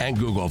and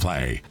Google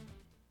Play.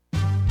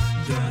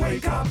 The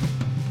Wake Up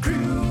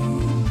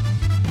Crew.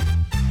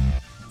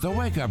 The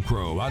Wake Up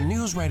Crew on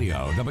News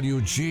Radio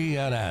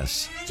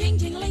WGNS.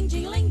 Jing-jing-ling,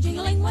 jing-ling,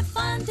 jing-ling, what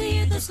fun to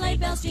hear the sleigh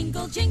bells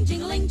jingle.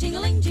 Jing-jing-ling,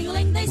 jing-ling,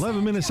 jing-ling.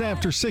 11 minutes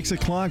after 6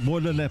 o'clock.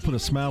 Boy, doesn't that put a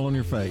smile on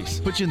your face.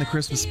 Put you in the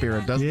Christmas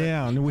spirit, doesn't it?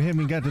 Yeah, and we haven't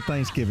even got to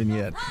Thanksgiving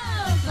yet.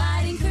 Oh,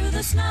 gliding through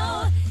the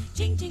snow.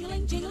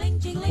 Jing-jing-ling, jing-ling,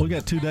 jing-ling. We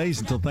got 2 days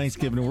until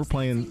Thanksgiving, and we're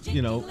playing,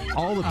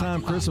 all the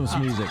time Christmas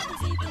music.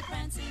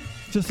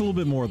 Just a little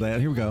bit more of that.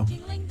 Here we go.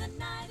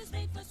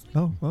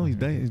 Oh, well, he's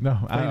faded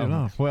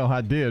off. Well, I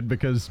did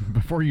because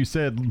before you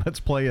said let's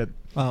play it.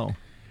 Oh.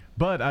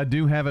 But I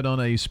do have it on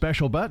a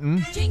special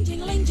button.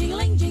 Jing-jing-ling,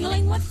 jing-ling,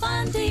 jing-ling, what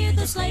fun to hear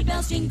the sleigh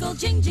bells jingle.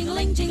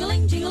 Jing-jing-ling,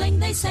 jing-ling, jing-ling,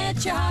 they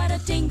set your heart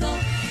a tingle.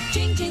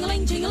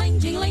 Jing-jing-ling, jing-ling,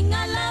 jing-ling,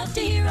 I love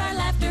to hear our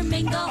laughter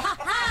mingle.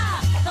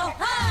 Ha-ha!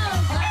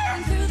 Ho-ho!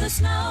 Gliding through the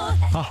snow.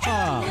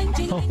 Ha-ha!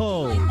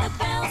 Ho-ho! The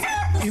bells of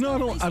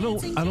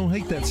the I don't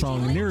hate that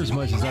song near as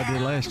much as I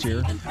did last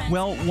year.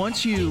 Well,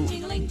 once you,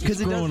 because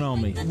It's growing on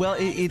me. Well,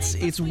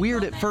 it's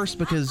weird at first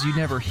because you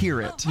never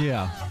hear it.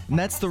 Yeah. And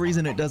that's the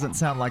reason it doesn't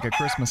sound like a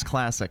Christmas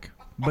classic.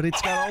 But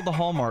it's got all the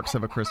hallmarks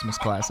of a Christmas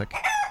classic.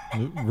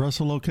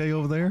 Russell okay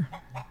over there?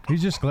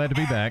 He's just glad to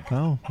be back.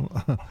 Oh,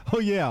 oh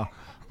yeah.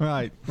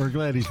 Right. We're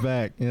glad he's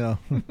back. Yeah,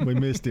 we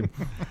missed him.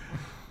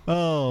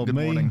 Oh, Good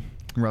me. morning,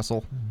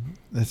 Russell.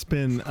 It's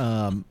been,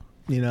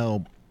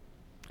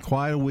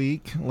 quite a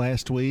week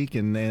last week,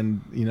 and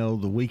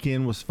the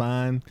weekend was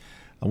fine.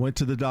 I went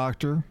to the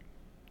doctor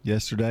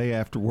yesterday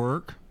after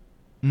work.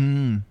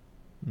 That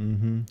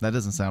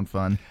doesn't sound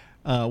fun.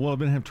 Well, I've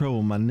been having trouble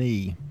with my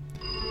knee.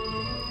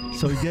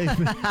 So he gave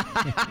me...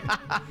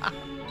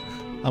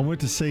 I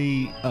went to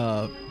see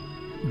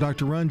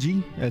Dr.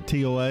 Runji at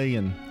TOA,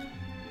 and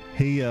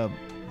he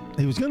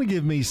was going to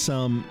give me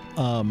some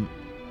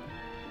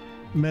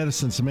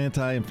medicine, some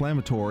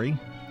anti-inflammatory.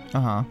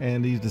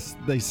 And they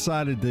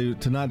decided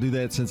to not do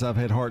that since I've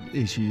had heart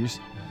issues.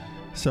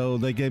 So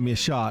they gave me a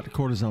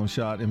cortisone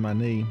shot in my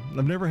knee.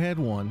 I've never had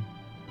one.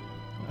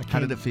 How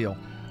did it feel?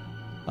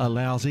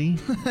 Lousy.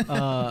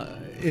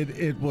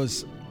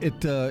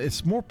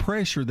 It's more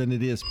pressure than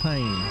it is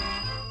pain,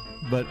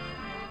 but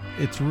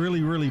it's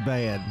really, really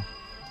bad.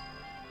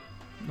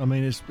 I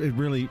mean, it's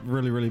really,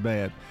 really, really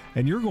bad.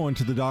 And you're going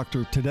to the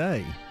doctor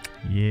today.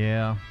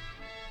 Yeah.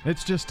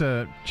 It's just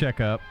a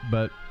checkup,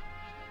 but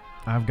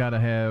I've got to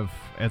have,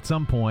 at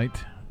some point,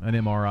 an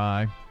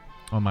MRI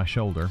on my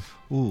shoulder.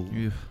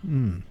 Ooh.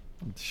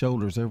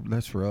 Shoulders,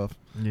 that's rough.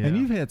 Yeah. And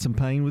you've had some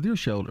pain with your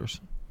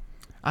shoulders.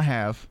 I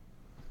have.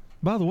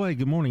 By the way,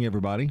 good morning,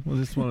 everybody.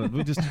 We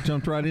just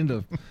jumped right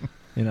into,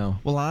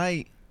 Well,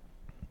 I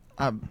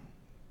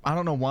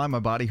don't know why my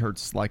body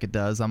hurts like it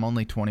does. I'm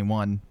only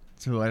 21,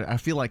 so I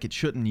feel like it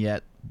shouldn't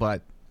yet,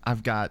 but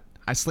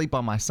I sleep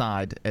on my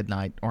side at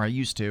night, or I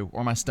used to,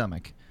 or my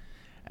stomach.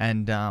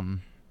 And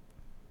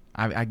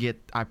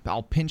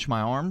I'll pinch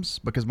my arms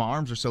because my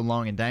arms are so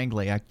long and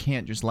dangly. I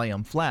can't just lay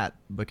them flat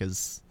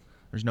because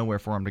there's nowhere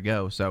for them to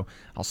go. So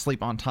I'll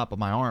sleep on top of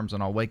my arms,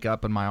 and I'll wake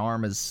up and my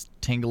arm is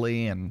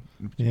tingly and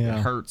it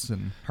hurts the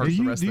rest of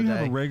the day. Do you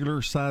have a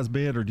regular size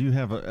bed, or do you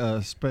have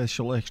a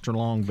special extra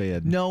long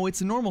bed? No,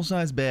 it's a normal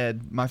size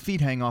bed. My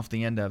feet hang off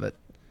the end of it.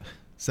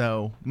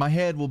 So my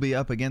head will be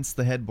up against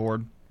the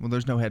headboard. Well,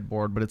 there's no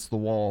headboard, but it's the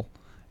wall,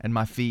 and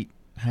my feet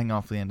hang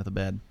off the end of the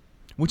bed.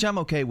 Which I'm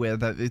okay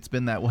with. It's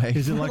been that way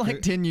for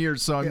like 10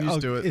 years, so I'm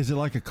used to it. Is it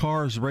like a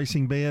car's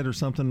racing bed or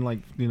something like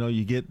you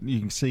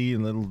can see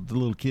and the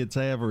little kids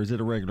have, or is it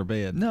a regular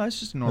bed? No, it's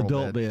just a normal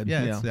adult bed.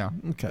 Yeah.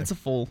 Okay. It's a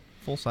full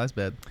size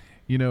bed.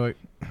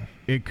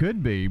 It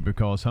could be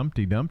because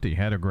Humpty Dumpty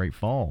had a great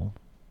fall.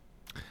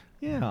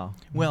 Yeah.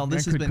 Well,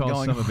 this has been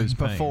going some of his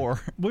pain.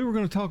 before. We were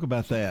going to talk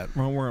about that,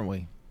 weren't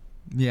we?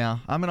 Yeah,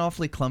 I'm an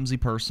awfully clumsy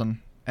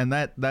person, and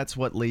that's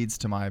what leads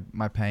to my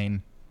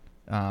pain.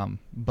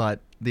 But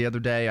the other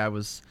day I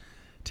was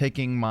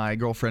taking my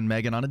girlfriend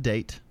Megan on a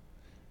date,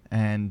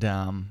 and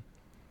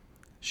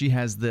she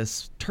has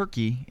this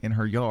turkey in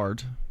her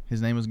yard.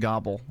 His name is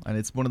Gobble, and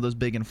it's one of those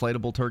big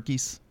inflatable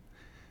turkeys,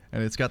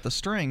 and it's got the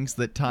strings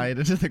that tie it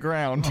into the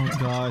ground. Oh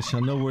gosh, I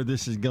know where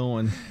this is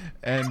going.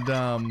 And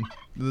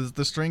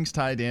the string's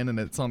tied in, and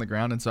it's on the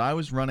ground. And so I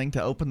was running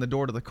to open the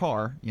door to the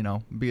car,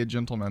 be a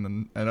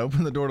gentleman and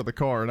open the door to the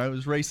car, and I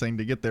was racing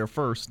to get there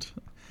first,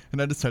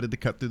 and I decided to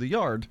cut through the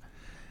yard.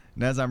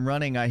 And as I'm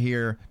running, I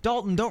hear,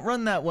 "Dalton, don't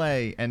run that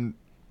way." And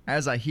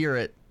as I hear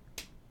it,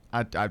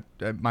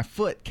 my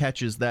foot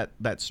catches that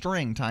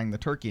string tying the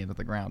turkey into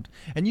the ground.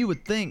 And you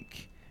would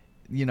think,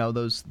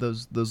 those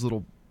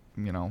little,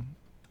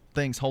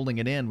 things holding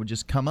it in would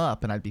just come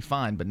up and I'd be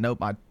fine. But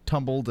nope, I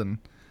tumbled and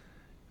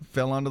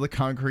fell onto the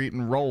concrete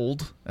and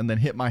rolled and then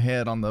hit my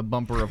head on the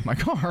bumper of my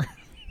car.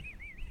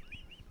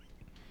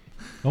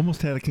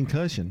 Almost had a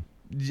concussion.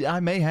 I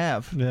may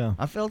have. Yeah.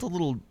 I felt a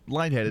little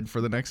lightheaded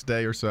for the next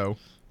day or so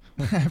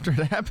after it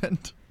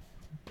happened.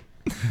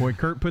 Boy,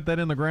 Kurt put that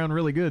in the ground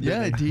really good,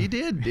 didn't he? He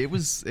did. It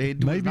was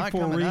maybe not for a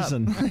coming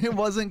reason. Up. It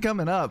wasn't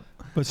coming up.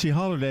 But she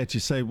hollered at you,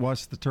 say,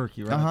 "Watch the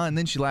turkey," right? And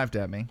then she laughed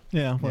at me.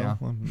 Yeah,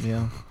 well,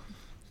 yeah.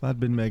 If I'd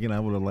been Megan, I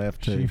would have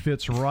laughed too. She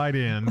fits right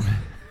in.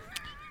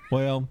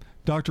 Well,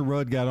 Dr.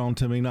 Rudd got on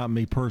to me, not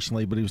me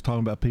personally, but he was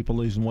talking about people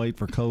losing weight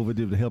for COVID.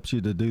 It helps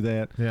you to do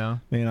that. Yeah.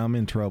 Man, I'm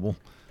in trouble.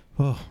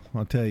 Oh,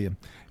 I'll tell you.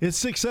 It's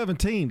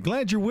 6:17.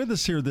 Glad you're with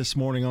us here this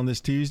morning on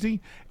this Tuesday.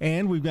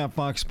 And we've got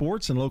Fox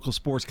Sports and local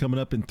sports coming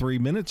up in 3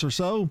 minutes or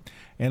so.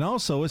 And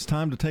also, it's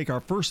time to take our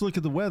first look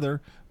at the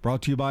weather,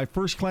 brought to you by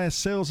First Class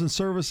Sales and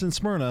Service in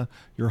Smyrna,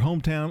 your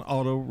hometown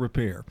auto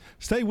repair.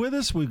 Stay with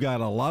us. We've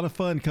got a lot of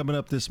fun coming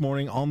up this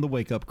morning on the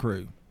Wake Up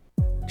Crew.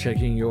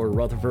 Checking your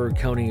Rutherford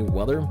County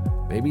weather.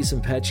 Maybe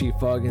some patchy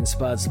fog in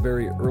spots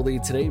very early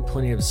today.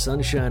 Plenty of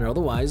sunshine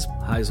otherwise.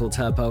 Highs will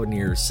top out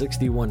near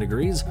 61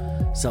 degrees.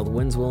 South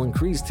winds will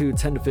increase to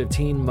 10 to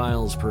 15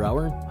 miles per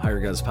hour. Higher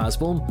gusts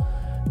possible.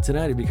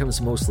 Tonight it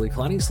becomes mostly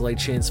cloudy. Slight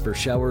chance for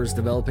showers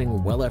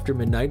developing well after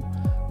midnight.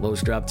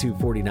 Lows drop to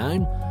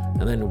 49.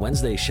 And then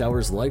Wednesday,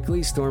 showers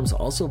likely. Storms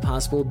also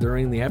possible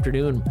during the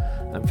afternoon.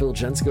 I'm Phil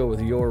Jensko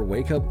with your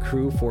Wake Up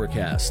Crew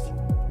forecast.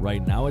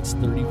 Right now it's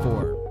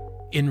 34.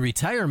 In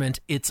retirement,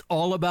 it's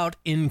all about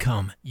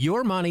income.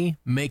 Your money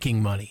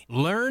making money.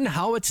 Learn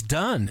how it's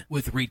done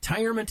with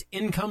Retirement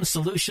Income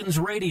Solutions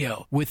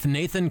Radio with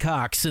Nathan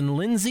Cox and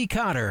Lindsay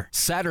Cotter.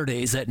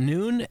 Saturdays at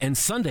noon and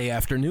Sunday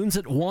afternoons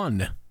at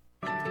 1.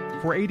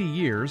 For 80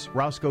 years,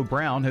 Roscoe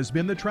Brown has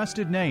been the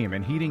trusted name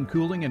in heating,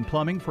 cooling, and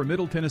plumbing for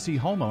Middle Tennessee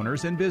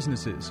homeowners and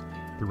businesses.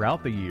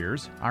 Throughout the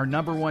years, our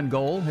number one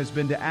goal has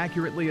been to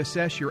accurately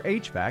assess your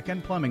HVAC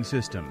and plumbing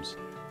systems.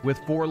 With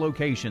 4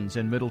 locations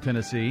in Middle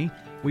Tennessee,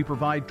 we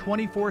provide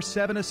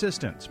 24/7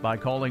 assistance by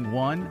calling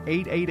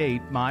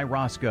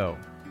 1-888-MY-ROSCOE.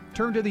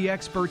 Turn to the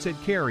experts at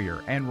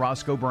Carrier and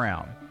Roscoe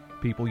Brown.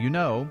 People you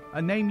know,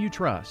 a name you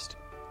trust.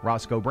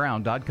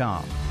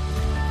 RoscoeBrown.com.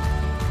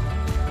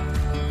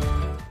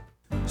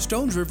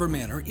 Stones River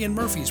Manor in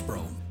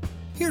Murfreesboro.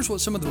 Here's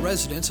what some of the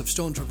residents of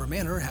Stones River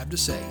Manor have to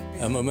say.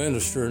 I'm a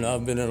minister and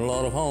I've been in a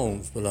lot of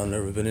homes, but I've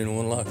never been in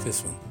one like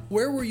this one.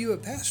 Where were you a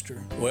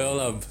pastor?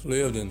 Well, I've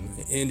lived in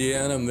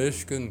Indiana,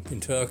 Michigan,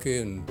 Kentucky,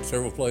 and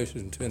several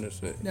places in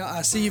Tennessee. Now,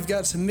 I see you've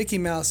got some Mickey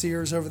Mouse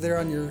ears over there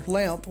on your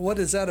lamp. What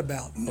is that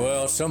about?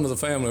 Well, some of the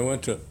family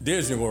went to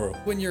Disney World.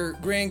 When your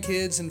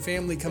grandkids and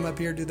family come up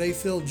here, do they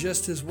feel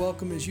just as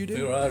welcome as you do?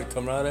 Feel right,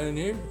 come right in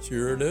here.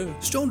 Sure do.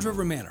 Stones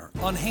River Manor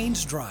on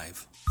Haynes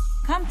Drive.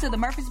 Come to the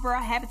Murfreesboro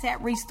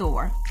Habitat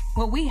Restore,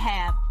 where we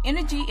have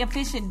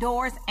energy-efficient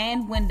doors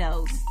and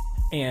windows.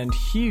 And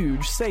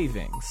huge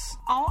savings.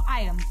 All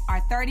items are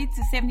 30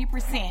 to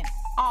 70%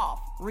 off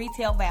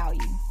retail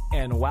value.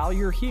 And while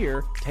you're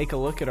here, take a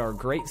look at our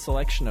great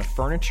selection of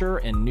furniture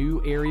and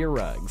new area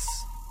rugs.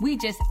 We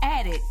just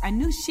added a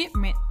new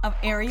shipment of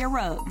area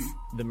rugs.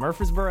 The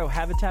Murfreesboro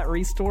Habitat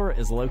Restore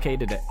is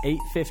located at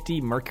 850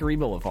 Mercury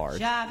Boulevard.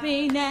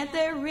 Shopping at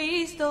the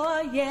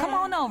Restore, yeah. Come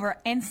on over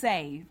and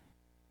save.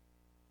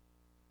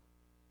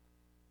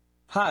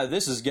 Hi,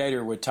 this is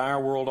Gator with Tire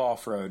World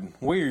Off-Road.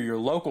 We are your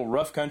local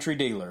rough country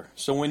dealer.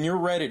 So when you're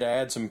ready to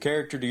add some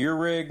character to your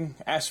rig,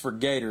 ask for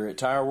Gator at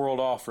Tire World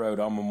Off-Road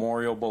on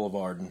Memorial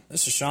Boulevard.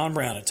 This is Sean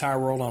Brown at Tire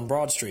World on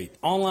Broad Street.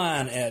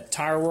 Online at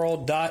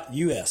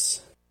tireworld.us.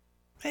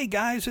 Hey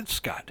guys, it's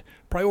Scott.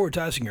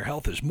 Prioritizing your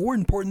health is more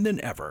important than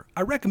ever.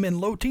 I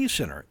recommend Low T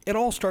Center. It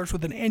all starts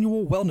with an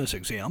annual wellness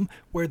exam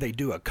where they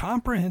do a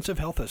comprehensive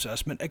health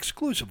assessment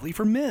exclusively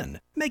for men,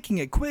 making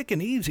it quick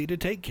and easy to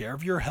take care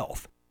of your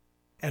health.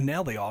 And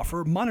now they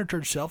offer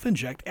monitored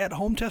self-inject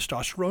at-home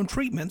testosterone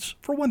treatments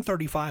for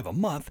 $135 a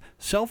month,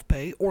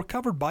 self-pay, or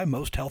covered by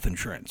most health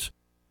insurance.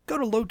 Go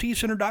to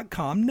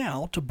lowtcenter.com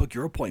now to book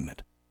your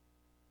appointment.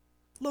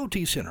 Low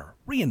T Center,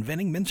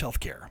 reinventing men's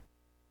healthcare.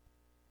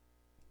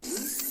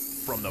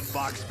 From the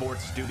Fox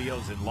Sports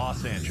Studios in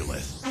Los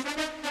Angeles,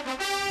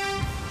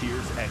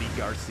 here's Eddie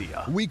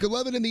Garcia. Week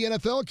 11 in the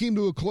NFL came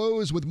to a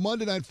close with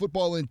Monday Night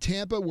Football in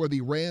Tampa, where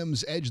the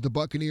Rams edged the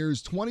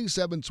Buccaneers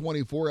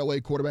 27-24. LA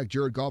quarterback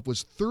Jared Goff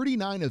was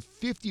 39 of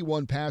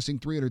 51 passing,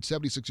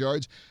 376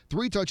 yards,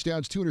 3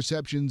 touchdowns, 2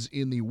 interceptions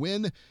in the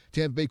win.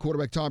 Tampa Bay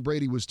quarterback Tom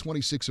Brady was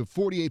 26 of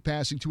 48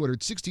 passing,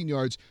 216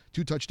 yards,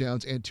 2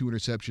 touchdowns, and 2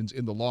 interceptions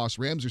in the loss.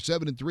 Rams are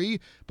 7-3.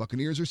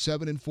 Buccaneers are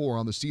 7-4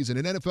 on the season.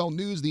 In NFL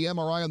news, the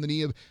MRI on the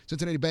knee of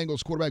Cincinnati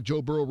Bengals quarterback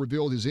Joe Burrow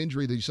revealed his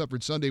injury that he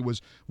suffered Sunday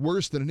was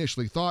worse than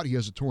initially thought. He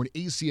has a torn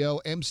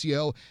ACL,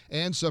 MCL,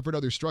 and suffered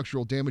other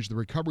structural damage. The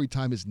recovery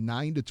time is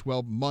 9 to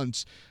 12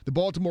 months. The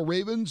Baltimore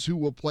Ravens, who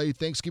will play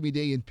Thanksgiving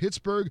Day in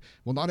Pittsburgh,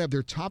 will not have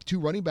their top 2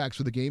 running backs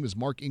for the game as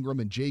Mark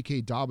Ingram and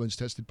J.K. Dobbins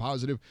tested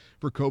positive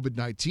for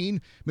COVID-19.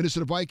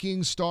 Minnesota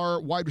Vikings star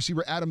wide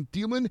receiver Adam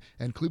Thielen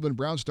and Cleveland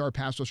Browns star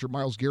pass rusher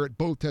Myles Garrett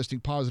both testing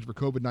positive for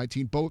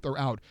COVID-19. Both are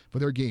out for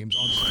their games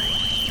on Sunday.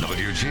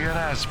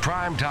 WGNS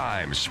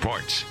Primetime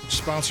Sports.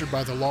 Sponsored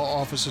by the law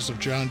offices of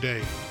John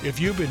Day. If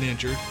you've been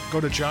injured,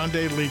 go to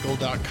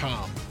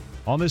johndaylegal.com.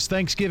 On this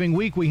Thanksgiving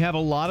week, we have a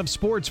lot of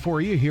sports for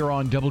you here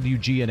on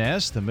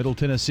WGNS. The Middle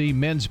Tennessee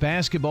men's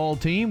basketball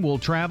team will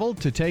travel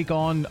to take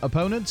on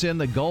opponents in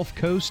the Gulf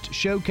Coast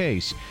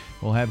Showcase.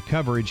 We'll have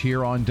coverage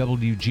here on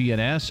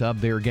WGNS of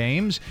their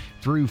games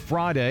through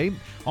Friday.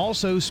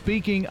 Also,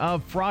 speaking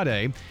of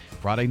Friday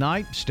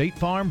night, State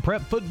Farm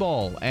Prep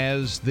football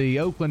as the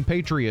Oakland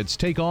Patriots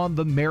take on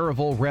the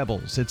Maryville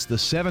Rebels. It's the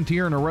 7th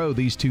year in a row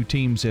these two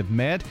teams have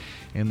met.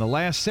 In the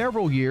last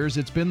several years,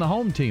 it's been the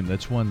home team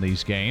that's won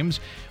these games.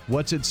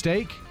 What's at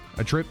stake?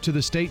 A trip to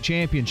the state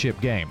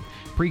championship game.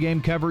 Pre-game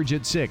coverage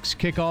at 6,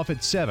 kickoff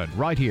at 7,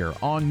 right here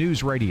on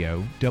News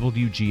Radio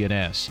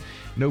WGNS.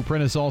 No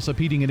Prentice Allsup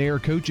Heating and Air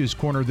Coaches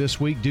Corner this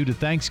week due to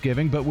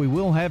Thanksgiving, but we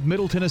will have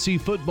Middle Tennessee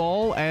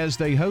football as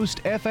they host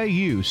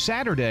FAU.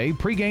 Saturday,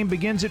 pre-game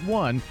begins at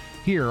 1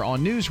 here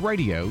on News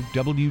Radio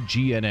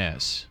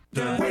WGNS.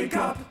 The Wake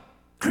Up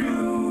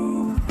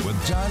Crew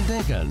with John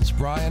Dinkins,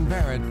 Brian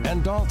Barrett,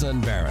 and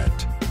Dalton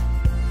Barrett.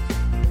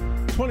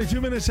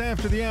 22 minutes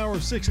after the hour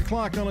of 6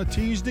 o'clock on a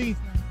Tuesday.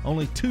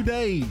 Only 2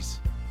 days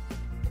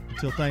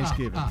until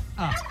Thanksgiving.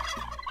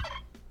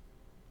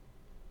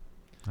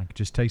 I could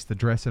just taste the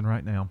dressing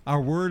right now.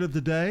 Our word of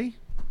the day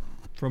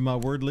from my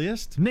word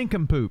list.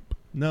 Nincompoop.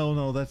 No,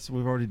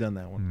 we've already done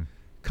that one.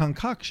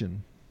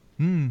 Concoction.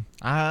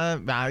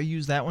 I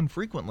use that one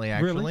frequently,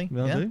 actually.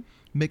 Really? Yeah.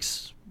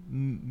 Mix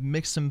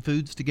some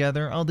foods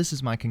together. Oh, this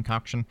is my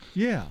concoction.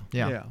 Yeah.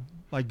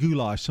 Like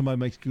goulash. Somebody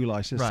makes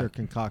goulash. That's their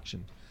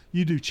concoction.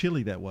 You do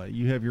chili that way.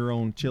 You have your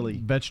own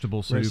chili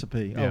vegetable soup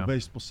recipe. Yeah. Oh,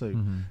 vegetable soup.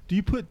 Mm-hmm. Do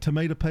you put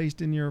tomato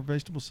paste in your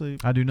vegetable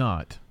soup? I do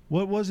not.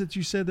 What was it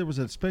you said there was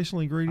a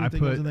special ingredient that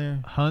goes in there?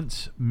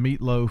 Hunt's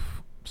meatloaf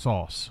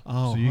sauce.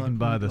 Oh, so you can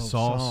buy the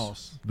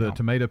sauce, the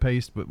tomato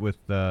paste, but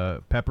with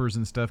peppers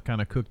and stuff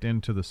kind of cooked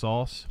into the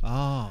sauce.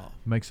 Oh.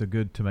 Makes a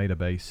good tomato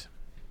base.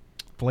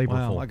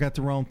 Flavorful. Wow, I got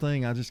the wrong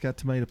thing. I just got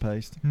tomato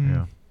paste.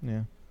 Yeah.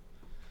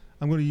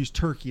 I'm going to use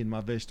turkey in my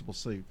vegetable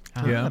soup.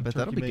 Yeah, but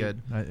that'll be good.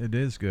 It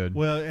is good.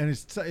 Well, and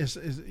it's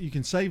you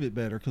can save it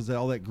better because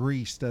all that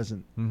grease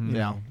doesn't. Mm-hmm. You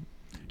know.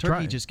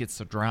 Turkey just gets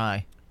so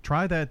dry.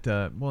 Try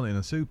that. Well, in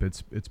a soup,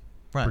 it's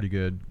pretty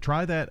good.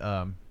 Try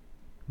that.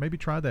 Maybe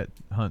try that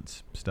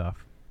Hunt's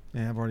stuff.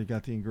 Yeah, I've already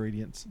got the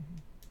ingredients.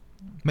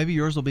 Maybe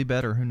yours will be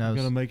better. Who knows? I'm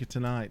going to make it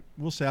tonight.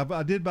 We'll see.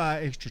 I did buy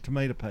extra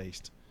tomato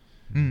paste.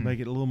 Make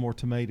it a little more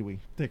tomatoey,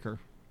 thicker.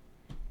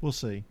 We'll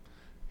see.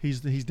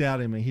 He's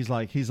doubting me. He's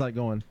like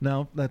going,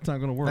 no, that's not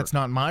going to work. That's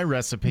not my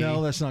recipe.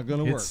 No, that's not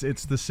going to work.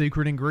 It's the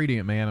secret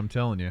ingredient, man. I'm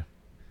telling you.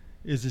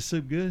 Is this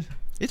soup good?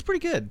 It's pretty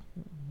good.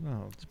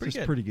 Oh, it's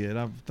pretty good.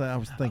 I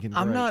was thinking.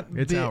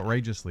 It's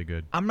outrageously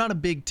good. I'm not a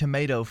big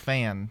tomato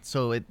fan,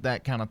 so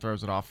that kind of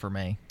throws it off for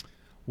me.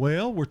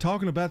 Well, we're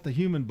talking about the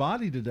human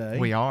body today.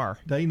 We are.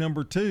 Day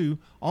number 2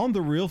 on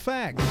The Real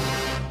Facts.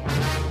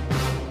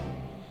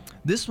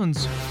 This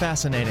one's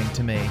fascinating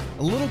to me.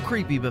 A little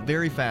creepy, but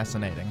very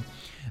fascinating.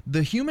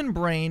 The human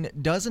brain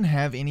doesn't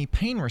have any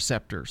pain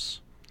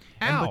receptors.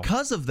 Ow. And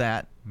because of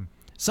that,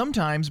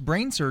 sometimes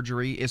brain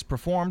surgery is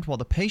performed while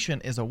the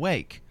patient is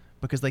awake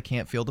because they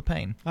can't feel the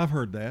pain. I've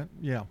heard that,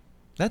 yeah.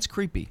 That's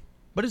creepy,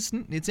 but it's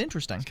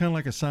interesting. It's kind of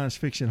like a science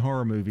fiction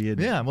horror movie, isn't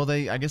it? Yeah, well,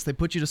 I guess they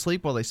put you to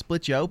sleep while they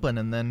split you open,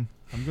 and then...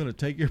 I'm going to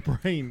take your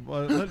brain.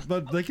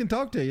 But they can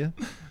talk to you.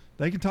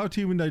 They can talk to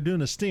you when they're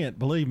doing a stent,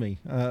 believe me,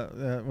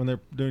 when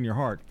they're doing your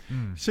heart.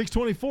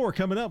 6:24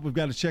 coming up. We've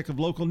got a check of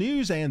local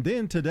news and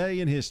then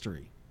Today in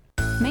History.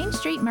 Main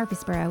Street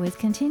Murfreesboro is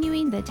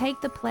continuing the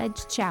Take the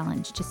Pledge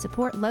Challenge to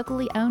support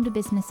locally owned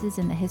businesses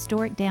in the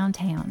historic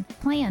downtown.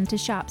 Plan to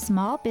shop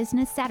Small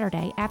Business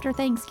Saturday after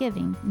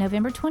Thanksgiving,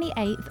 November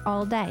 28th,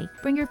 all day.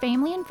 Bring your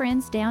family and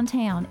friends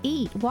downtown,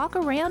 eat, walk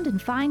around,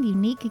 and find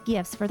unique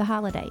gifts for the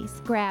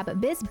holidays. Grab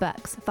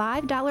BizBucks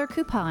 $5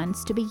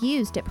 coupons to be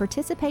used at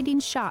participating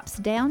shops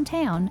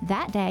downtown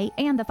that day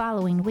and the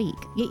following week.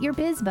 Get your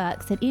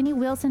BizBucks at any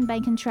Wilson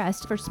Bank and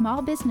Trust for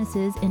small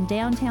businesses in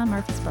downtown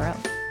Murfreesboro.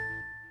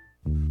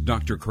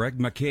 Dr. Craig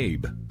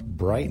McCabe.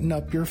 Brighten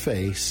up your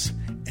face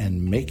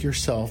and make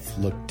yourself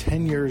look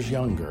 10 years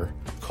younger.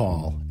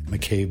 Call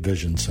McCabe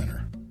Vision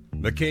Center.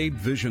 McCabe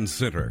Vision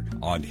Center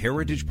on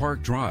Heritage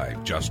Park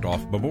Drive, just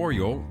off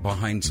Memorial,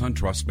 behind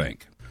SunTrust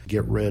Bank.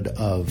 Get rid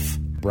of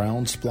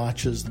brown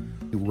splotches,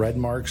 red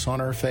marks on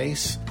our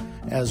face,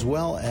 as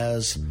well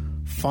as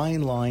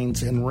fine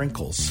lines and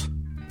wrinkles.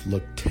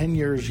 Look 10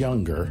 years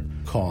younger.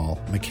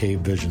 Call McCabe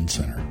Vision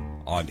Center.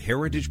 On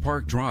Heritage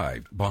Park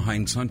Drive,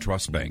 behind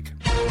SunTrust Bank.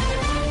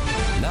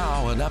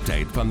 Now, an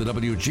update from the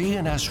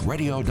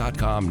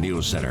WGNSradio.com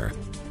News Center.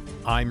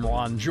 I'm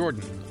Ron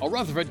Jordan. A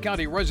Rutherford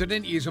County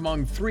resident is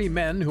among 3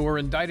 men who were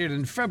indicted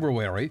in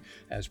February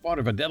as part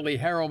of a deadly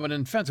heroin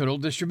and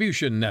fentanyl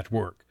distribution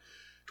network.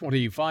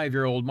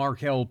 25-year-old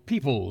Markel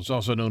Peoples,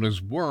 also known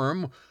as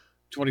Worm,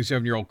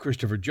 27-year-old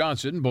Christopher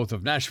Johnson, both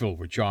of Nashville,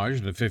 were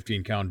charged in a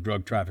 15-count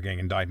drug trafficking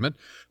indictment.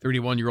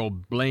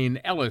 31-year-old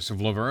Blaine Ellis of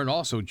Laverne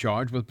also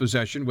charged with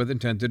possession with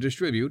intent to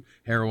distribute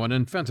heroin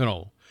and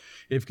fentanyl.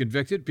 If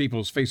convicted,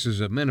 Peoples faces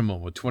a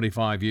minimum of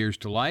 25 years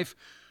to life.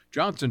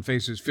 Johnson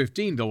faces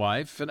 15 to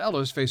life, and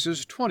Ellis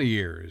faces 20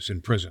 years in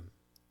prison.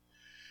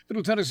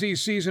 Middle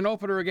Tennessee's season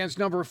opener against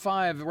number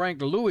 5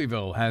 ranked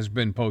Louisville has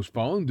been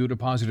postponed due to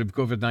positive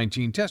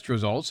COVID-19 test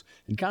results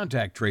and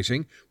contact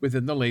tracing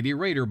within the Lady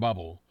Raider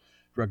bubble.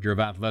 Director of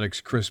Athletics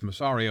Chris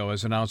Massario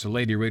has announced the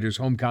Lady Raiders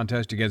home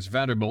contest against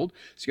Vanderbilt,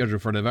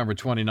 scheduled for November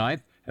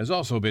 29th, has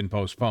also been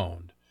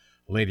postponed.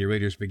 The Lady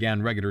Raiders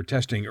began regular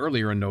testing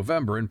earlier in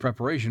November in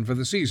preparation for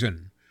the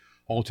season.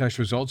 All test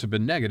results have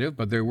been negative,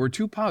 but there were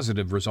 2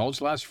 positive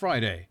results last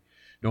Friday.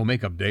 No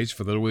makeup dates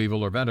for the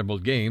Louisville or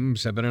Vanderbilt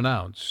games have been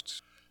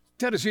announced.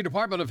 Tennessee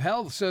Department of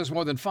Health says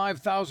more than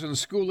 5,000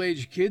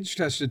 school-age kids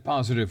tested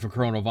positive for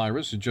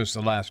coronavirus in just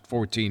the last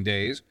 14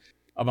 days.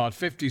 About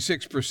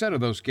 56% of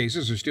those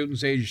cases are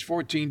students aged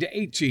 14 to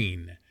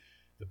 18.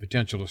 The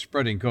potential of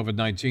spreading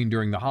COVID-19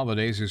 during the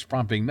holidays is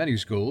prompting many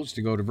schools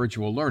to go to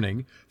virtual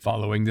learning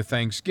following the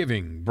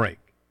Thanksgiving break.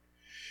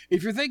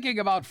 If you're thinking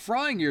about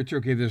frying your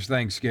turkey this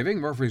Thanksgiving,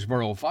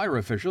 Murfreesboro fire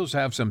officials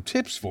have some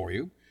tips for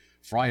you.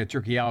 Fry a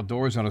turkey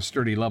outdoors on a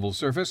sturdy level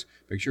surface.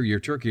 Make sure your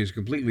turkey is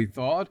completely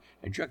thawed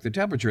and check the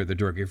temperature of the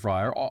turkey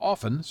fryer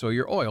often so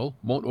your oil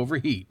won't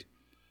overheat.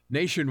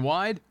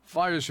 Nationwide,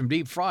 fires from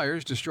deep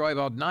fryers destroy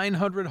about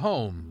 900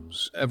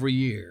 homes every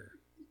year.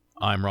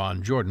 I'm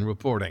Ron Jordan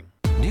reporting.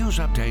 News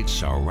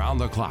updates around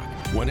the clock,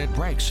 when it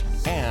breaks,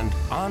 and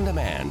on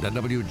demand at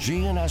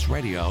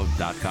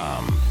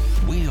WGNSradio.com.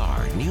 We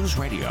are News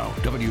Radio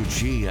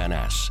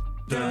WGNS.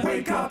 The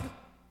Wake Up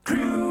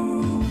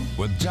Crew.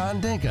 With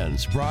John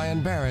Dinkins,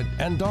 Brian Barrett,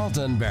 and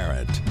Dalton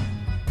Barrett.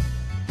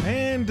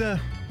 And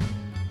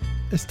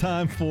it's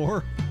time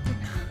for...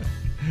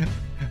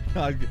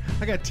 I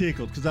got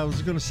tickled because I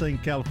was going to sing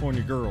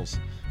California Girls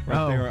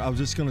there. I was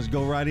just going to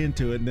go right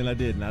into it, and then I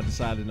didn't. I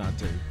decided not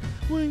to.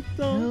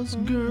 Those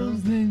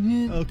girls.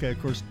 Okay,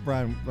 of course,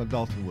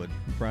 Dalton would.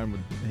 Brian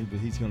would.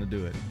 He's going to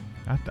do it.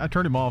 I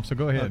turned him off, so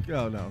go ahead.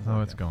 Oh, no. Oh,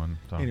 okay. It's going.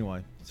 Sorry.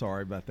 Anyway,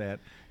 sorry about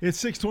that.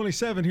 It's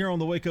 6:27 here on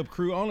the Wake Up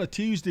Crew on a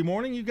Tuesday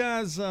morning. You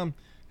guys having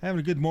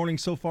a good morning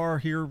so far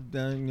here,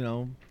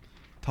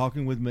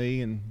 talking with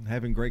me and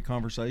having great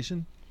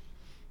conversation?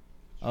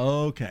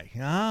 Okay.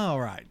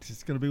 All right.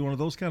 It's going to be one of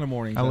those kind of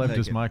mornings. I left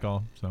his mic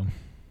off, so.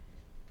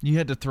 You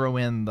had to throw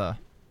in the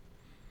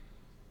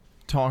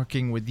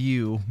talking with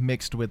you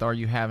mixed with are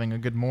you having a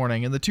good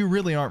morning, and the two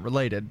really aren't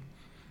related.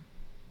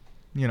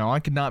 I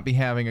could not be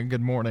having a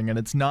good morning, and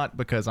it's not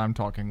because I'm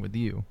talking with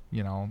you,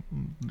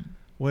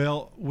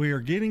 Well, we are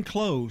getting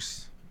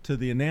close to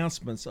the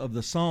announcements of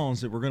the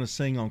songs that we're going to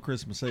sing on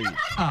Christmas Eve.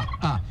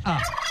 Oh,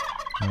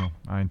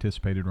 I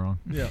anticipated wrong.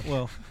 Yeah,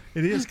 well,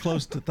 it is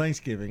close to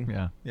Thanksgiving.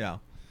 Yeah.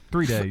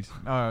 3 days.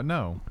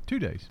 No, 2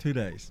 days. 2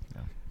 days.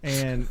 Yeah.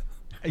 And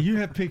you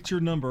have picked your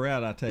number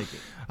out, I take it.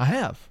 I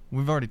have.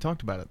 We've already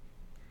talked about it.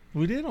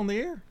 We did on the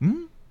air?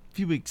 Mm-hmm.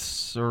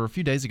 A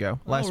few days ago.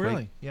 Last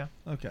really? week. Yeah.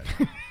 Okay.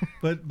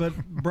 but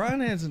Brian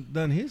hasn't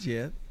done his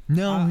yet.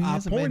 No, he I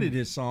hasn't pointed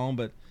his song,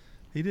 but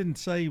he didn't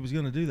say he was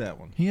going to do that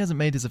one. He hasn't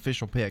made his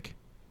official pick.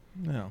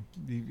 No.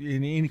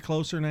 Any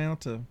closer now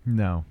to?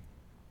 No.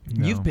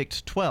 You've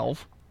picked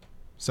 12.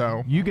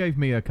 So you gave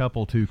me a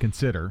couple to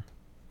consider.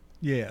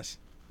 Yes.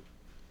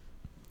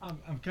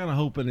 I'm kind of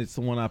hoping it's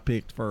the one I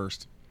picked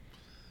first.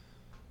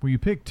 Well, you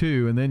picked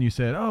 2, and then you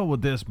said, "Oh, well,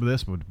 this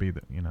would be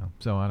the,"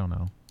 So I don't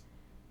know.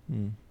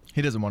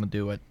 He doesn't want to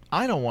do it.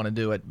 I don't want to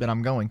do it, but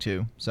I'm going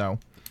to. So,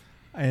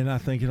 and I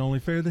think it only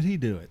fair that he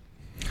do it.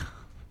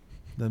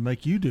 Then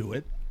make you do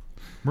it.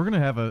 We're going to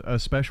have a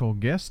special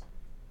guest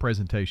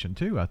presentation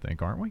too, I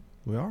think, aren't we?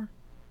 We are.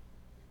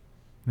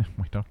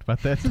 We talked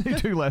about that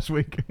too last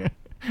week.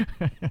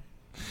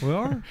 We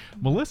are.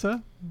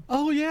 Melissa.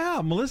 Oh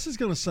yeah, Melissa's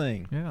going to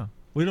sing. Yeah.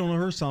 We don't know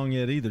her song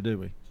yet either, do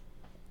we?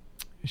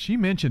 She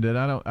mentioned it.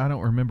 I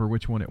don't remember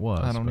which one it was.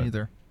 I don't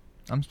either.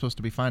 I'm supposed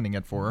to be finding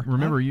it for her.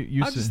 Remember,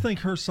 you I just think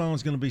her song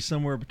is going to be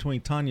somewhere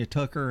between Tanya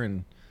Tucker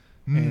and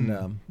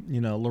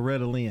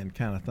Loretta Lynn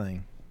kind of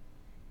thing.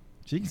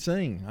 She can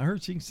sing. I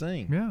heard she can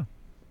sing. Yeah.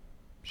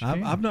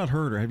 I've not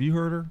heard her. Have you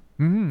heard her?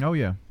 Mm-hmm. Oh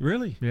yeah.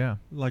 Really? Yeah.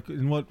 Like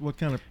in what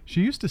kind of?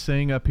 She used to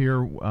sing up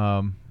here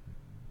on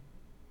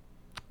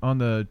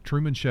the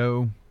Truman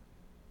Show.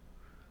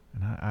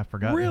 And I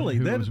forgot. Really?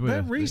 Who that it was with.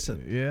 That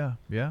recent? Yeah.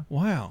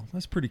 Wow,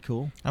 that's pretty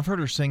cool. I've heard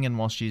her singing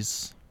while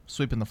she's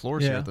sweeping the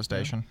floors here at the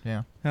station.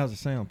 Yeah. How's it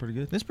sound? Pretty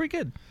good? It's pretty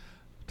good.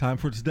 Time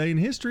for Today in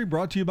History,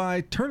 brought to you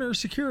by Turner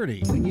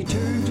Security. When you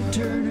turn to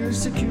Turner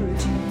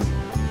Security,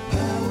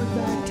 powered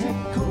by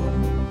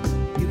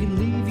TechCore, you can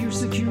leave your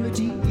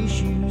security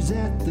issues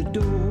at the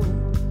door.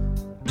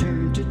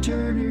 Turn to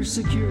Turner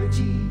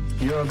Security.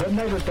 You're a good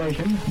neighbor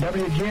station,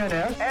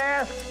 WGNS.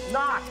 Ask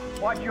not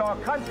what your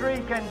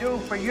country can do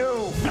for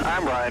you.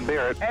 I'm Brian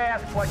Barrett.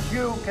 Ask what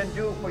you can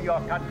do for your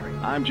country.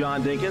 I'm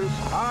John Dinkins.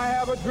 I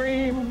have a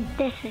dream.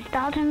 This is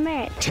Dalton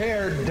Barrett.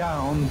 Tear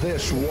down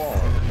this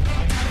wall.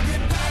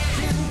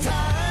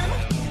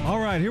 All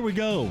right, here we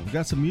go. We've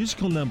got some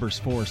musical numbers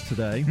for us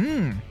today.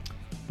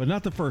 But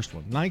not the first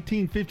one.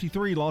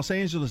 1953, Los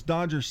Angeles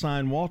Dodgers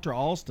signed Walter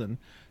Alston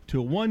to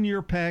a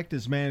one-year pact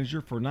as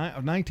manager for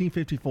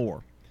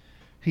 1954.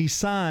 He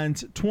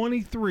signs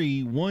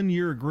 23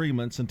 one-year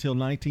agreements until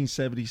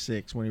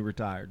 1976 when he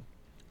retired.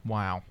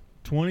 Wow.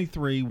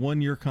 23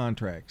 one-year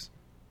contracts.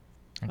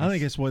 I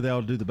think that's the way they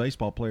ought to do the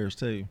baseball players,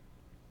 too.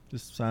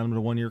 Just sign them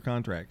to one-year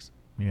contracts.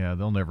 Yeah,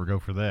 they'll never go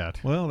for that.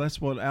 Well,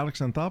 that's what Alex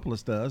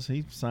Anthopoulos does.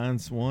 He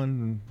signs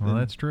one. Well,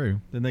 that's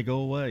true. Then they go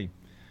away.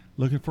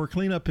 Looking for a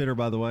cleanup hitter,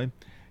 by the way.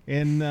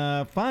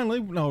 And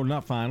finally, no,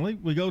 not finally,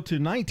 we go to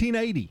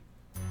 1980.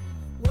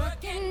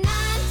 Working 9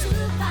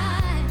 to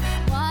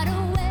 5, what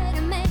a way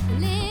to make a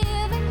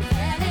living.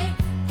 Barely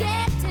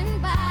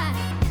getting by.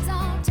 It's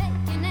all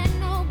taking and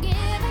no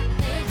giving.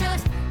 They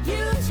just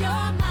use your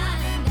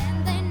mind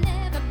and they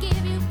never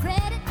give you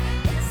credit.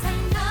 It's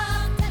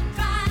enough to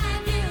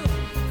drive you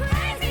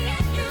crazy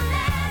if you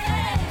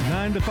let it.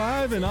 9 to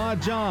 5 and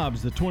Odd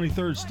Jobs, the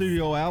 23rd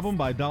studio album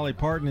by Dolly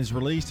Parton, is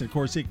released. And of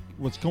course, it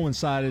was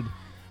coincided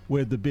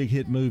with the big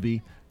hit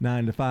movie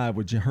 9 to 5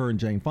 with her and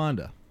Jane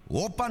Fonda.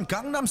 Oppan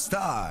Gangnam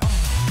Style.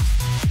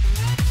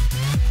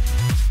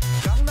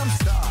 Gangnam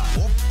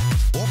Style.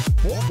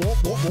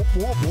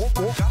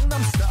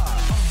 Gangnam Style.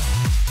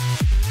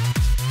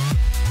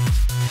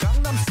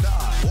 Gangnam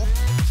Style.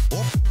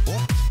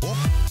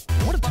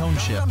 What a tone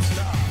shift.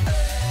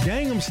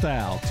 Gangnam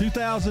Style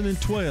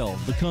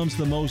 2012 becomes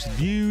the most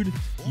viewed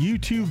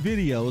YouTube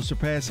video,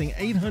 surpassing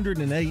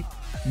 808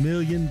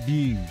 million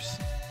views.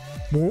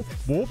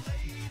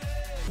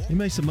 He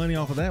made some money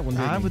off of that one,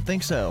 didn't he? I would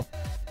think so.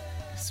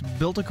 He's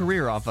built a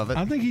career off of it.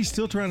 I think he's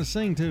still trying to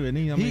sing too, isn't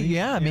he?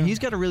 I mean, he's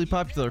got a really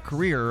popular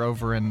career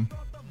over in.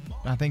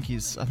 I think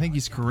he's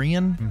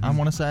Korean. Mm-hmm. I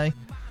want to say.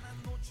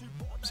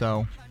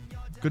 So,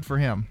 good for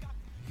him.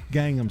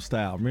 Gangnam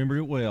Style, remember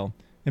it well.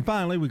 And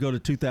finally, we go to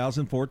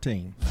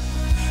 2014.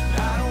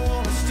 I don't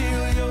want to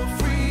steal your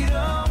freedom.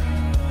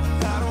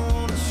 I don't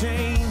want to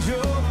change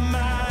your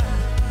mind.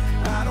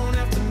 I don't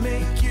have to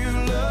make you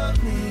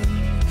love me.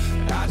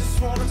 I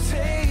just want to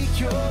take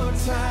your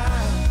time.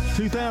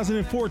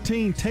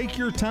 2014, Take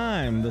Your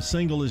Time. The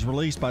single is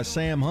released by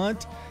Sam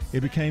Hunt. It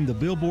became the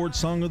Billboard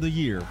Song of the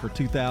Year for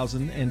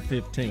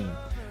 2015.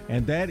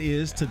 And that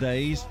is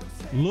today's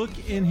Look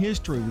in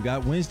History. We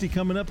got Wednesday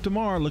coming up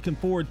tomorrow. Looking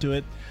forward to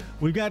it.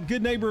 We've got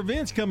Good Neighbor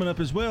events coming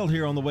up as well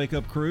here on the Wake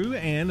Up Crew,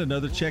 and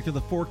another check of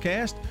the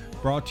forecast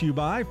brought to you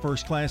by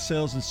First Class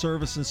Sales and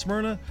Service in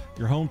Smyrna,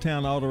 your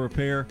hometown auto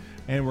repair.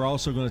 And we're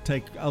also going to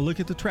take a look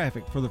at the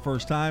traffic for the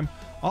first time.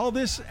 All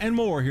this and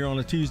more here on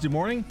a Tuesday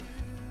morning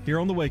here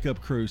on the Wake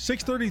Up Crew.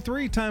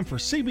 6:33, time for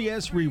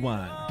CBS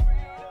Rewind.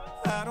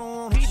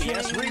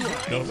 CBS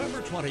Rewind.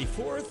 November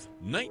 24th,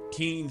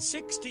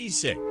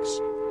 1966.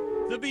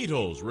 The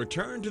Beatles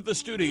returned to the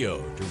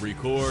studio to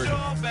record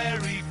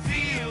Strawberry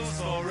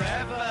Fields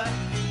Forever.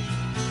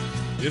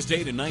 This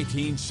date in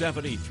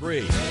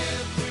 1973.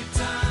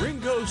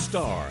 Ringo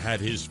Starr had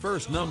his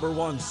first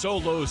 #1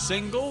 solo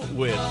single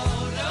with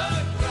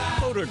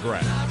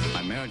Photograph.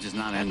 My marriage is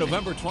not ending.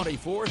 November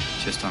 24th,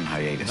 just on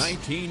hiatus.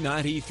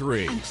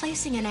 1993. I'm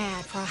placing an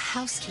ad for a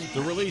housekeeper.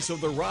 The release of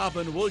the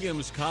Robin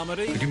Williams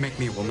comedy. Could you make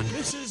me a woman?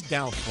 Mrs.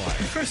 Doubtfire.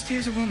 First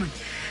year's a woman.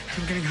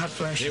 I'm getting hot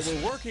flashes. They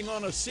were working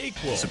on a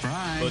sequel.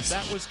 Surprise. But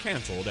that was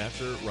canceled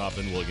after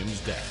Robin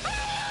Williams' death.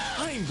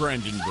 I'm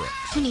Brandon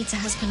Brooks. Who needs a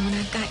husband when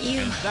I've got you?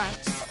 And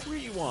that's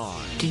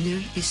Rewind.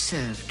 Dinner is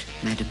served,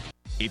 madam.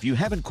 If you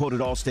haven't quoted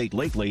Allstate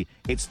lately,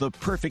 it's the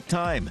perfect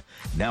time.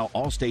 Now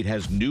Allstate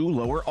has new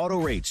lower auto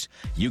rates.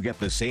 You get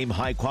the same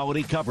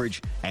high-quality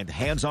coverage and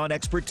hands-on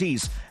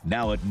expertise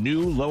now at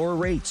new lower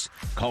rates.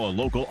 Call a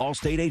local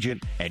Allstate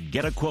agent and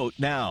get a quote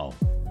now.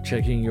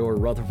 Checking your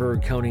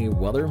Rutherford County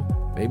weather.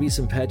 Maybe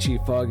some patchy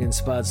fog in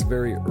spots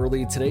very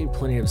early today.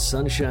 Plenty of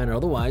sunshine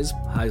otherwise.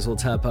 Highs will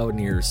top out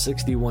near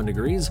 61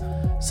 degrees.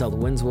 South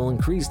winds will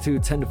increase to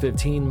 10 to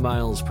 15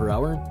 miles per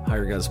hour.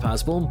 Higher gusts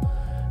possible.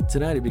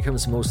 Tonight it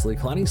becomes mostly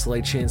cloudy.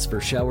 Slight chance for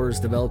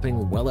showers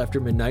developing well after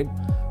midnight.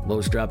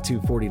 Lows drop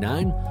to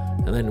 49.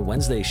 And then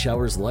Wednesday,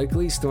 showers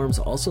likely. Storms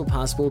also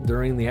possible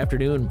during the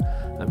afternoon.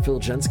 I'm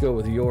Phil Jensko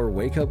with your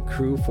Wake Up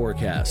Crew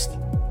forecast.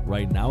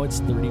 Right now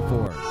it's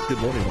 34. Good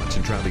morning.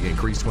 Watching traffic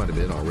increase quite a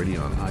bit already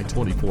on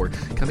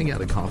I-24 coming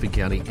out of Coffee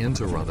County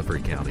into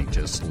Rutherford County.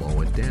 Just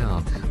slow it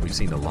down. We've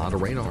seen a lot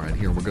of rain around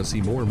here, and we're going to see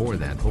more and more of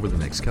that over the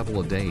next couple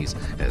of days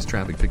as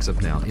traffic picks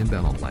up now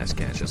inbound on Las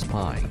Cassius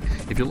Pine.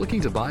 If you're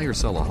looking to buy or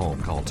sell a home,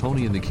 call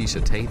Tony and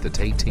Nikisha Tate, the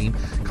Tate team.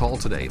 Call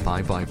today,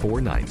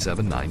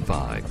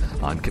 554-9795.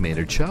 I'm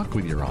Commander Chuck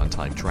with your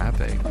on-time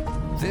traffic.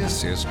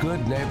 This is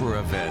Good Neighbor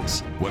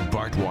Events with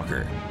Bart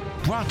Walker.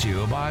 Brought to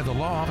you by the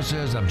law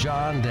offices of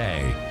John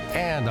Day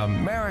and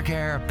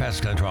AmeriCare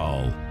Pest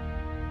Control.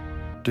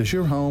 Does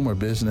your home or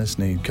business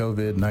need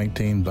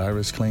COVID-19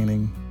 virus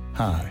cleaning?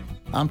 Hi,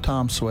 I'm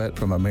Tom Sweat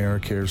from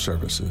AmeriCare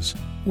Services.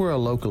 We're a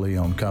locally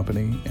owned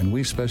company, and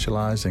we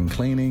specialize in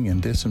cleaning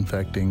and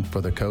disinfecting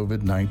for the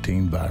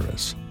COVID-19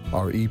 virus.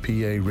 Our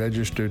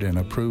EPA-registered and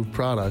approved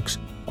products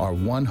are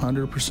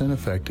 100%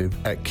 effective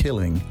at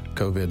killing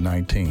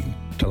COVID-19.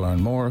 To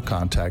learn more,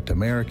 contact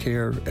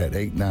AmeriCare at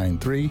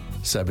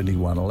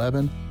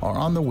 893-7111 or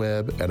on the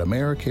web at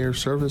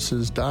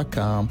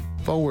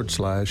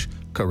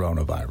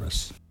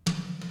americareservices.com/coronavirus.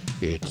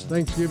 It's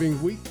Thanksgiving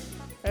week,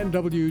 and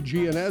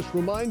WGNS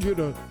reminds you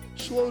to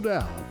slow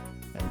down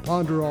and and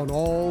ponder on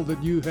all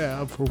that you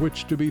have for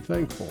which to be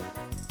thankful.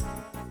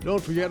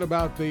 Don't forget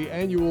about the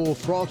annual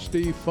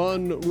Frosty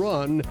Fun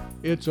Run.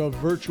 It's a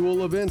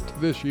virtual event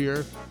this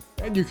year,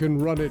 and you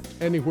can run it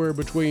anywhere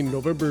between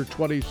November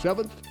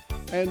 27th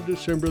and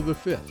December the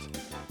 5th.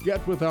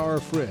 Get with our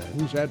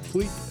friends at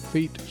Fleet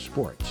Feet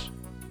Sports.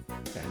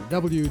 And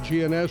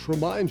WGNS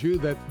reminds you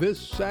that this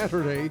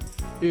Saturday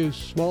is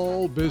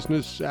Small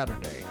Business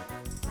Saturday.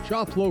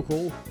 Shop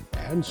local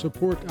and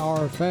support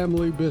our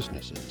family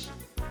businesses.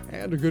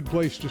 And a good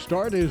place to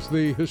start is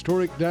the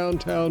historic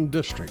downtown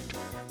district,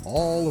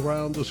 all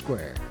around the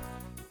square.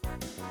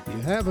 You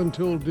have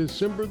until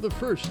December the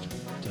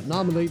 1st to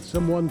nominate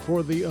someone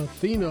for the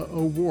Athena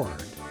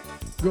Award.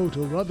 Go to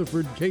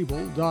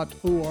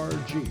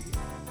rutherfordcable.org.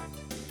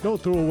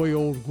 Don't throw away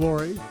old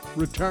glory.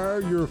 Retire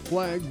your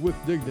flag with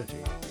dignity.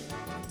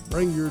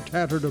 Bring your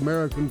tattered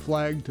American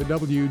flag to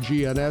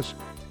WGNS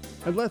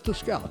and let the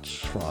Scouts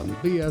from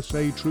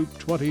BSA Troop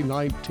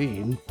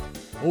 2019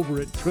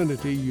 over at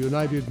Trinity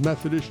United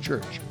Methodist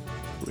Church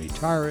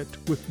retire it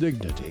with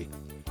dignity.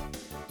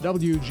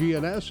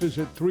 WGNS is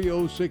at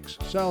 306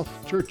 South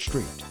Church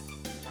Street.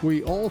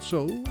 We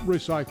also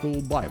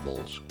recycle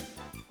Bibles.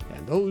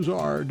 And those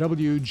are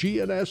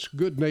WGNS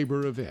Good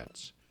Neighbor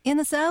events. In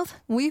the South,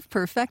 we've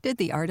perfected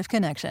the art of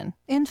connection.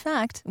 In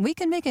fact, we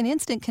can make an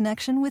instant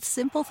connection with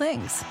simple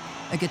things.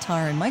 A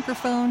guitar and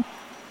microphone,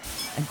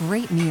 a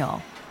great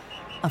meal,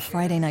 a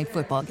Friday night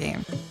football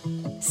game.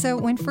 So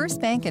when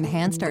First Bank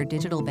enhanced our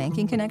digital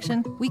banking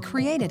connection, we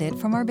created it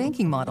from our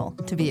banking model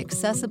to be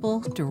accessible,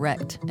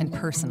 direct, and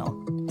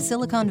personal.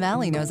 Silicon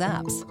Valley knows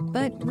apps,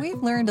 but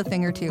we've learned a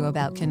thing or two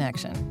about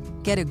connection.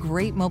 Get a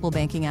great mobile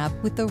banking app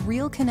with the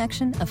real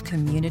connection of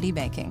community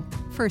banking.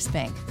 First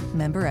Bank,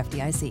 member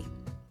FDIC.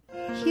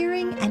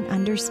 Hearing and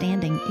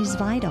understanding is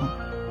vital.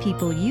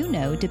 People you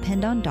know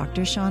depend on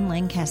Dr. Sean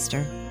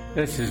Lancaster.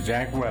 This is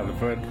Jack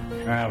Weatherford.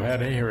 I've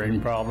had a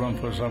hearing problem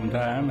for some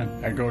time,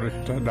 and I go to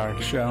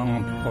Dr.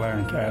 Sean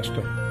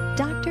Lancaster.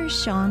 Dr.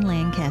 Sean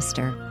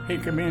Lancaster. He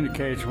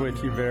communicates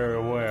with you very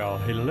well.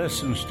 He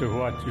listens to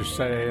what you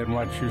say and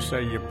what you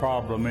say your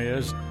problem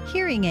is.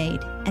 Hearing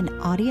aid and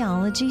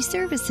audiology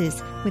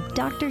services with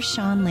Dr.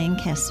 Sean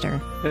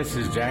Lancaster. This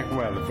is Jack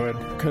Weatherford.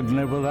 Couldn't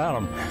live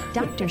without him.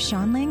 Dr.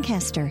 Sean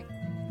Lancaster.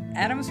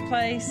 Adams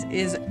Place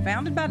is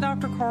founded by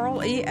Dr.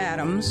 Carl E.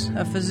 Adams,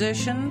 a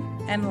physician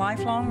and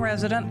lifelong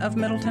resident of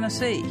Middle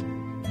Tennessee.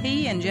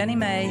 He and Jenny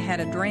May had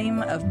a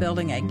dream of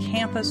building a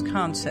campus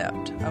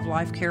concept of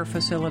life care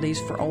facilities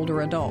for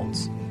older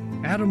adults.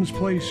 Adams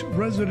Place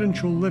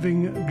Residential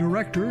Living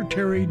Director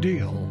Terry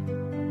Deal.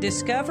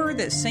 Discover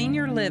that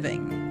senior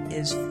living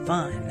is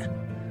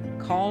fun.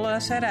 Call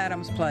us at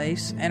Adams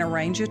Place and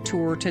arrange a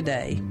tour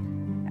today.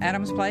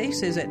 Adams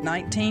Place is at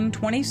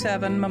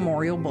 1927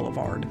 Memorial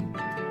Boulevard.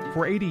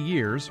 For 80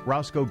 years,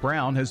 Roscoe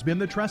Brown has been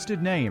the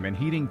trusted name in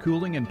heating,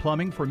 cooling, and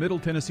plumbing for Middle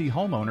Tennessee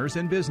homeowners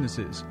and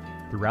businesses.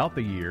 Throughout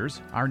the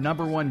years, our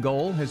number one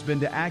goal has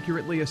been to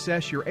accurately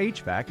assess your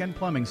HVAC and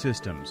plumbing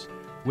systems.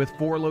 With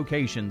 4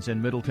 locations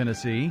in Middle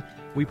Tennessee,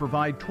 we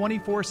provide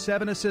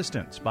 24/7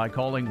 assistance by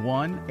calling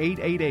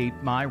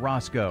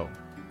 1-888-MY-ROSCOE.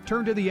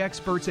 Turn to the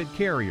experts at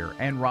Carrier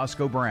and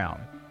Roscoe Brown.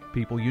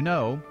 People you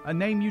know, a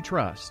name you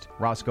trust.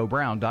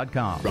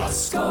 RoscoeBrown.com.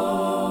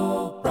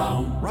 Roscoe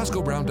Brown.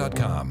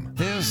 RoscoeBrown.com.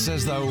 This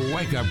is the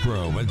Wake Up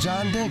Crew with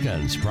John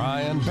Dinkins,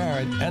 Brian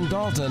Barrett, and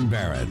Dalton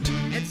Barrett.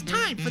 It's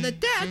time for the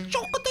dad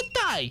joke of the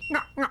day.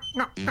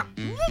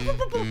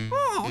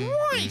 Oh,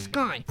 nice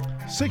guy.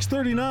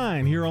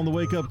 6:39 here on the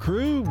Wake Up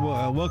Crew.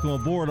 Welcome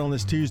aboard on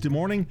this Tuesday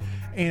morning.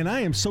 And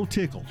I am so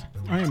tickled.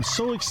 I am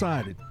so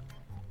excited.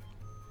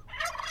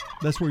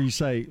 That's where you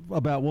say,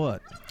 about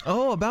what?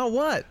 Oh, about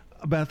what?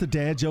 About the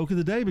dad joke of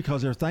the day,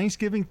 because they're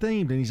Thanksgiving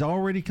themed, and he's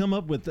already come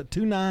up with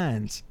 2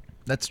 9s.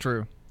 That's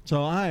true.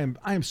 So I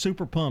am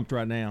super pumped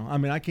right now. I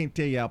mean, I can't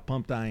tell you how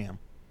pumped I am.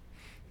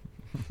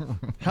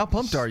 How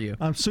pumped are you?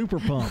 I'm super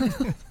pumped.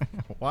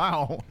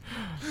 Wow.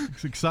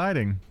 It's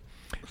exciting.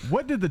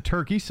 What did the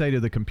turkey say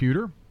to the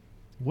computer?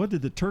 What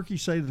did the turkey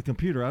say to the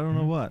computer? I don't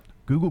know what.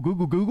 Google,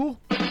 Google, Google?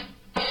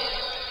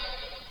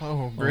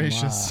 Oh,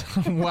 gracious.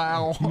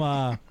 Wow.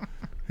 My.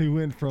 He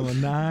went from a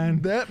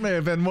 9. That may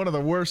have been one of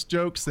the worst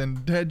jokes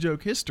in dad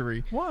joke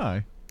history.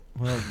 Why?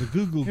 Well, the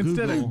Google,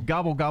 Instead Google. of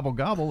gobble, gobble,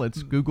 gobble,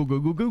 it's Google,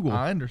 Google, Google.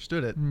 I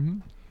understood it.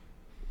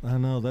 Mm-hmm. I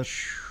know. That's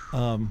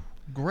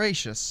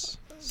gracious.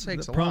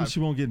 Sakes I alive. promise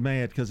you won't get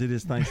mad because it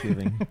is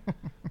Thanksgiving.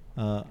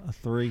 A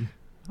 3.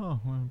 Oh,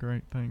 well,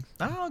 great. Thanks.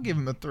 I'll give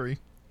him a 3.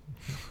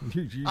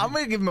 I'm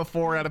going to give him a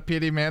 4 out of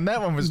pity, man.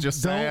 That one was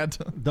just sad.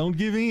 Don't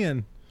give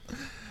in.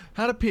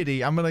 Out of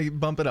pity, I'm going to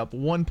bump it up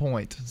 1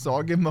 point. So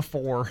I'll give him a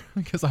 4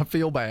 because I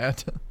feel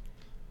bad.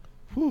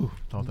 Whew.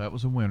 Thought that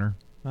was a winner.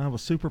 I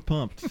was super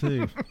pumped,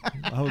 too.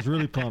 I was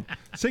really pumped.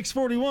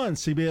 6:41,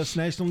 CBS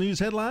National News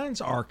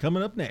headlines are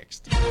coming up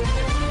next.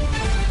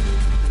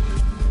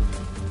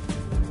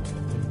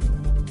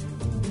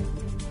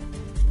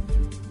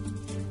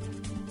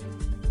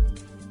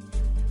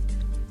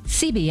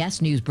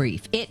 CBS News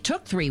Brief. It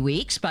took 3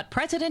 weeks, but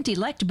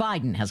President-elect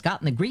Biden has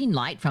gotten the green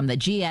light from the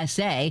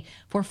GSA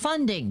for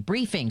funding,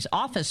 briefings,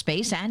 office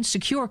space, and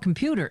secure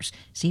computers.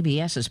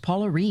 CBS's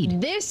Paula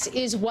Reed. This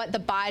is what the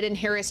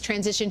Biden-Harris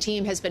transition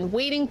team has been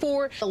waiting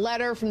for. A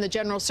letter from the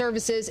General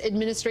Services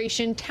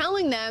Administration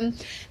telling them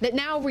that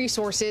now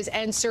resources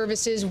and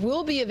services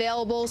will be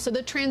available so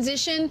the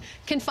transition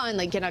can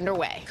finally get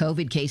underway.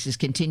 COVID cases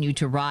continue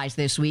to rise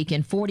this week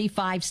in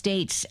 45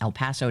 states. El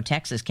Paso,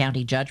 Texas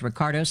County Judge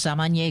Ricardo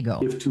Samaniego.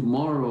 If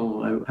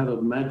tomorrow I had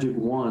a magic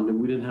wand and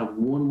we didn't have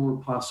one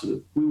more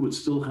positive, we would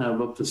still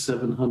have up to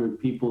 700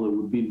 people that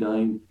would be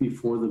dying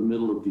before the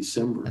middle of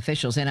December.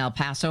 Officials in El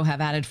Paso have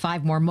added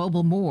 5 more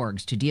mobile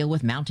morgues to deal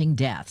with mounting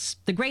deaths.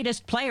 The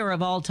greatest player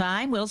of all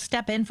time will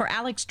step in for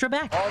Alex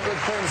Trebek. All good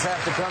things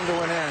have to come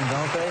to an end,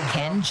 don't they?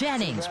 Ken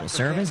Jennings will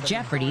serve as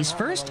Jeopardy's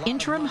first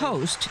interim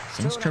host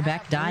since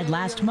Trebek died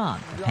last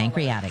month of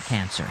pancreatic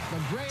cancer.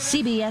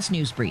 CBS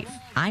News Brief.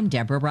 I'm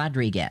Deborah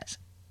Rodriguez.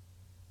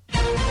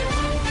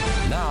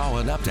 Now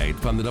an update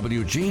from the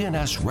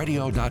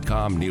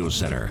WGNSradio.com News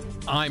Center.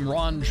 I'm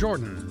Ron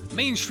Jordan.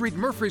 Main Street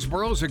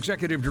Murfreesboro's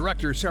Executive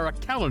Director Sarah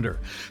Callender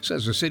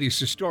says the city's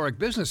historic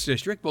business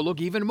district will look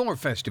even more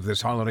festive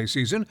this holiday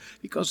season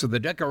because of the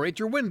Decorate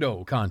Your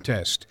Window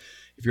contest.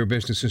 If your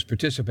business is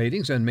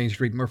participating, send Main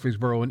Street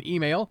Murfreesboro an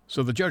email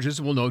so the judges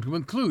will know to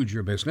include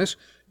your business.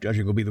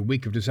 Judging will be the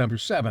week of December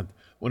 7th.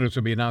 Winners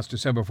will be announced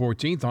December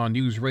 14th on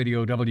News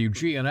Radio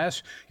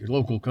WGNS, your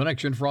local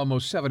connection for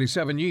almost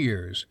 77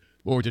 years.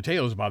 More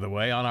details, by the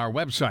way, on our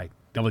website,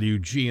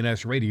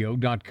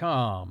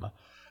 WGNSradio.com.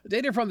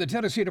 Data from the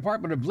Tennessee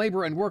Department of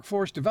Labor and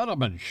Workforce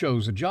Development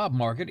shows the job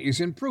market is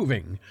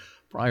improving.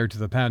 Prior to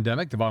the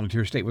pandemic, the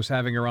volunteer state was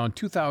having around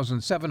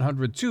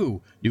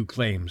 2,702 new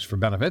claims for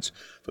benefits.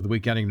 For the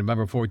week ending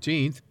November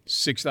 14th,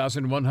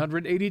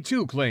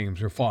 6,182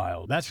 claims were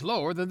filed. That's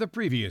lower than the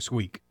previous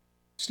week.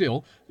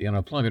 Still, the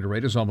unemployment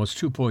rate is almost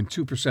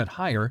 2.2%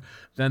 higher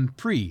than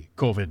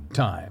pre-COVID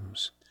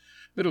times.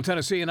 Middle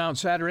Tennessee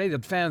announced Saturday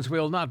that fans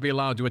will not be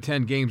allowed to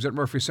attend games at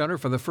Murphy Center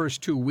for the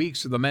first 2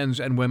 weeks of the men's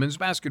and women's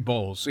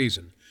basketball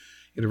season.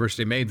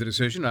 University made the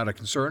decision out of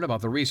concern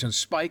about the recent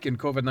spike in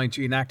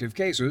COVID-19 active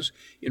cases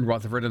in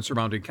Rutherford and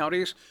surrounding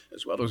counties,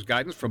 as well as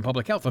guidance from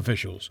public health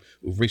officials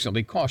who've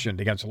recently cautioned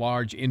against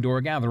large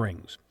indoor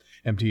gatherings.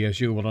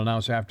 MTSU will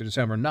announce after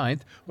December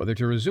 9th whether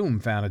to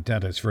resume fan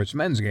attendance for its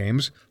men's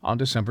games on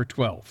December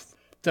 12th.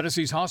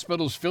 Tennessee's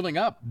hospitals filling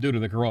up due to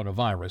the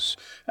coronavirus.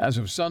 As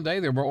of Sunday,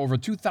 there were over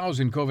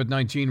 2,000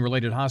 COVID-19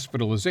 related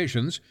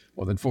hospitalizations.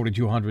 More than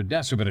 4,200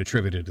 deaths have been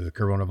attributed to the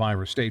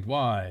coronavirus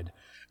statewide.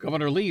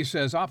 Governor Lee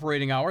says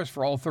operating hours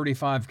for all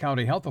 35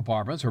 county health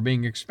departments are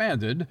being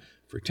expanded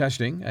for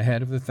testing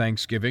ahead of the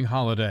Thanksgiving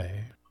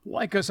holiday.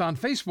 Like us on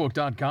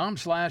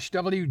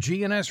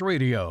Facebook.com/WGNS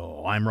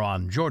Radio. I'm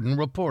Ron Jordan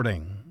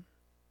reporting.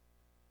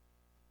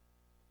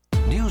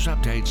 News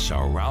updates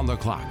around the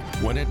clock,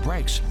 when it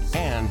breaks,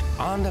 and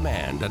on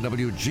demand at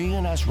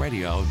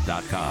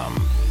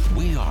WGNSradio.com.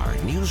 We are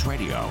News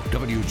Radio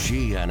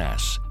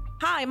WGNS.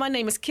 Hi, my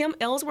name is Kim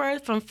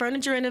Ellsworth from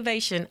Furniture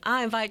Innovation.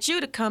 I invite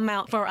you to come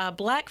out for our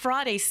Black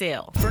Friday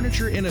sale.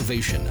 Furniture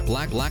Innovation,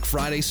 Black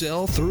Friday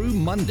sale through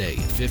Monday,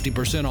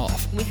 50%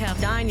 off. We have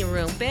dining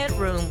room,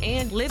 bedroom,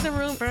 and living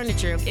room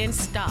furniture in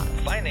stock.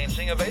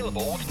 Financing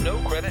available with no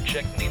credit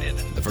check needed.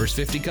 The first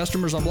 50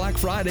 customers on Black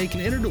Friday can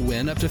enter to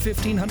win up to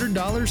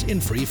 $1,500 in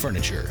free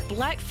furniture.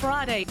 Black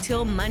Friday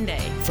till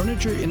Monday.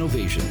 Furniture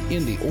Innovation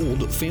in the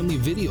old Family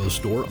Video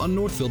Store on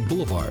Northfield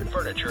Boulevard.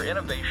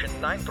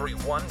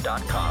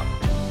 FurnitureInnovation931.com.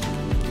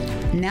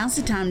 Now's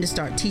the time to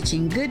start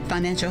teaching good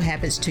financial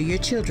habits to your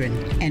children,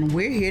 and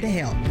we're here to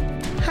help.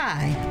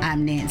 Hi,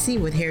 I'm Nancy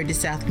with Heritage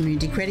South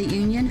Community Credit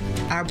Union.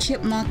 Our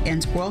Chipmunk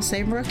and Squirrel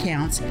Saver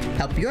accounts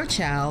help your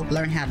child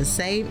learn how to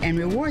save and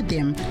reward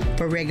them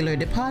for regular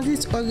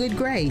deposits or good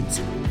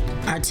grades.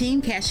 Our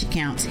Teen Cash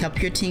accounts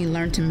help your teen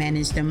learn to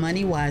manage their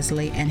money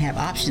wisely and have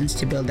options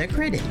to build their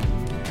credit.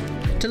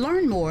 To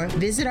learn more,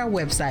 visit our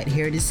website,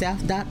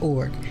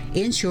 heritagesouth.org,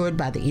 insured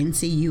by the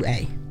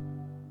NCUA.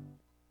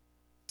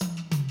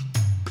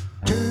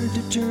 Turn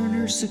to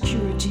Turner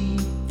Security.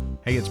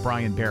 Hey, it's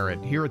Brian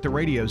Barrett. Here at the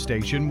radio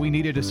station, we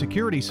needed a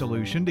security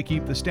solution to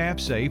keep the staff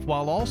safe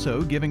while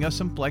also giving us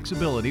some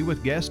flexibility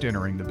with guests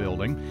entering the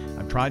building.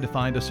 I've tried to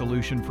find a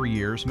solution for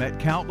years, met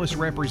countless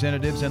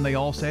representatives, and they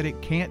all said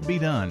it can't be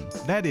done.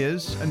 That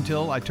is,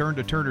 until I turned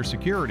to Turner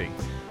Security.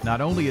 Not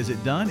only is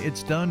it done,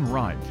 it's done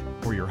right.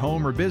 For your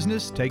home or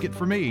business, take it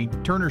from me.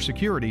 Turner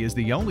Security is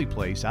the only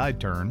place I'd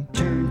turn.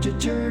 Turn to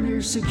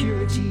Turner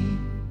Security.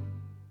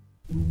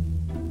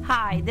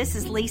 Hi, this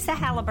is Lisa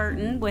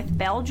Halliburton with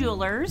Bell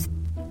Jewelers.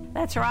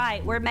 That's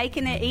right, we're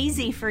making it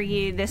easy for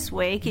you this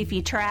week. If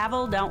you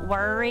travel, don't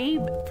worry.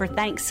 For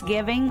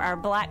Thanksgiving, our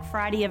Black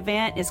Friday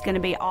event is going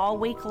to be all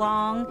week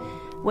long.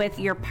 With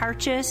your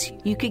purchase,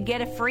 you could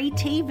get a free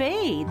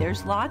TV.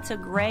 There's lots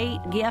of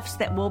great gifts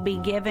that we'll be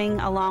giving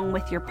along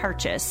with your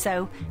purchase.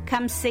 So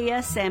come see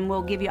us and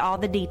we'll give you all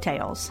the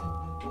details.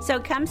 So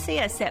come see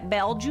us at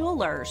Bell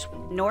Jewelers,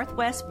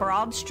 Northwest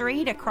Broad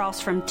Street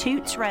across from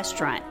Toots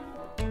Restaurant.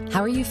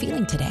 How are you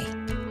feeling today?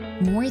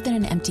 More than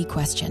an empty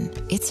question,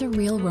 it's a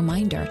real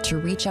reminder to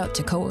reach out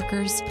to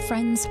coworkers,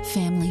 friends,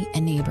 family,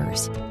 and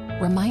neighbors.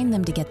 Remind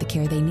them to get the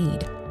care they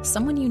need.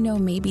 Someone you know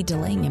may be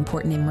delaying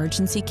important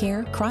emergency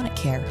care, chronic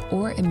care,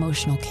 or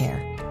emotional care.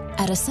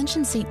 At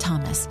Ascension St.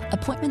 Thomas,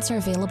 appointments are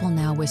available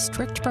now with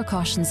strict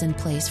precautions in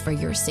place for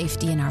your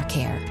safety and our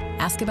care.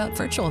 Ask about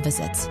virtual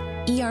visits.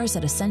 ERs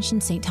at Ascension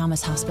St.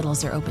 Thomas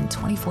hospitals are open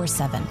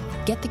 24/7.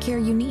 Get the care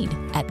you need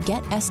at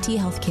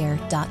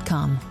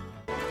getsthealthcare.com.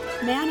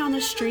 Man on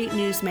the Street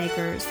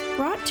Newsmakers,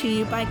 brought to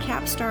you by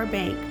Capstar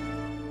Bank.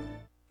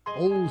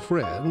 Old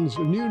friends,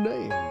 new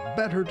name,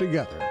 better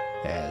together.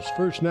 As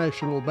First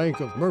National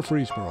Bank of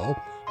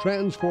Murfreesboro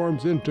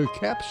transforms into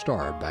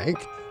Capstar Bank,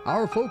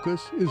 our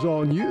focus is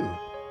on you.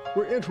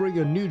 We're entering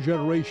a new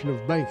generation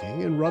of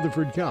banking in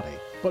Rutherford County,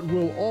 but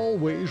will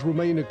always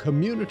remain a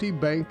community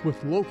bank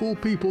with local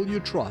people you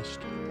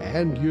trust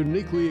and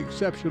uniquely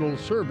exceptional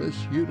service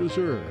you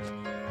deserve.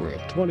 We're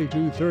at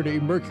 2230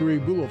 Mercury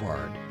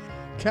Boulevard.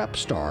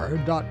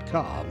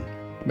 Capstar.com.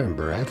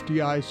 Member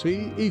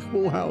FDIC,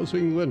 Equal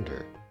Housing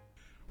Lender.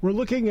 We're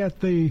looking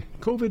at the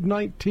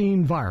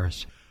COVID-19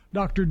 virus.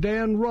 Dr.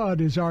 Dan Rudd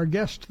is our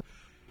guest.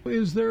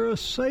 Is there a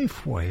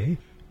safe way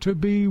to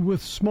be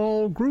with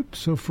small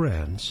groups of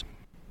friends?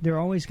 There are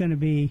always going to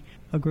be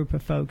a group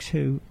of folks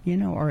who,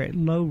 are at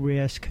low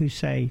risk, who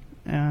say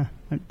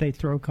they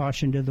throw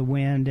caution to the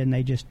wind and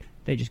they just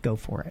go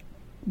for it.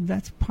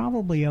 That's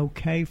probably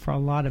okay for a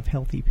lot of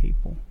healthy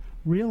people,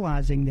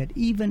 realizing that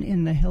even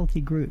in the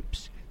healthy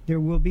groups, there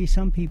will be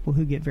some people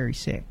who get very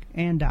sick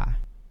and die.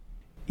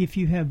 If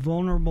you have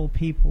vulnerable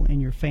people in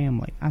your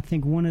family, I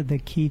think one of the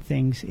key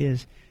things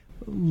is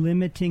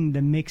limiting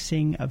the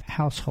mixing of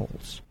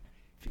households.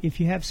 If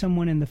you have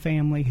someone in the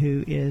family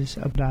who is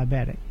a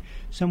diabetic,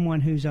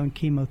 someone who's on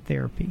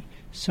chemotherapy,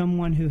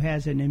 someone who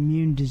has an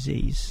immune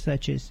disease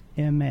such as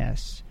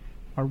MS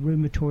or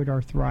rheumatoid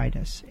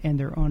arthritis, and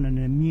they're on an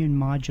immune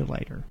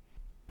modulator,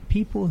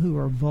 people who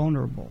are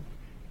vulnerable,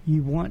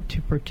 you want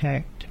to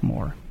protect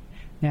more.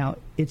 Now,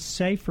 it's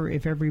safer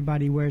if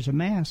everybody wears a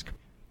mask.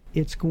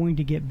 It's going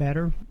to get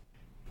better.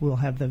 We'll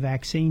have the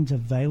vaccines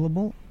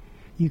available.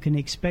 You can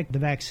expect the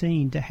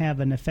vaccine to have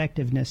an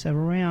effectiveness of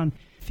around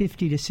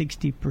 50 to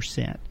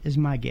 60% is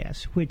my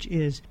guess, which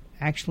is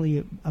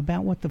actually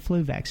about what the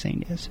flu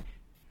vaccine is.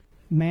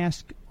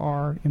 Masks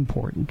are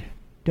important.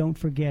 Don't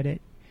forget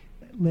it.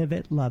 Live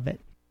it, love it.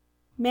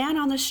 Man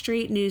on the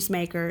Street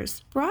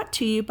Newsmakers, brought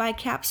to you by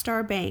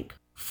Capstar Bank,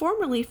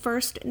 formerly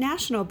First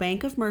National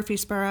Bank of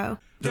Murfreesboro.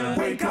 The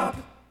Wake Up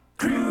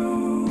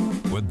Crew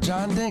with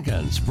John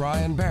Dinkins,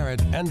 Brian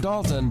Barrett, and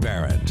Dalton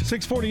Barrett.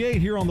 6:48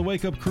 here on the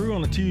Wake Up Crew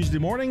on a Tuesday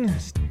morning.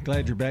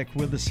 Glad you're back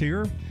with us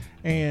here.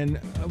 And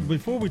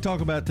before we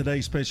talk about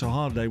today's special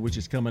holiday, which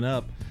is coming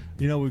up,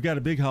 we've got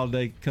a big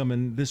holiday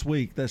coming this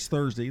week. That's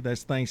Thursday.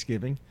 That's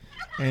Thanksgiving.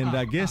 And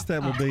I guess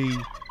that will be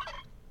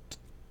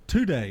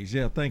 2 days.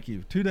 Yeah, thank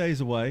you. 2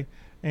 days away.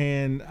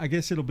 And I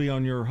guess it'll be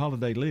on your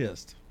holiday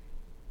list.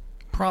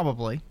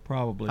 Probably.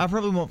 I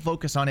probably won't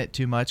focus on it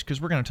too much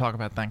because we're going to talk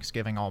about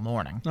Thanksgiving all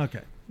morning.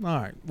 Okay. All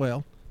right.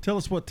 Well, tell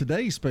us what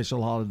today's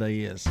special holiday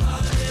is.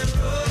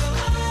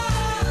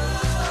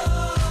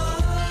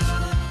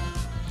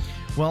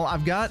 Well,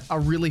 I've got a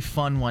really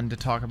fun one to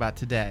talk about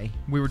today.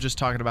 We were just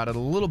talking about it a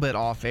little bit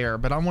off air,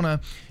 but I want to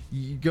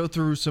go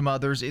through some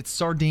others. It's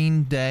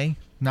Sardine Day.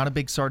 Not a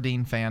big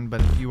sardine fan,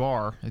 but if you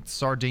are, it's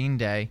Sardine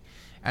Day.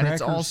 And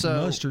crackers, it's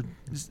also mustard.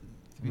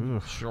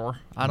 Sure.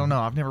 I don't know.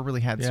 I've never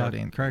really had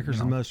sardine. Crackers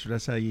and mustard.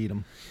 That's how you eat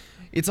them.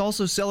 It's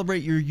also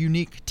Celebrate Your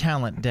Unique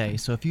Talent Day.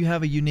 So if you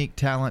have a unique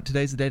talent,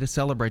 today's the day to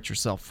celebrate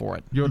yourself for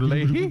it.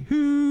 Yodelay.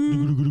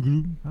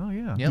 Oh,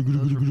 yeah. Yep,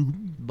 those are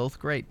both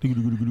great.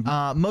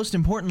 Most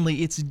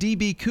importantly, it's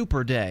D.B.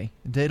 Cooper Day,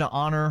 a day to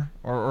honor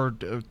or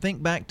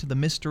think back to the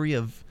mystery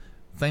of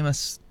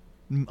famous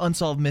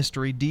unsolved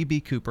mystery, D.B.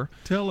 Cooper.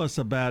 Tell us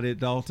about it,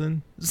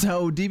 Dalton.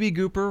 So D.B.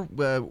 Cooper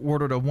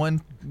ordered a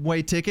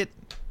one-way ticket.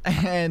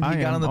 And he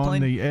got on the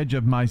plane. On the edge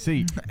of my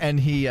seat. And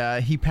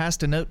he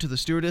passed a note to the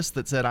stewardess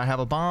that said, I have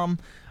a bomb.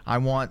 I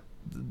want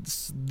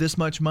this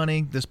much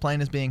money. This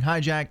plane is being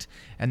hijacked.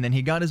 And then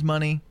he got his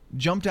money,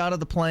 jumped out of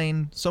the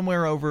plane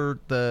somewhere over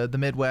the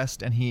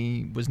Midwest, and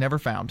he was never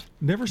found.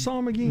 Never saw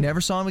him again?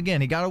 Never saw him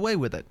again. He got away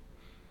with it.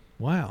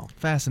 Wow.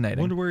 Fascinating.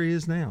 Wonder where he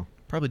is now.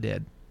 Probably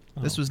dead.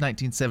 Oh. This was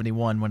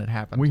 1971 when it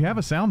happened. We have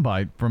a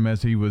soundbite from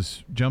as he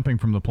was jumping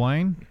from the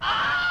plane.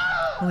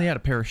 Well, he had a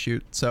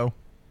parachute, so...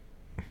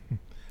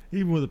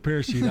 Even with a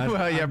parachute,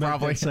 I'd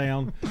probably. That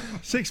sound.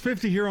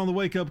 6:50 here on the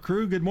Wake Up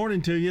Crew. Good morning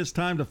to you. It's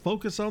time to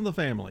focus on the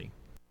family.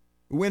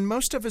 When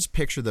most of us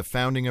picture the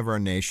founding of our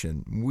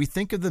nation, we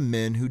think of the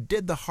men who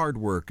did the hard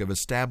work of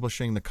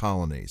establishing the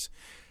colonies.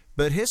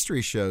 But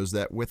history shows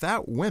that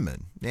without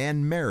women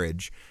and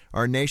marriage,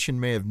 our nation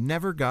may have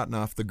never gotten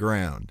off the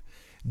ground.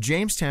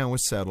 Jamestown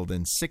was settled in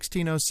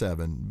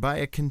 1607 by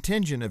a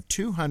contingent of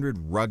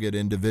 200 rugged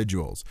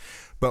individuals.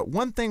 But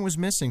one thing was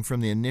missing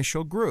from the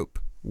initial group: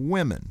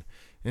 women.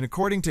 And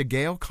according to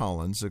Gail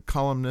Collins, a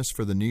columnist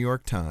for the New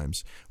York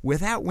Times,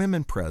 without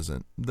women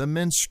present, the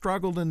men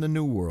struggled in the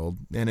New World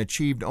and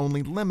achieved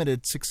only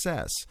limited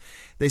success.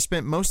 They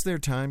spent most of their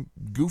time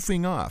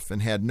goofing off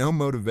and had no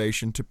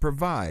motivation to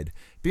provide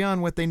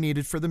beyond what they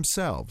needed for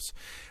themselves.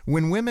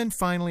 When women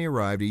finally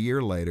arrived a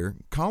year later,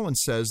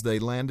 Collins says they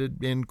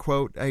landed in,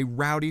 quote, a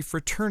rowdy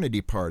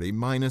fraternity party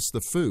minus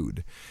the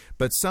food.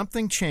 But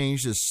something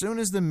changed as soon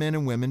as the men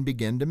and women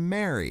began to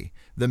marry.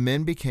 The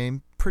men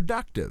became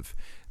productive.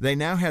 They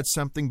now had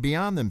something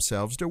beyond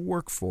themselves to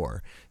work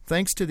for.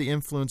 Thanks to the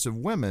influence of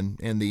women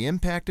and the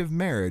impact of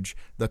marriage,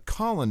 the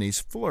colonies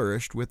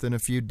flourished within a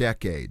few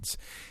decades.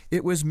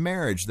 It was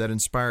marriage that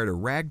inspired a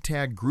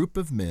ragtag group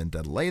of men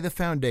to lay the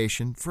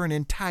foundation for an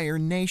entire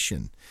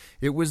nation.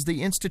 It was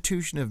the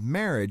institution of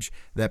marriage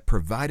that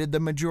provided the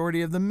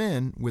majority of the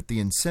men with the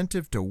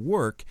incentive to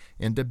work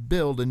and to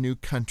build a new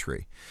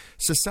country.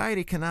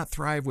 Society cannot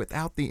thrive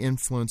without the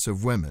influence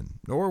of women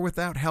or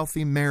without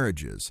healthy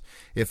marriages.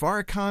 If our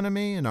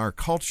economy and our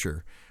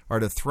culture are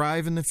to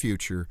thrive in the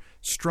future,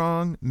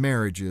 strong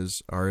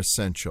marriages are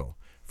essential.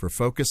 For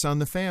Focus on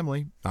the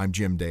Family, I'm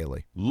Jim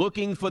Daly.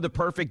 Looking for the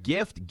perfect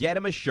gift? Get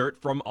him a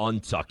shirt from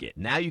Untuck It.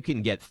 Now you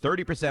can get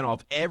 30%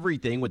 off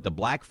everything with the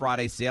Black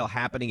Friday sale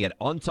happening at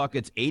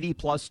Untuckit's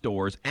 80-plus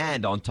stores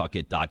and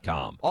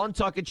Untuckit.com.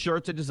 Untuck It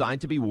shirts are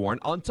designed to be worn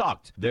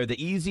untucked. They're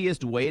the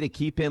easiest way to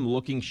keep him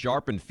looking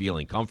sharp and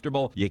feeling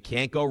comfortable. You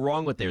can't go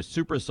wrong with their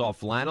super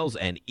soft flannels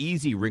and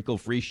easy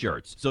wrinkle-free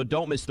shirts. So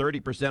don't miss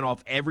 30%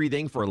 off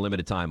everything for a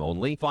limited time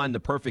only. Find the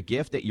perfect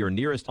gift at your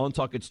nearest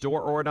Untuck It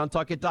store or at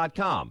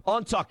Untuckit.com.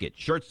 Untuck It.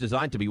 Shirts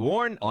designed to be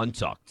worn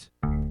untucked.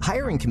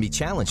 Hiring can be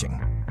challenging,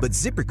 but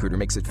ZipRecruiter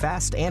makes it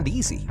fast and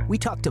easy. We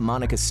talked to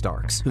Monica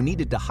Starks, who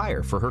needed to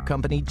hire for her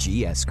company,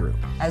 GS Group.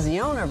 As the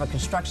owner of a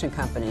construction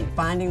company,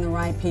 finding the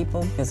right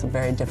people is a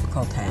very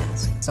difficult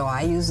task. So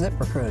I use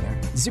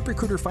ZipRecruiter.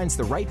 ZipRecruiter finds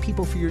the right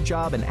people for your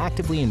job and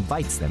actively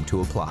invites them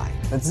to apply.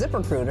 With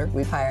ZipRecruiter,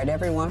 we've hired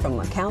everyone from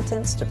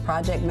accountants to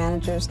project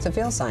managers to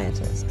field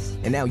scientists.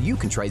 And now you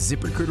can try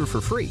ZipRecruiter for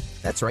free.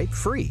 That's right,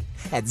 free.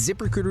 At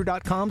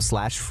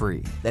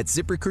ZipRecruiter.com/free. That's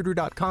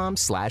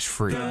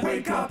ZipRecruiter.com/free.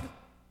 Wake up,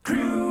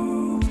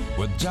 crew.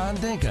 With John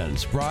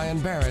Dinkins, Brian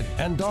Barrett,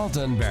 and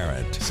Dalton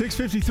Barrett.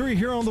 6:53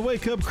 here on the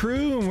Wake Up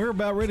Crew, and we're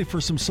about ready for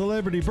some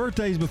celebrity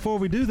birthdays. Before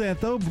we do that,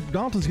 though,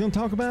 Dalton's going to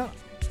talk about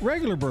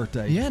regular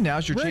birthdays. Yeah,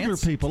 now's your regular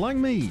chance. People like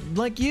me.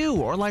 Like you,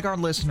 or like our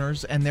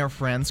listeners and their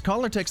friends.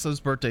 Call or text those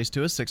birthdays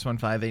to us,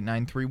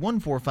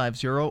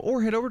 615-893-1450,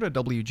 or head over to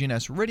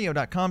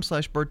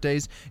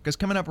WGNSradio.com/birthdays, because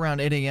coming up around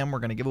 8 a.m., we're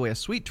going to give away a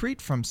sweet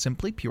treat from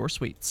Simply Pure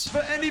Sweets.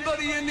 For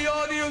anybody in the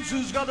audience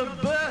who's got a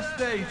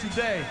birthday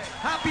today,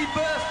 happy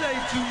birthday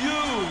to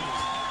you.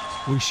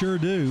 We sure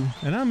do.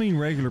 And I mean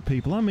regular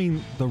people. I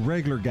mean the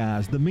regular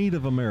guys, the meat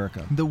of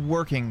America. The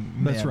working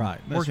men. That's right.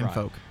 Working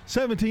folk.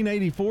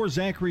 1784,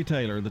 Zachary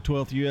Taylor, the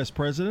 12th U.S.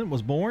 president,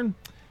 was born.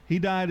 He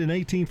died in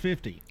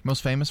 1850.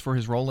 Most famous for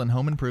his role in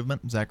Home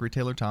Improvement, Zachary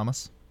Taylor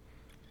Thomas.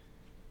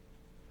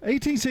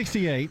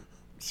 1868,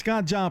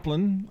 Scott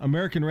Joplin,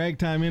 American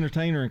ragtime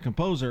entertainer and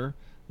composer,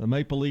 the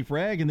Maple Leaf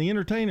Rag and the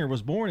Entertainer,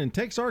 was born in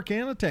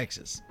Texarkana,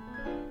 Texas.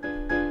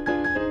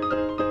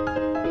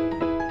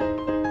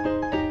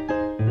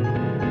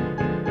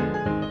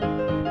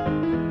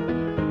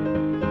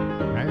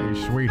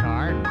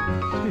 Sweetheart.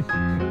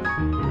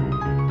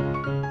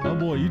 Oh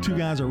boy, you two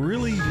guys are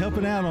really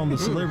helping out on the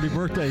celebrity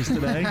birthdays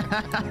today.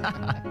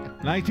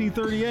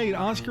 1938,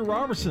 Oscar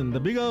Robertson, the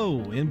Big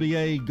O,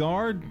 NBA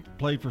guard,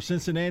 played for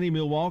Cincinnati,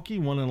 Milwaukee,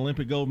 won an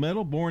Olympic gold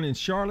medal, born in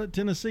Charlotte,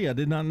 Tennessee. I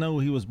did not know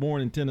he was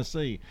born in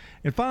Tennessee.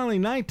 And finally,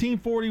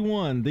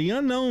 1941, the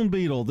unknown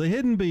Beatle, the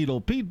hidden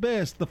Beatle, Pete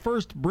Best, the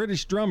first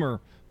British drummer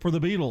for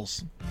the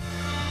Beatles.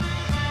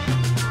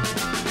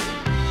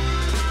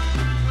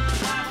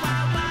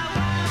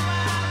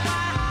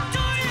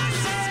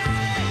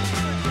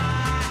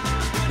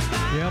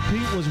 Yeah,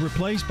 Pete was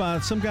replaced by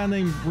some guy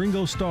named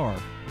Ringo Starr.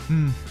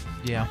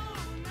 Yeah.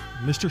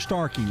 Mr.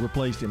 Starkey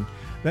replaced him.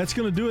 That's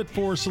going to do it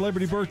for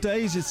Celebrity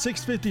Birthdays. It's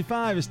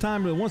 6:55. It's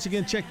time to once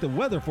again check the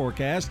weather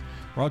forecast.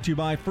 Brought to you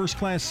by First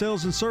Class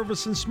Sales and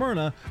Service in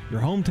Smyrna,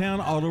 your hometown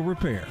auto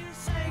repair.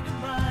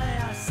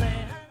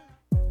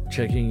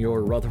 Checking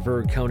your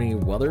Rutherford County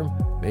weather.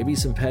 Maybe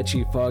some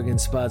patchy fog in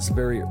spots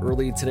very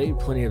early today.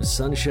 Plenty of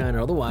sunshine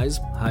otherwise.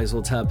 Highs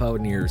will top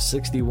out near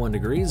 61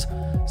 degrees.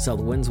 South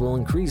winds will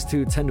increase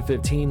to 10 to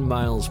 15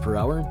 miles per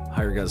hour.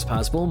 Higher gusts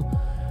possible.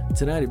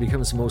 Tonight it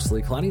becomes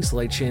mostly cloudy.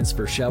 Slight chance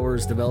for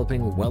showers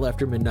developing well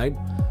after midnight.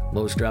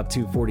 Lows drop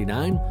to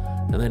 49.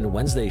 And then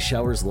Wednesday,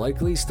 showers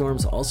likely.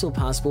 Storms also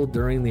possible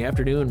during the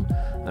afternoon.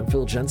 I'm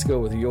Phil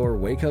Jensko with your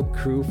Wake Up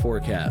Crew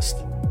forecast.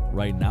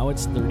 Right now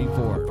it's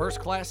 34. First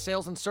Class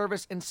Sales and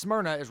Service in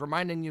Smyrna is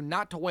reminding you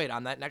not to wait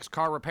on that next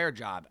car repair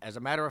job. As a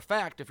matter of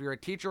fact, if you're a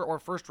teacher or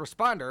first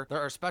responder, there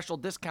are special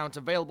discounts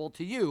available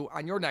to you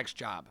on your next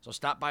job. So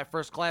stop by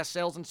First Class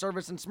Sales and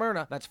Service in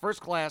Smyrna. That's First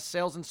Class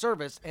Sales and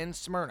Service in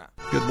Smyrna.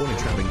 Good morning.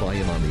 Traffic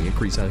volume on the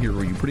increase out here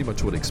where you pretty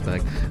much would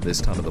expect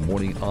this time of the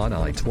morning on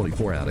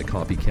I-24 out of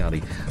Coffee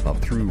County up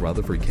through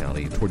Rutherford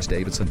County towards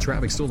Davidson.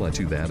 Traffic still not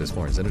too bad as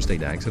far as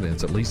interstate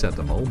accidents, at least at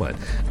the moment.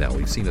 Now,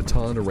 we've seen a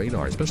ton of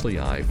radar, especially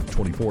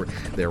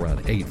I-24 there around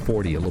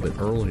 840 a little bit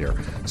earlier.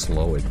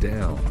 Slow it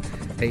down.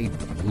 Hey,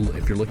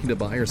 if you're looking to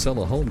buy or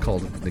sell a home,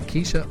 call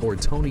Nikisha or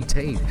Tony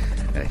Tate.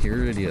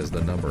 Here it is, the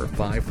number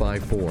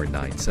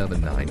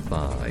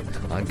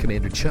 554-9795. I'm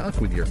Commander Chuck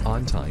with your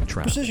on-time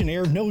traffic. Precision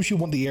Air knows you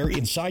want the air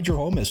inside your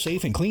home as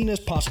safe and clean as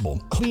possible.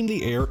 Clean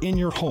the air in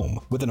your home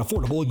with an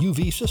affordable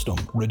UV system,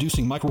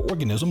 reducing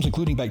microorganisms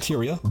including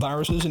bacteria,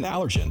 viruses, and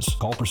allergens.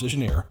 Call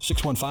Precision Air,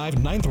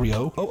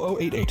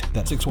 615-930-0088.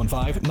 That's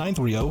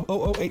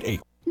 615-930-0088.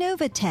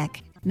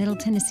 Novatech, Middle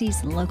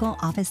Tennessee's local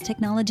office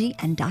technology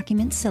and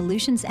document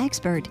solutions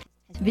expert.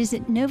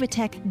 Visit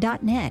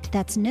Novatech.net.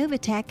 That's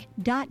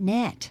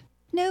Novatech.net.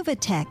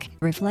 Novatech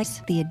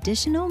reflects the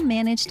additional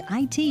managed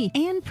IT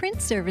and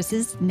print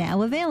services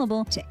now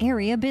available to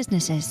area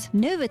businesses.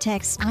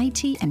 Novatech's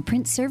IT and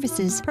print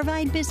services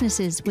provide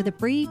businesses with a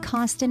free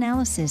cost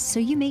analysis so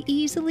you may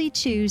easily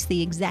choose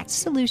the exact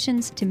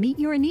solutions to meet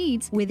your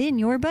needs within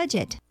your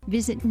budget.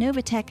 Visit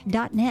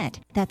Novatech.net.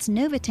 That's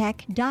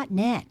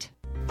Novatech.net.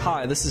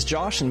 Hi, this is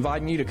Josh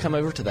inviting you to come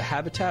over to the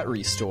Habitat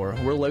Restore.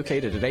 We're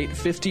located at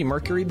 850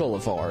 Mercury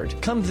Boulevard.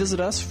 Come visit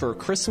us for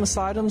Christmas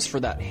items for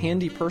that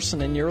handy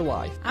person in your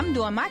life. I'm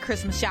doing my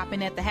Christmas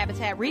shopping at the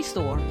Habitat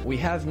Restore. We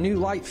have new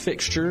light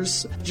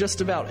fixtures,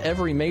 just about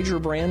every major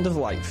brand of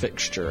light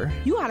fixture.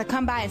 You ought to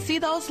come by and see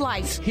those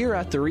lights. Here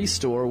at the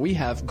Restore, we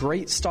have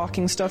great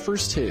stocking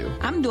stuffers too.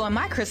 I'm doing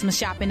my Christmas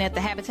shopping at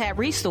the Habitat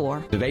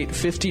Restore. At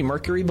 850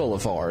 Mercury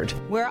Boulevard.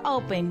 We're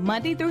open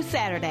Monday through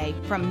Saturday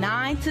from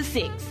 9 to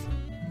 6.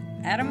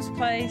 Adams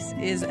Place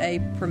is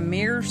a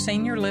premier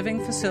senior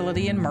living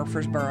facility in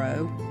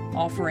Murfreesboro,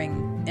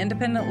 offering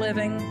independent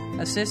living,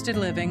 assisted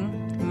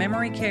living,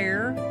 memory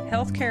care,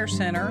 health care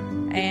center,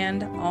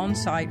 and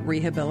on-site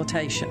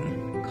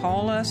rehabilitation.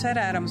 Call us at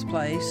Adams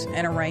Place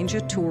and arrange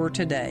a tour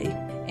today.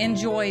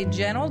 Enjoy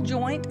gentle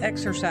joint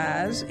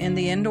exercise in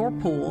the indoor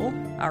pool,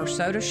 our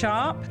soda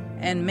shop,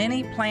 and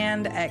many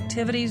planned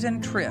activities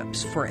and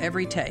trips for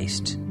every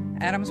taste.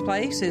 Adams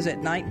Place is at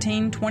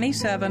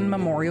 1927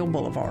 Memorial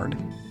Boulevard.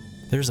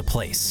 There's a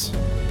place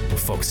where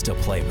folks still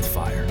play with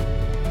fire.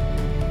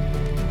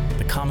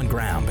 The common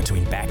ground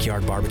between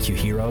backyard barbecue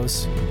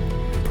heroes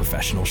and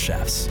professional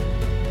chefs.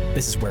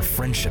 This is where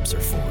friendships are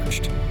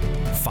forged,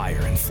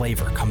 fire and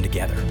flavor come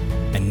together,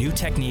 and new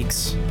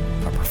techniques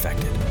are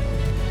perfected.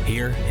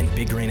 Here in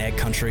Big Green Egg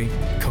Country,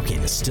 cooking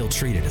is still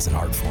treated as an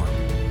art form.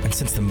 And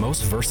since the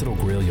most versatile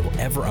grill you'll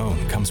ever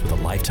own comes with a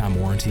lifetime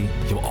warranty,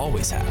 you'll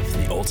always have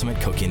the ultimate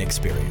cooking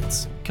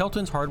experience.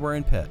 Kelton's Hardware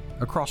and Pet,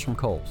 across from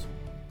Kohl's.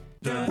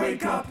 The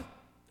Wake Up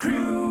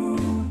Crew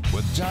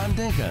with John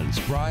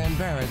Dinkins, Brian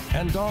Barrett,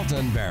 and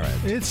Dalton Barrett.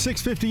 It's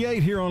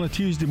 6:58 here on a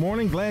Tuesday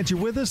morning. Glad you're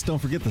with us. Don't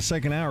forget the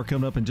second hour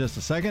coming up in just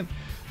a second.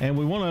 And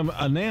we want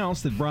to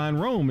announce that Brian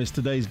Rome is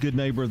today's Good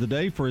Neighbor of the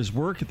Day for his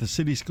work at the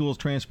City Schools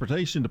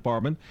Transportation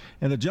Department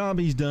and the job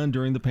he's done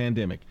during the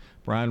pandemic.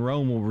 Brian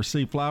Rome will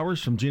receive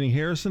flowers from Jenny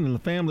Harrison and the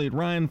family at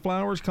Ryan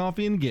Flowers,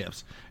 Coffee and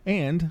Gifts.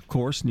 And, of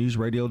course, News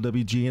Radio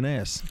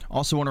WGNS.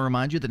 Also want to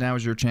remind you that now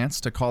is your chance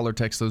to call or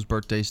text those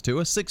birthdays to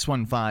us.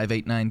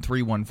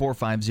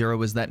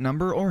 615-893-1450 is that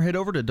number, or head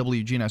over to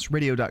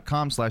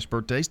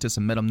WGNSradio.com/birthdays to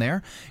submit them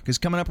there. Because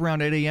coming up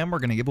around 8 a.m., we're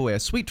going to give away a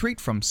sweet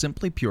treat from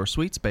Simply Pure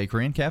Sweets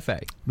Bakery and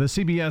Cafe. The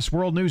CBS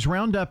World News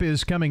Roundup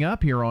is coming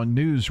up here on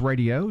News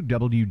Radio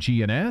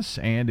WGNS,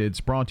 and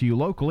it's brought to you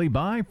locally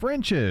by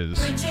French's.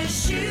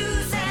 French's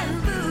Shoes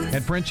and Boots.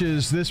 And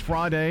French's this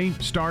Friday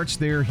starts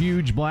their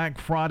huge Black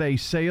Friday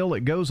sale.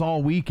 It goes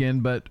all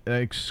weekend, but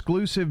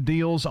exclusive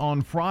deals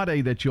on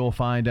Friday that you'll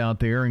find out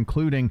there,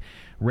 including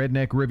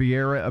Redneck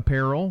Riviera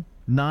apparel,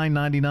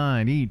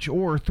 $9.99 each,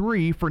 or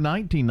 3 for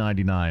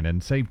 $19.99,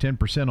 and save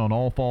 10% on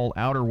all fall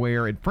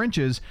outerwear at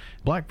French's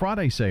Black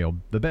Friday sale.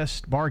 The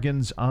best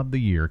bargains of the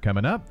year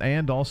coming up,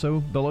 and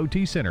also the Low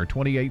T Center,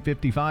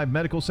 2855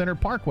 Medical Center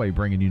Parkway,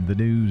 bringing you the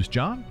news.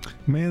 John?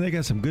 Man, they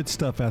got some good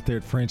stuff out there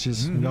at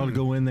French's. You ought to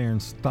go in there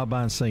and stop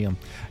by and see them.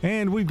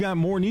 And we've got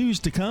more news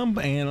to come,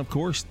 and of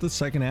course, the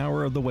second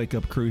hour of the Wake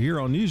Up Crew here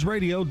on News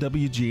Radio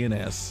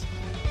WGNS.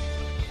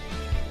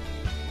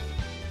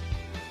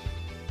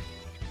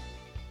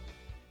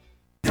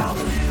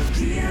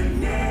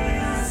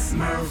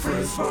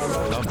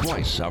 The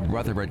voice of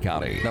Rutherford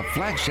County, the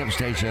flagship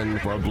station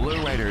for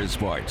Blue Raiders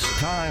sports.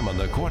 Time on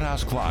the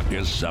courthouse clock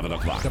is 7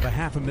 o'clock. Of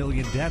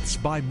 500,000 deaths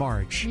by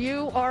March.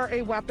 You are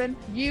a weapon.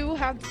 You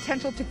have the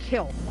potential to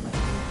kill.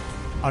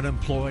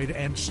 Unemployed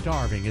and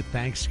starving at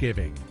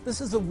Thanksgiving.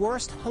 This is the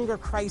worst hunger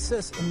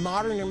crisis in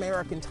modern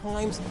American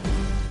times.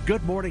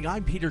 Good morning,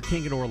 I'm Peter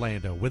King in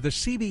Orlando with the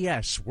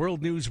CBS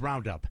World News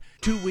Roundup.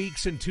 2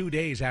 weeks and 2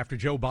 days after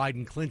Joe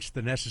Biden clinched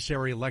the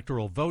necessary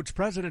electoral votes,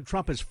 President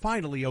Trump has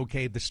finally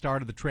okayed the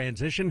start of the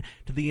transition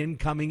to the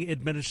incoming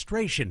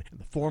administration in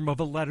the form of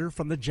a letter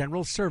from the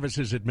General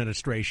Services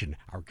Administration.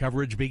 Our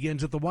coverage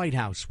begins at the White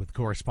House with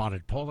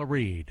correspondent Paula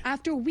Reed.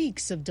 After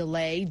weeks of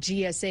delay,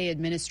 GSA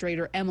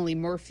Administrator Emily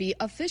Murphy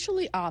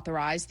officially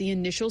authorized the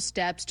initial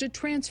steps to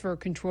transfer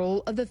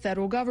control of the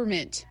federal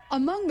government.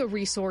 Among the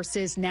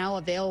resources now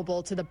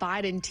available to the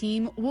Biden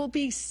team will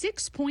be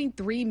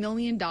 $6.3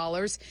 million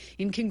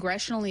in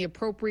congressionally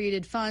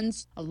appropriated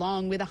funds,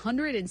 along with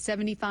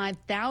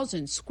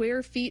 175,000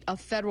 square feet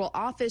of federal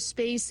office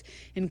space,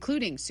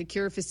 including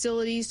secure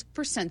facilities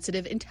for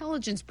sensitive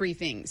intelligence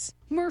briefings.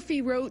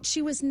 Murphy wrote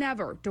she was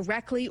never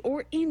directly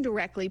or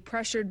indirectly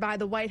pressured by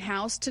the White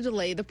House to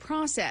delay the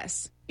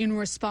process. In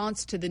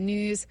response to the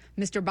news,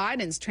 Mr.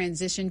 Biden's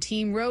transition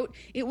team wrote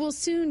it will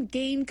soon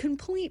gain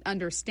complete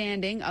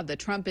understanding of the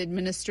Trump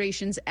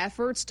administration's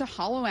efforts to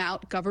hollow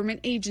out government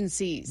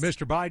agencies.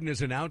 Mr. Biden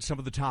has announced some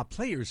of the top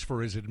players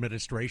for his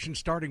administration,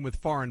 starting with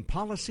foreign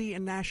policy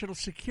and national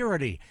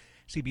security.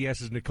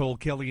 CBS's Nicole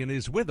Killian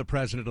is with the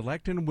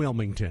president-elect in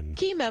Wilmington.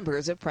 Key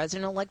members of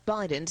President-elect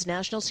Biden's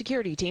national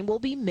security team will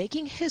be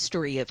making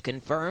history if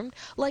confirmed,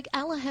 like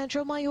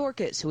Alejandro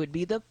Mayorkas, who would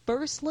be the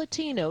first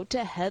Latino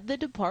to head the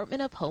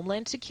Department of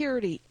Homeland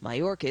Security.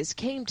 Mayorkas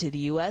came to the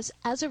U.S.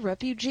 as a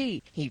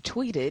refugee. He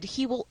tweeted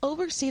he will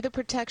oversee the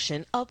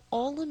protection of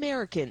all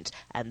Americans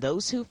and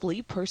those who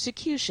flee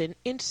persecution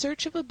in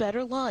search of a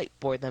better life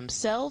for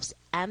themselves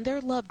and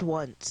their loved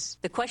ones.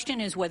 The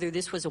question is whether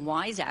this was a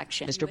wise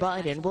action. Mr.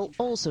 Biden will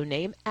also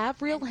name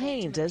Avril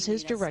Haines as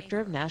his Director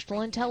of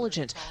National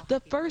Intelligence, the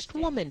first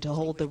woman to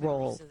hold the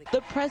role.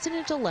 The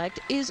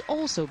president-elect is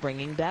also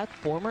bringing back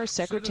former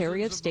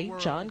Secretary of State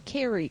John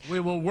Kerry. We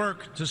will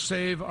work to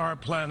save our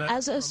planet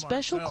as a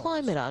special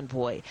climate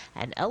envoy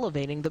and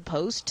elevating the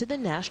post to the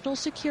National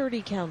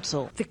Security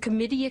Council. The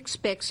committee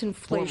expects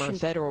inflation. Former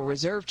Federal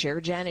Reserve Chair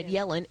Janet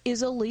Yellen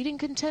is a leading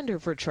contender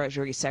for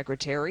Treasury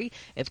Secretary.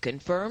 If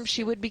confirmed,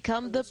 she would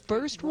become the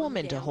first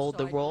woman to hold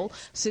the role,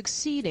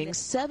 succeeding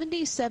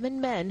 77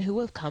 men who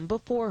have come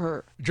before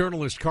her.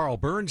 Journalist Carl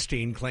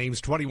Bernstein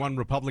claims 21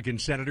 Republican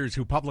senators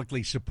who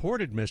publicly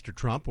supported Mr.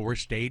 Trump or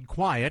stayed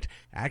quiet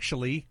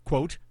actually,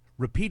 quote,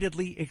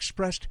 repeatedly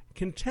expressed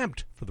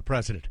contempt for the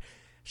president.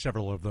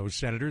 Several of those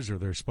senators or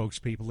their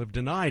spokespeople have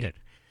denied it.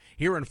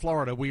 Here in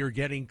Florida, we are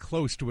getting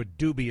close to a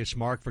dubious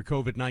mark for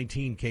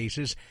COVID-19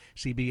 cases.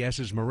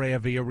 CBS's Maria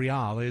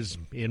Villarreal is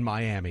in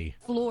Miami.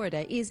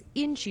 Florida is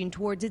inching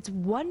towards its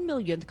 1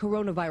 millionth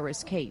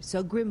coronavirus case,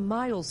 a grim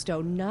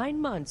milestone 9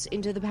 months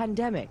into the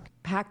pandemic.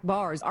 Packed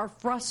bars are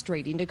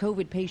frustrating to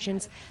COVID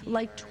patients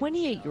like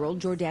 28-year-old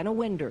Jordana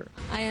Winder.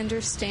 I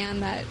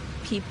understand that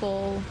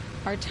people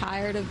are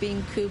tired of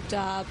being cooped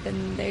up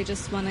and they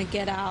just want to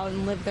get out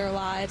and live their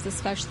lives,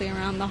 especially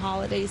around the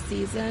holiday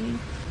season.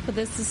 But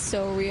this is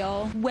so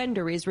real.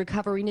 Winder is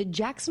recovering at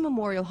Jackson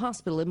Memorial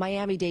Hospital in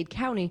Miami-Dade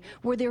County,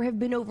 where there have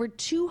been over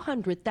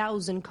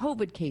 200,000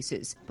 COVID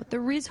cases. But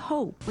there is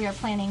hope. We are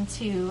planning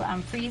to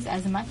freeze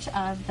as much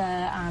of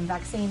the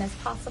vaccine as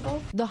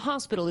possible. The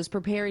hospital is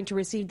preparing to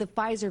receive the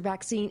Pfizer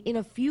vaccine in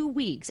a few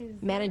weeks.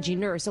 Managing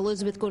nurse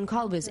Elizabeth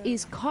Goncalves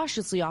is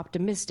cautiously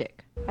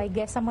optimistic. I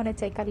guess I'm going to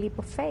take a leap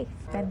of faith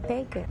and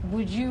take it.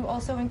 Would you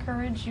also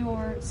encourage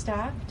your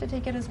staff to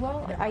take it as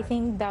well? I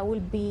think that will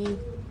be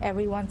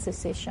everyone's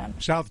decision.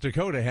 South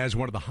Dakota has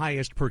one of the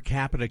highest per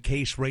capita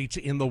case rates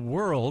in the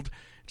world.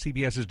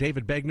 CBS's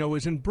David Begnaud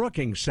is in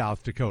Brookings,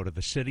 South Dakota,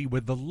 the city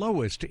with the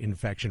lowest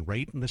infection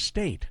rate in the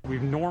state.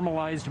 We've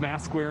normalized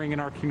mask wearing in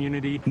our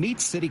community. Meet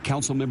City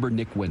Council member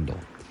Nick Wendell.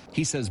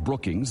 He says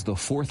Brookings, the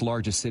fourth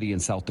largest city in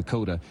South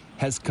Dakota,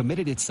 has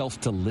committed itself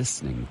to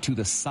listening to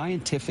the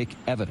scientific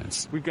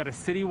evidence. We've got a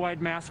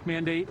citywide mask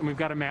mandate, and we've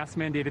got a mask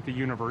mandate at the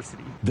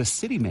university. The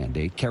city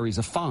mandate carries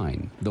a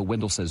fine, though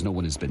Wendell says no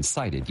one has been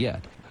cited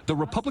yet. The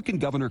Republican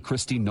Governor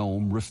Kristi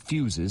Noem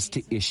refuses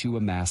to issue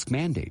a mask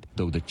mandate,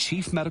 though the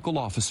chief medical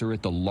officer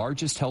at the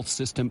largest health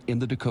system in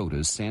the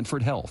Dakotas,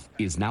 Sanford Health,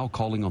 is now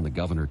calling on the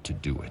governor to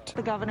do it.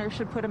 The governor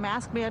should put a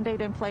mask mandate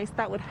in place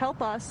that would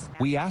help us.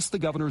 We asked the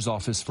governor's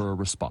office for a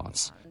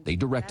response. They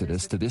directed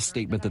us to this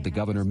statement that the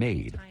governor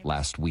made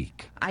last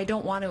week. I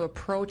don't want to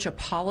approach a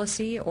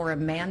policy or a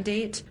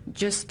mandate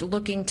just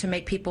looking to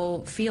make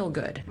people feel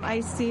good. I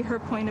see her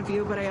point of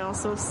view, but I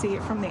also see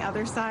it from the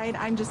other side.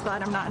 I'm just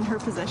glad I'm not in her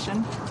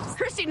position.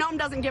 Kristi Noem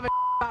doesn't give a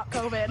about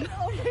COVID.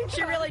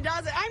 She really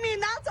doesn't. I mean,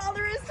 that's all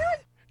there is to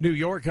it. New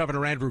York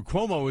Governor Andrew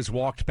Cuomo has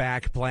walked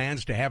back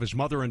plans to have his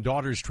mother and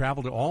daughters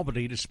travel to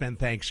Albany to spend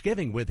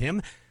Thanksgiving with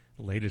him.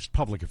 The latest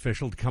public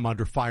official to come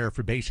under fire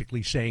for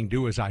basically saying,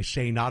 do as I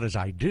say, not as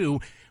I do,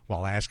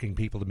 while asking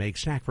people to make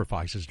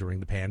sacrifices during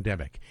the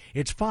pandemic.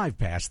 It's 5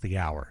 past the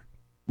hour.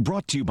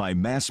 Brought to you by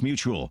Mass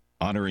Mutual,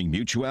 honoring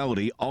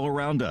mutuality all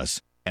around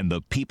us, and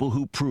the people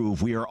who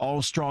prove we are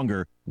all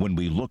stronger when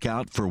we look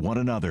out for one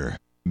another.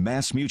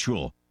 Mass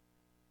Mutual.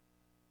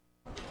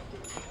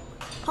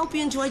 Hope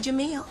you enjoyed your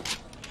meal.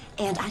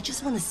 And I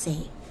just want to say,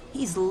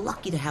 He's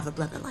lucky to have a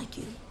brother like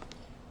you.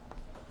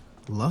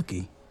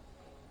 Lucky?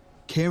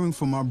 Caring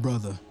for my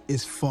brother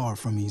is far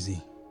from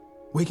easy.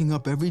 Waking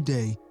up every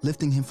day,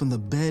 lifting him from the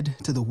bed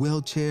to the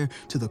wheelchair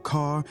to the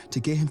car to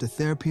get him to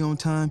therapy on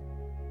time,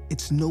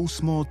 it's no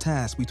small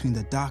task between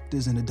the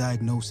doctors and the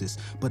diagnosis,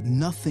 but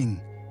nothing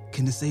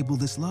can disable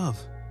this love.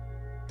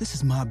 This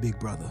is my big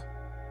brother,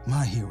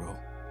 my hero.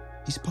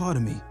 He's part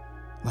of me,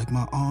 like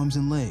my arms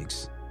and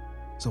legs,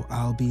 so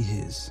I'll be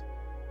his.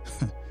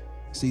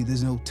 See,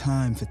 there's no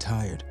time for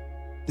tired.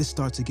 This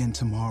starts again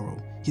tomorrow.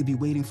 He'll be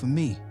waiting for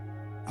me.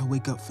 I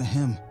wake up for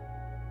him.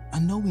 I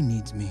know he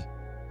needs me,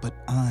 but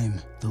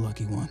I'm the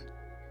lucky one,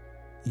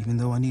 even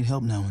though I need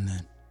help now and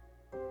then.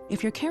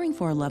 If you're caring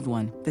for a loved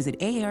one, visit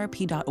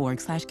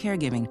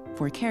aarp.org/caregiving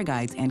for care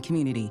guides and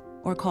community,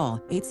 or call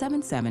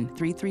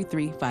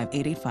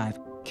 877-333-5885.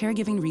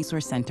 Caregiving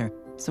Resource Center.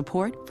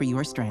 Support for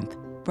your strength.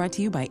 Brought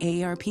to you by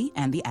AARP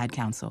and the Ad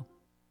Council.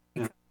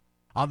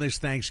 On this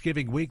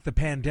Thanksgiving week, the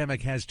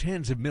pandemic has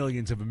tens of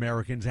millions of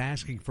Americans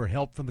asking for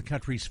help from the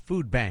country's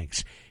food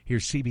banks.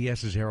 Here's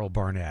CBS's Errol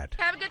Barnett.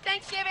 Have a good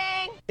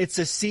Thanksgiving! It's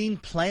a scene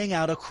playing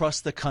out across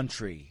the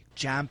country.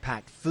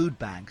 Jam-packed food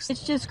banks.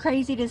 It's just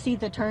crazy to see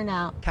the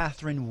turnout.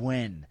 Catherine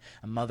Nguyen,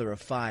 a mother of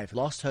 5,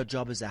 lost her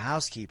job as a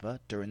housekeeper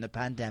during the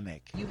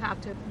pandemic. You have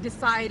to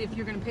decide if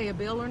you're going to pay a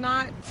bill or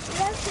not.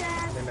 Yes,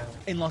 Dad.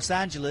 In Los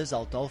Angeles,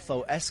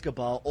 Adolfo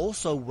Escobar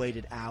also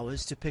waited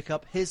hours to pick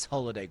up his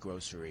holiday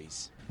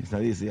groceries. It's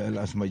not easy. I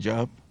lost my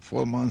job,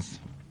 4 months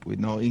with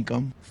no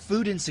income.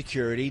 Food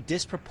insecurity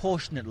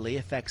disproportionately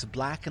affects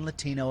Black and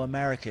Latino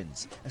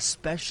Americans,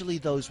 especially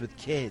those with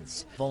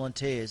kids.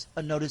 Volunteers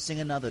are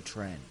noticing another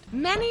trend.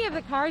 Many of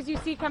the cars you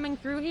see coming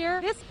through here,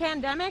 this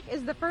pandemic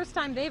is the first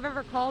time they've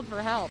ever called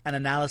for help. An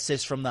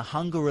analysis from the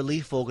hunger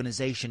relief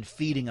organization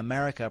Feeding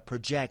America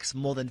projects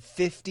more than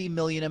 50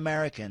 million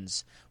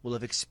Americans will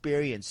have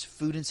experienced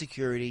food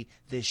insecurity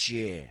this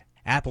year.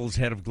 Apple's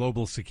head of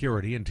global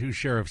security and 2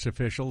 sheriff's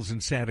officials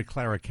in Santa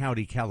Clara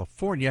County,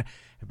 California,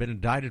 have been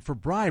indicted for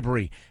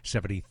bribery,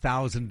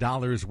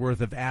 $70,000 worth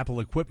of Apple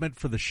equipment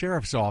for the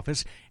sheriff's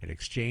office in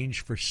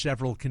exchange for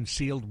several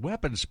concealed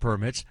weapons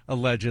permits,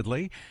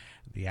 allegedly.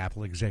 The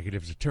Apple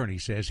executive's attorney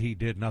says he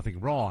did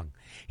nothing wrong.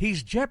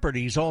 He's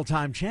Jeopardy's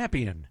all-time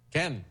champion.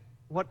 Ken.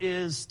 What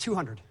is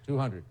 200?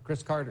 200.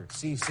 Chris Carter,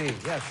 CC,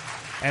 yes.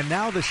 And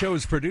now the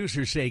show's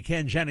producers say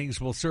Ken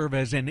Jennings will serve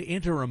as an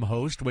interim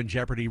host when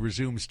Jeopardy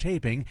resumes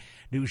taping.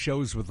 New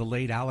shows with the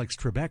late Alex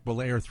Trebek will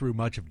air through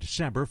much of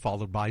December,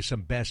 followed by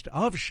some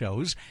best-of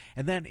shows,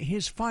 and then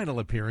his final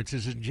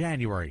appearances in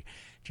January.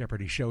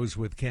 Jeopardy shows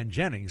with Ken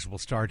Jennings will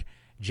start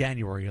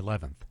January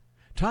 11th.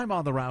 Time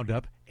on the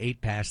roundup, 8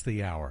 past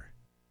the hour.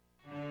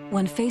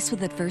 When faced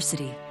with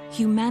adversity,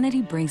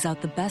 humanity brings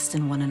out the best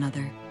in one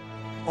another.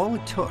 All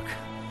it took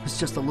was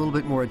just a little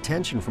bit more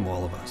attention from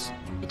all of us.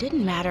 It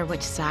didn't matter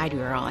which side we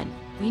were on.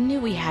 We knew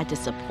we had to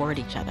support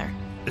each other.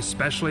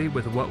 Especially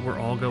with what we're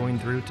all going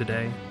through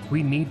today,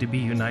 we need to be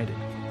united.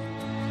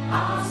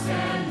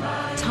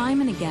 Time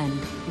and again,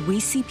 we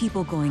see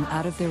people going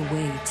out of their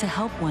way to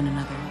help one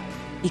another.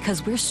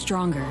 Because we're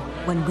stronger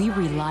when we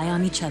rely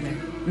on each other.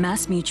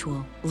 Mass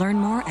Mutual. Learn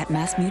more at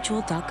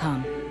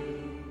massmutual.com.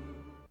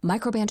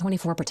 Microban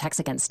 24 protects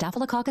against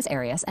Staphylococcus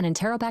aureus and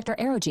Enterobacter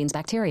aerogenes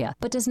bacteria,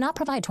 but does not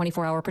provide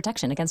 24-hour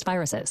protection against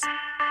viruses.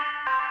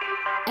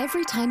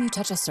 Every time you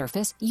touch a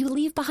surface, you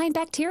leave behind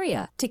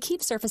bacteria. To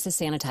keep surfaces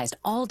sanitized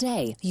all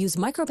day, use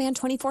Microban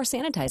 24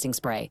 sanitizing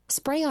spray.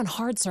 Spray on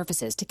hard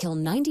surfaces to kill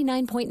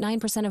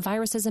 99.9% of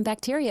viruses and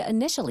bacteria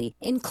initially,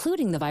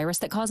 including the virus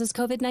that causes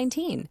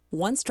COVID-19.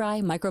 Once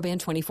dry, Microban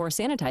 24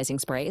 sanitizing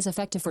spray is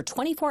effective for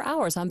 24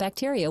 hours on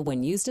bacteria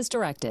when used as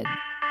directed.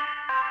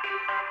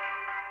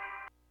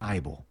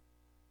 Bible.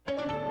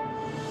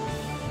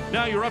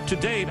 Now you're up to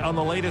date on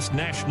the latest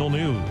national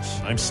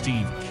news. I'm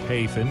Steve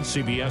Kathan,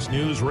 CBS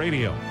News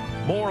Radio.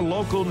 More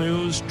local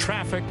news,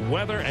 traffic,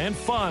 weather, and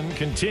fun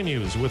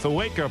continues with the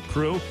Wake Up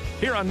Crew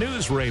here on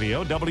News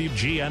Radio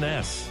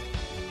WGNS.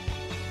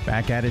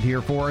 Back at it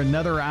here for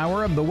another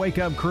hour of the Wake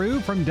Up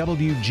Crew from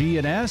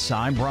WGNS.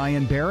 I'm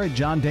Brian Barrett,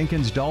 John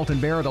Dinkins, Dalton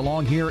Barrett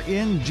along here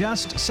in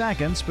just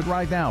seconds. But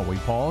right now we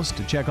pause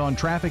to check on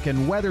traffic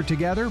and weather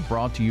together.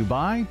 Brought to you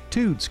by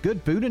Toots,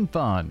 good food and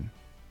fun.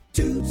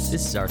 Toots.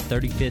 This is our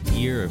 35th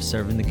year of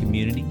serving the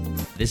community.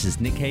 This is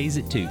Nick Hayes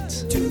at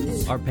Toots.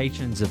 Toots. Our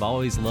patrons have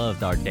always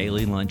loved our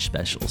daily lunch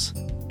specials.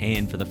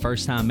 And for the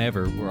first time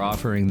ever, we're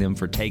offering them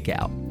for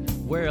takeout.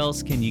 Where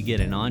else can you get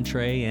an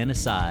entree and a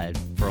side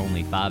for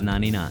only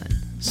 $5.99?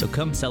 So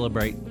come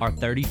celebrate our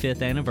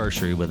 35th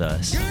anniversary with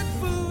us. Good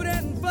food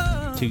and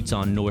fun. Toots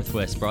on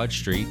Northwest Broad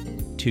Street,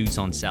 Toots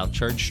on South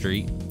Church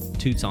Street,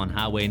 Toots on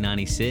Highway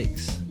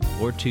 96,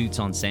 or Toots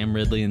on Sam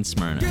Ridley and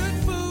Smyrna. Good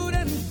food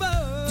and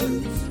fun.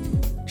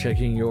 Toots.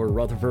 Checking your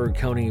Rutherford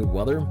County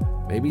weather.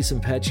 Maybe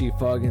some patchy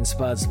fog in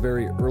spots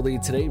very early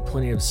today.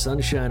 Plenty of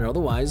sunshine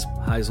otherwise.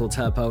 Highs will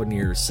top out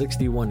near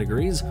 61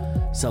 degrees.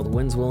 South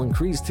winds will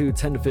increase to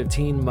 10 to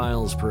 15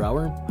 miles per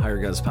hour. Higher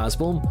gusts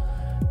possible.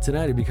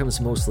 Tonight it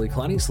becomes mostly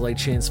cloudy. Slight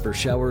chance for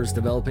showers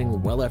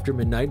developing well after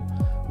midnight.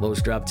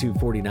 Lows drop to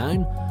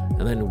 49.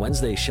 And then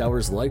Wednesday,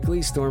 showers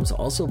likely, storms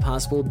also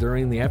possible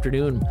during the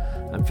afternoon.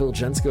 I'm Phil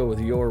Jensko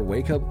with your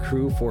Wake Up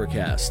Crew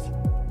forecast.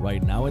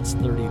 Right now it's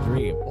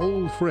 33.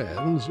 Old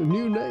friends,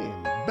 new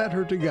name,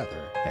 better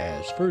together.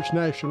 As First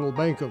National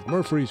Bank of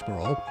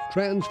Murfreesboro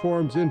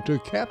transforms into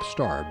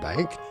Capstar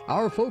Bank,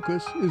 our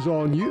focus is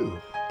on you.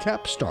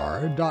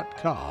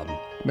 Capstar.com.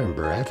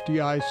 Member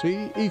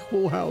FDIC,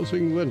 equal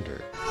housing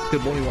lender.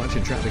 Good morning.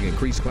 Watching traffic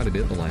increase quite a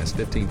bit in the last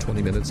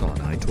 15-20 minutes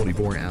on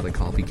I-24 out of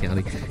Coffee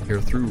County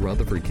here through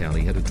Rutherford County,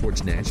 headed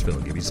towards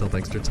Nashville. Give yourself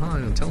extra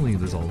time. I'm telling you,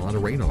 there's a lot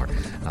of radar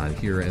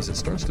here as it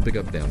starts to pick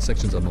up down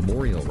sections of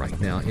Memorial right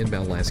now.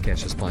 Inbound Las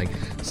Cassius Pike,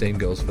 same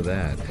goes for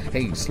that.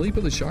 Hey, Sleep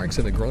of the Sharks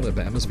in a grown-up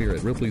atmosphere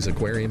at Ripley's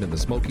Aquarium in the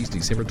Smokies,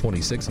 December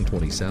 26th and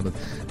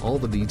 27th. All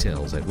the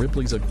details at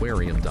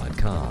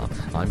ripleysAquarium.com.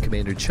 I'm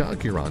Commander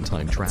Chuck. You're on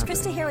time traffic.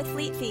 It's Krista here with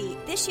Fleet Feet.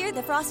 This year,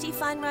 the Frosty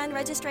Fun Run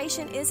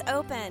registration is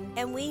open,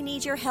 and we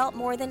need your help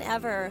more than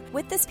ever.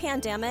 With this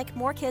pandemic,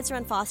 more kids are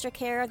in foster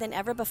care than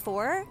ever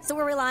before, so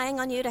we're relying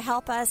on you to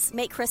help us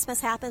make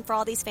Christmas happen for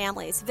all these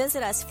families.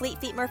 Visit us,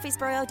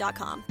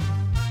 fleetfeetmurfreesboro.com.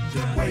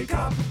 The Wake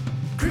Up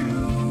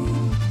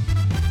Crew.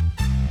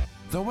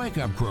 The Wake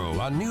Up Crew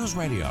on News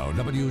Radio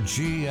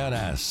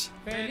WGNS.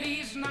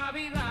 Feliz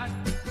Navidad.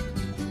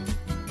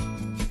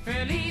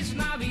 Feliz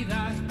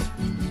Navidad.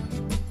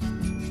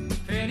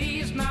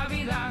 Feliz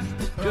Navidad.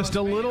 Just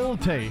a little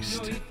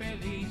taste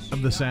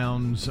of the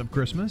sounds of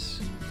Christmas.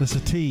 That's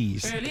a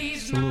tease.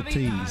 It's a little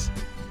tease.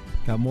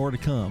 Got more to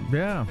come.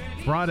 Yeah.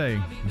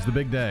 Friday is the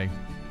big day.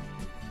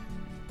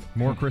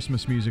 More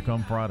Christmas music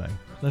on Friday.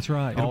 That's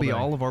right. It'll be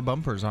all of our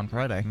bumpers on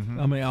Friday. Mm-hmm.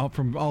 I mean,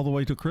 all the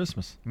way to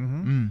Christmas.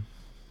 Mm-hmm.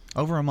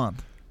 Over a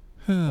month.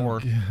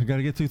 Or I got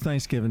to get through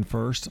Thanksgiving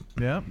first.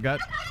 Yeah,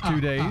 got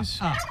 2 days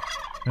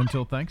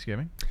until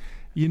Thanksgiving.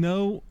 You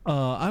know,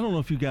 I don't know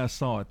if you guys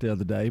saw it the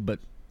other day, but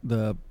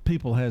the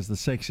People has the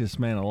sexiest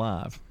man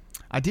alive.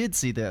 I did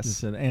see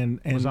this. And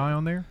was I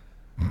on there?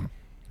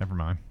 Never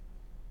mind.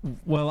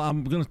 Well,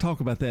 I'm going to talk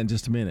about that in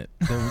just a minute.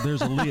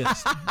 There's a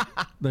list.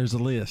 There's a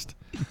list.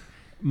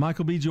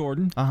 Michael B.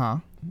 Jordan.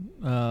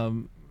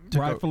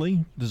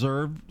 Rightfully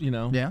deserved, you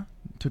know. Yeah.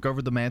 Took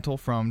over the mantle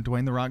from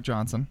Dwayne "The Rock"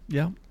 Johnson.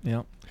 Yeah.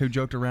 Who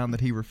joked around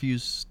that he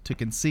refused to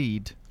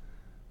concede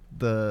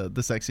the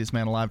sexiest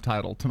man alive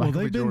title to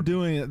Michael B.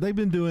 Jordan. They've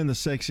been doing the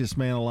sexiest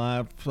man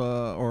alive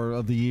or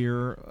of the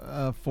year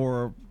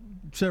for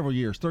several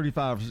years,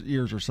 35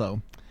 years or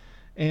so.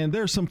 And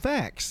there's some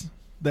facts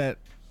that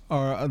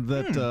are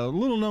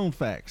little known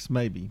facts,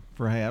 maybe,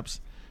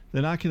 perhaps,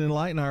 that I can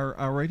enlighten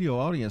our radio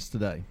audience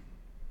today.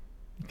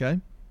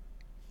 Okay?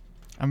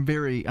 I'm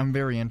very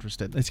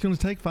interested. It's going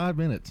to take 5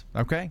 minutes.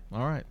 Okay.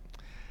 All right.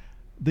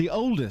 The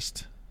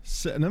oldest,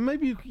 now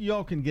maybe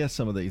y'all can guess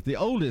some of these. The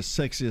oldest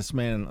sexiest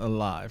man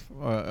alive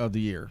of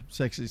the year.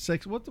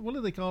 What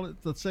do they call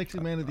it? The sexy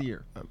man of the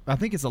year. I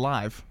think it's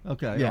alive.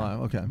 Okay. Yeah. Alive,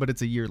 okay. But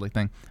it's a yearly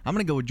thing. I'm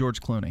going to go with George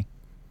Clooney.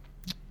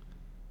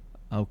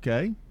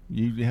 Okay.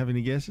 You have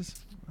any guesses?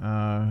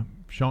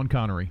 Sean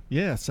Connery.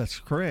 Yes, that's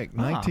correct.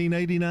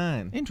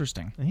 1989.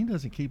 Interesting. And he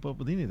doesn't keep up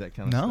with any of that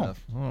kind of No.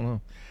 stuff. I don't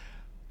know.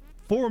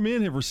 4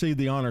 men have received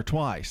the honor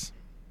twice.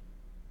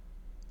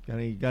 Got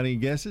any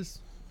guesses?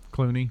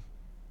 Clooney.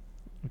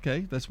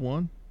 Okay, that's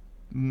one.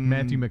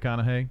 Matthew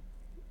McConaughey.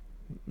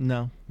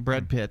 No.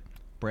 Brad Pitt.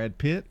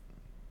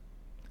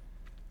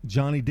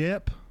 Johnny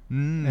Depp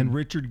and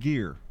Richard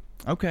Gere.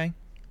 Okay.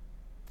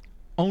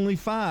 Only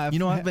 5. You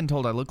know, I've been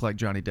told I look like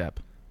Johnny Depp.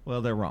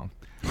 Well, they're wrong.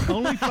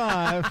 Only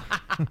 5.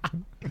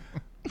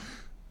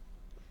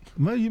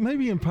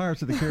 Maybe in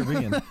Pirates of the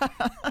Caribbean.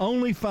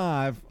 Only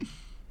 5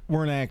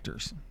 weren't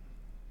actors.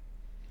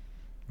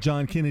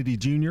 John Kennedy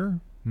Jr.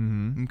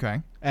 Mm-hmm.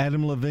 Okay.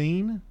 Adam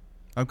Levine.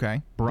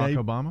 Okay. Barack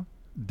Obama.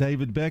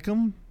 David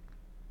Beckham.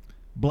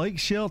 Blake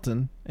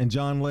Shelton and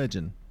John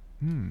Legend.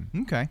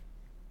 Okay.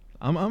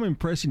 I'm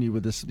impressing you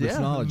with this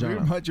knowledge. Very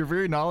much. You're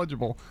very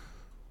knowledgeable.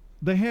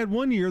 They had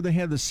one year. They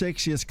had the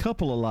sexiest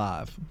couple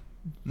alive.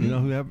 You know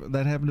who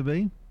that happened to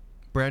be?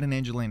 Brad and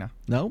Angelina.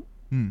 No.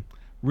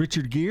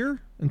 Richard Gere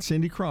and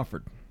Cindy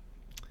Crawford.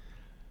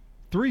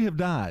 3 have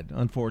died,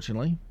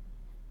 unfortunately.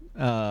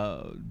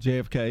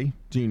 JFK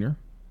Jr.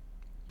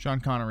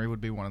 Sean Connery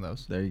would be one of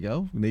those. There you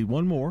go. We need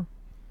one more.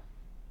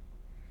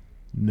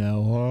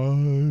 Now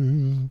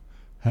I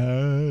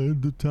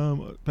had the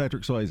time.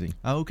 Patrick Swayze.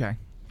 Oh, okay.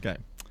 Okay.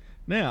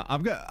 Now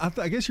I've got.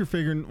 I guess you're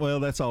figuring.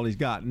 Well, that's all he's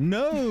got.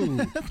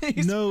 No,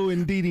 no,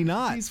 indeedy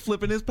not. He's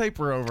flipping his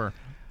paper over.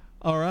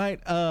 All right.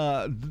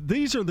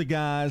 These are the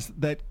guys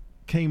that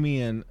came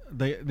in.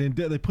 They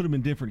put them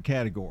in different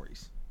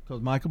categories because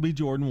Michael B.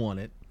 Jordan won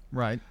it.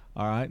 Right.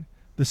 All right.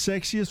 The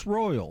sexiest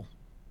royal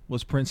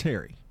was Prince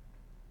Harry.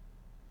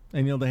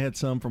 And, you know, they had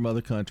some from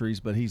other countries,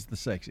 but he's the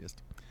sexiest.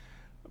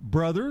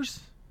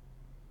 Brothers.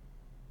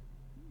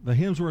 The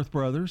Hemsworth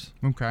brothers.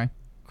 Okay.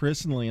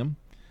 Chris and Liam.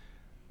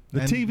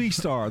 The TV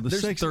star.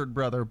 There's a third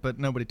brother, but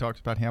nobody talks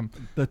about him.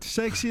 The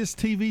sexiest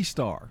TV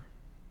star.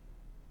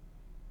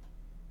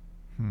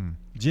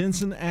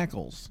 Jensen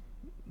Ackles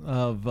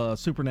of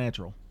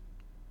Supernatural.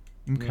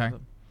 Okay.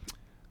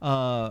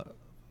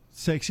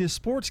 sexiest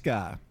sports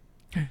guy.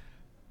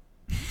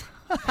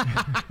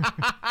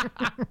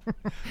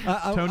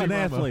 An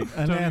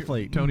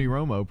athlete. Tony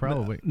Romo,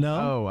 probably. No.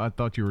 Oh, I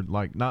thought you were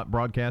like not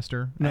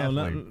broadcaster.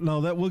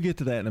 No. That we'll get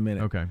to that in a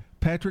minute. Okay.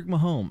 Patrick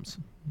Mahomes,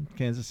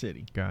 Kansas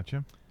City.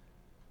 Gotcha.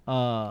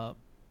 The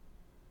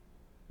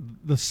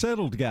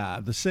settled guy,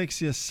 the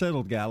sexiest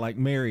settled guy, like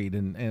married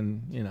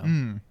and you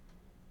know.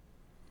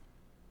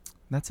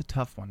 That's a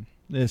tough one.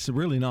 It's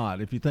really not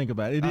if you think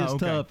about it. It is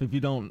okay. tough if you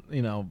don't.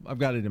 You know, I've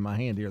got it in my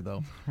hand here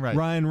though. Right.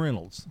 Ryan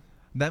Reynolds.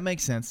 That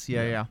makes sense.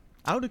 Yeah.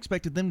 I would have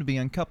expected them to be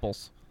on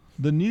couples.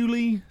 The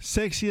newly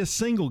sexiest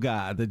single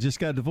guy that just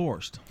got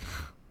divorced.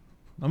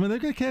 I mean,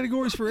 they've got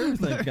categories for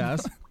everything,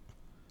 guys.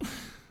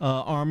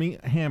 Army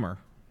Hammer.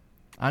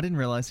 I didn't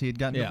realize he had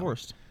gotten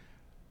divorced.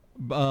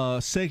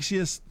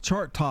 Sexiest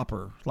chart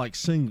topper, like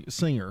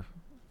singer.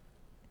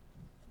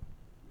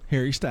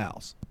 Harry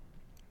Styles.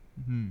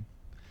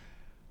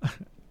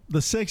 The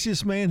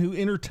sexiest man who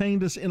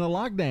entertained us in a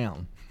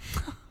lockdown.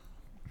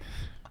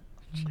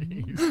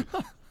 Jeez.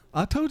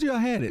 I told you I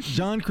had it.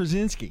 John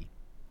Krasinski.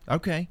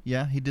 Okay,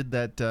 yeah, he did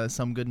that.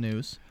 Some good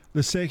news.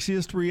 The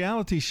sexiest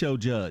reality show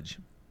judge.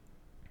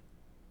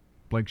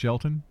 Blake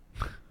Shelton.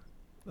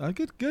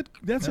 Good.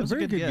 That's a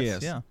very good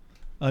guess. Yeah.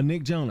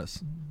 Nick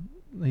Jonas.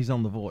 He's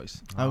on The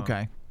Voice.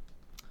 Okay.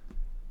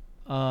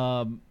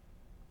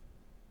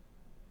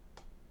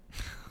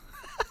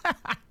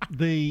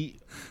 The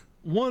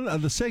one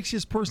of the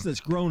sexiest person that's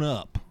grown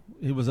up.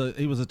 He was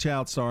a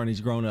child star and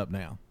he's grown up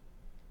now.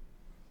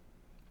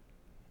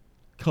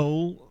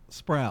 Cole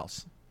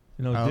Sprouse.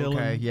 You know, Dylan.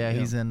 Okay, yeah,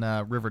 he's in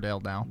Riverdale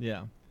now.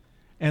 Yeah.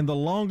 And the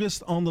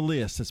longest on the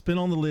list, it's been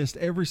on the list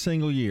every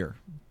single year,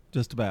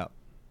 just about.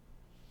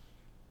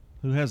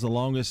 Who has the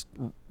longest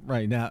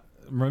right now?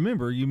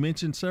 Remember, you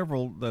mentioned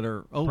several that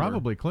are older.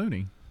 Probably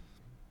Clooney.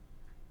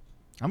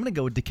 I'm going to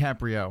go with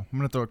DiCaprio. I'm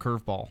going to throw a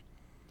curveball.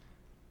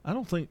 I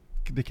don't think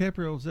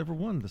DiCaprio's ever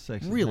won the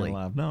Sexiest Really? Man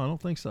Alive. No, I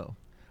don't think so.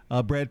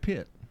 Brad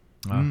Pitt.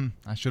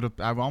 I should have.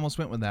 I almost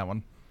went with that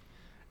one.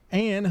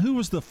 And who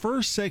was the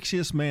first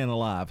sexiest man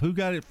alive? Who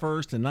got it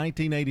first in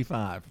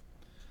 1985?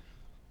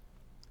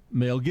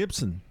 Mel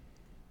Gibson.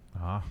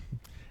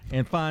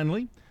 And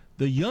finally,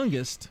 the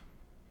youngest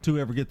to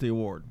ever get the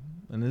award.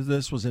 And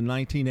this was in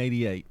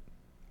 1988.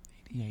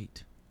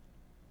 88.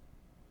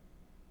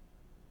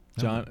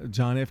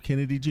 John F.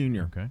 Kennedy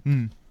Jr. Okay.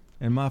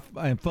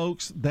 And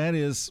folks, that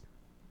is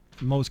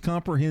the most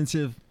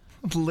comprehensive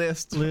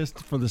list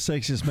for the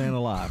sexiest man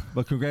alive.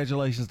 But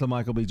congratulations to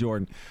Michael B.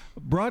 Jordan.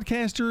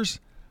 Broadcasters,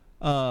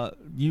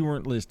 you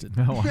weren't listed.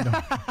 No, I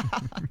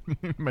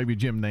don't. Maybe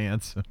Jim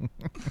Nance.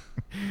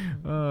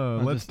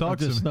 Let's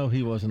talk. I just know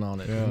he wasn't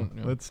on it. Yeah.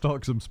 Let's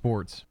talk some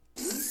sports.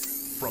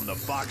 From the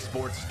Fox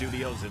Sports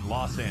Studios in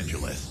Los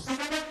Angeles,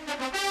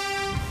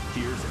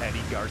 here's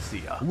Eddie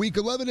Garcia. Week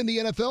 11 in the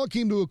NFL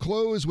came to a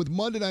close with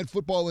Monday Night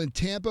Football in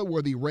Tampa,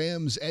 where the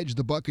Rams edged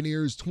the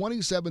Buccaneers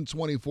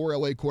 27-24.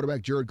 LA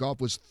quarterback Jared Goff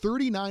was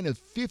 39 of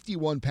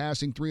 51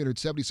 passing,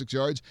 376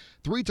 yards,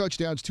 3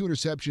 touchdowns, 2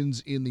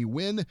 interceptions in the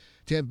win.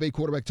 Tampa Bay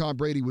quarterback Tom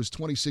Brady was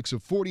 26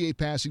 of 48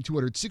 passing,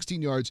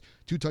 216 yards,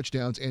 2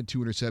 touchdowns, and 2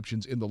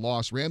 interceptions in the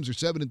loss. Rams are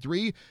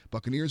 7-3.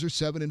 Buccaneers are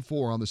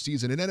 7-4 on the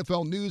season. In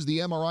NFL news, the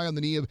MRI on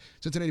the knee of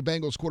Cincinnati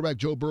Bengals quarterback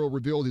Joe Burrow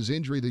revealed his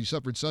injury that he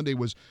suffered Sunday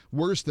was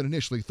worse than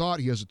initially thought.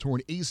 He has a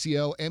torn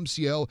ACL,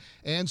 MCL,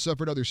 and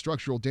suffered other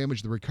structural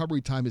damage. The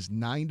recovery time is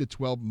 9 to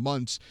 12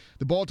 months.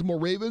 The Baltimore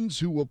Ravens,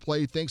 who will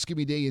play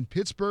Thanksgiving Day in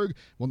Pittsburgh,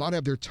 will not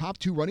have their top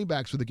 2 running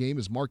backs for the game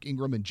as Mark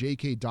Ingram and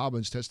J.K.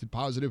 Dobbins tested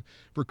positive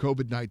for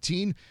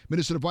COVID-19.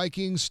 Minnesota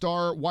Vikings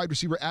star wide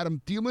receiver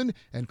Adam Thielen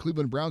and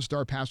Cleveland Browns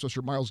star pass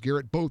rusher Myles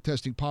Garrett both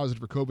testing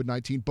positive for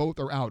COVID-19. Both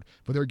are out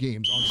for their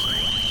games on Sunday.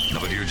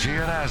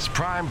 WGNS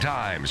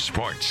Primetime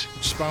Sports.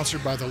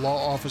 Sponsored by the law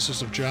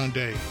offices of John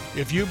Day.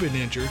 If you've been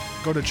injured,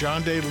 go to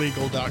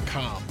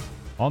johndaylegal.com.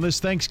 On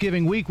this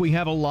Thanksgiving week, we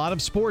have a lot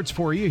of sports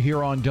for you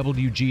here on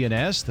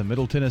WGNS. The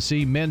Middle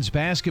Tennessee men's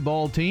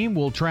basketball team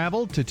will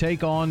travel to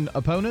take on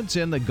opponents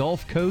in the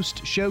Gulf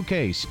Coast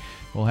Showcase.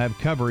 We'll have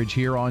coverage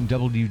here on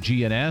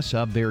WGNS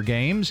of their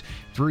games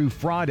through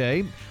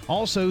Friday.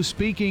 Also,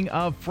 speaking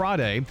of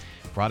Friday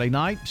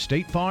night,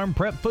 State Farm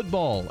Prep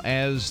football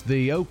as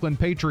the Oakland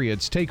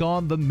Patriots take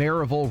on the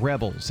Maryville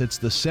Rebels. It's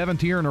the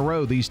 7th year in a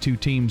row these two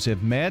teams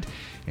have met.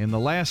 In the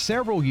last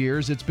several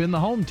years, it's been the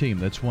home team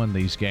that's won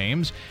these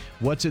games.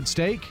 What's at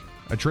stake?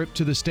 A trip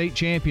to the state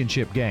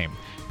championship game.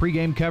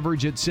 Pre-game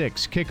coverage at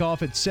 6,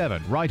 kickoff at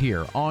 7, right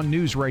here on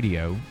News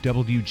Radio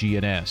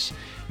WGNS.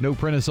 No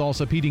Prentice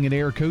Allsup Heating and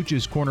Air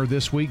Coaches Corner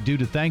this week due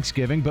to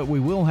Thanksgiving, but we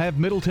will have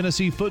Middle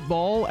Tennessee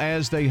football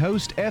as they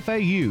host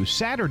FAU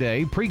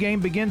Saturday. Pre-game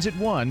begins at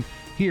 1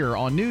 here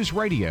on News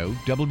Radio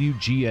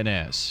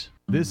WGNS.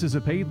 This is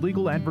a paid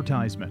legal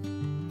advertisement.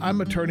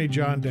 I'm attorney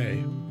John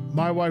Day.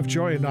 My wife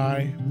Joy and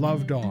I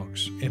love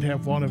dogs and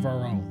have one of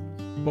our own.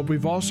 But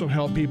we've also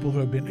helped people who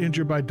have been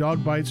injured by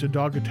dog bites and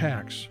dog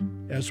attacks,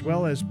 as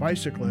well as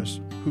bicyclists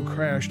who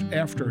crashed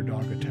after a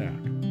dog attack.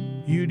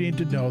 you need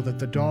to know that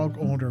the dog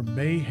owner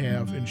may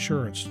have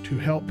insurance to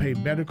help pay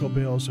medical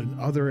bills and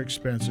other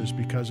expenses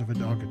because of a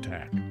dog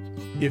attack.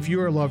 If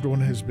your loved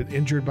one has been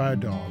injured by a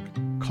dog,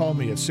 call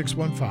me at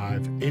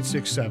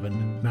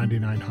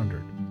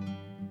 615-867-9900.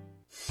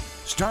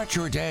 Start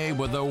your day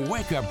with the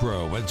Wake Up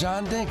Crew with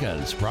John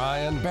Dinkins,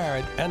 Brian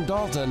Barrett, and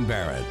Dalton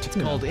Barrett. It's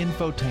called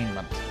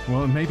infotainment.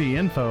 Well, maybe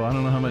info. I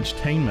don't know how much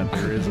tainment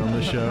there is on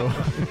the show.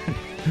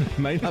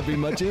 May not be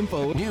much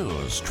info.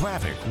 News,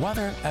 traffic,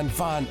 weather, and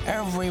fun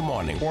every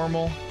morning.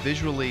 Formal,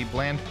 visually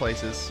bland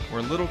places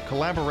where little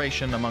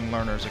collaboration among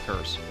learners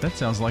occurs. That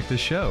sounds like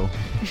this show.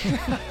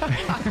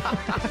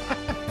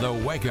 The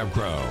Wake Up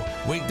Crew,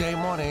 weekday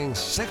mornings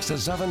 6 to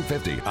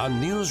 7:50 on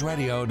News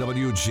Radio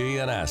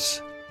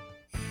WGNS.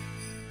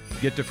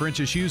 Get to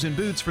French's Shoes and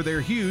Boots for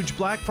their huge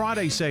Black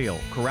Friday sale.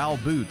 Corral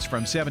boots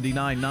from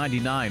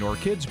 $79.99 or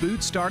kids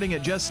boots starting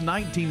at just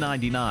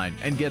 $19.99.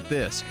 And get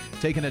this,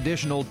 take an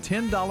additional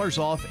 $10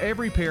 off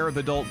every pair of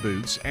adult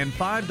boots and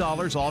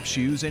 $5 off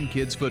shoes and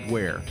kids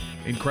footwear.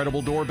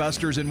 Incredible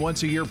doorbusters and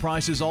once-a-year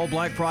prices all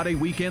Black Friday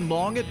weekend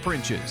long at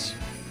French's.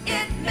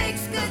 It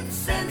makes good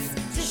sense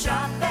to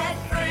shop at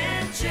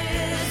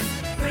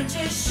French's.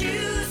 French's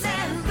Shoes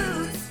and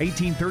Boots.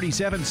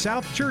 1837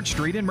 South Church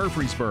Street in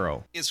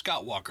Murfreesboro. It's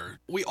Scott Walker.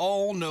 We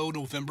all know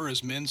November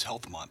is Men's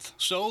Health Month.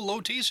 So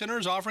Low T Center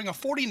is offering a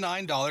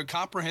 $49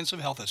 comprehensive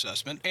health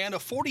assessment and a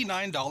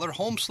 $49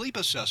 home sleep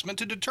assessment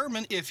to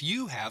determine if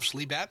you have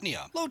sleep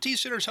apnea. Low T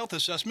Center's health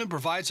assessment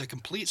provides a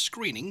complete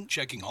screening,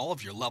 checking all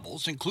of your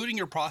levels, including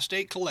your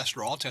prostate,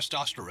 cholesterol,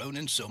 testosterone,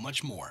 and so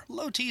much more.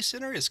 Low T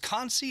Center is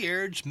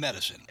concierge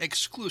medicine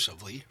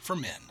exclusively for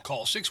men.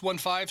 Call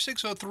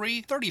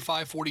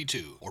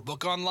 615-603-3542 or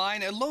book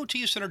online at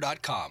lowtcenter.com.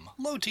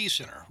 Low T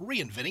Center,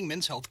 reinventing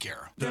men's health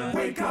care. The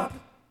Wake Up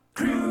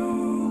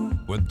Crew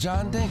with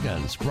John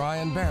Dinkins,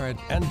 Brian Barrett,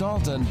 and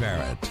Dalton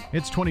Barrett.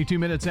 It's 22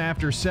 minutes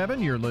after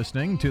 7. You're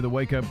listening to the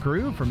Wake Up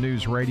Crew from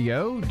News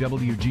Radio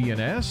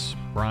WGNS.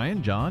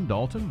 Brian, John,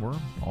 Dalton, we're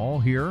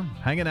all here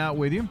hanging out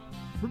with you.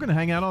 We're going to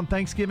hang out on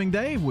Thanksgiving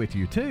Day with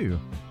you, too.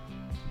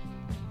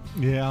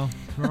 Yeah.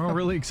 We're all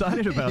really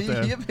excited about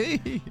that.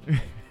 Yippee.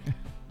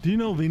 Do you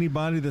know of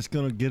anybody that's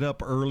going to get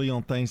up early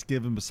on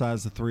Thanksgiving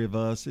besides the three of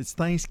us? It's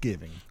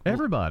Thanksgiving.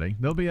 Everybody.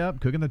 They'll be up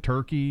cooking the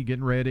turkey,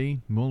 getting ready.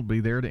 We'll be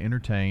there to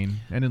entertain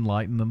and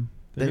enlighten them.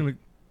 They're going to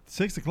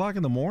 6 o'clock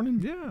in the morning?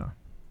 Yeah.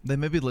 They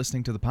may be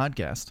listening to the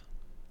podcast.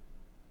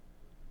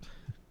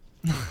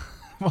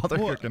 While they're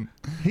cooking.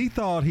 He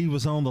thought he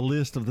was on the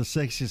list of the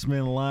sexiest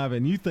men alive,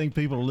 and you think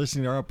people are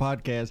listening to our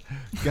podcast.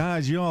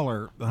 Guys, y'all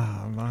are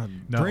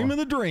dreaming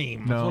the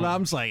dream. That's what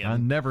I'm saying. I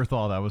never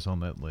thought I was on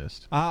that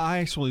list. I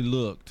actually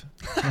looked.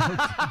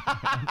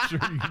 I'm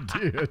sure you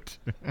did.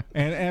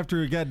 And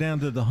after it got down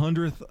to the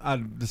 100th,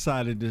 I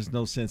decided there's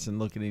no sense in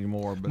looking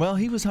anymore. But well,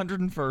 he was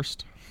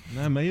 101st.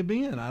 That may have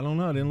been. I don't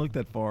know. I didn't look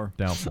that far.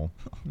 Doubtful.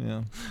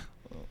 Yeah.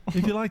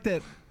 If you like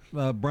that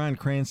Bryan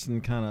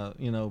Cranston kind of,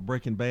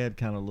 Breaking Bad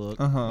kind of look,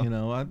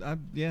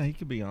 yeah, he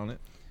could be on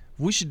it.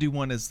 We should do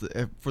one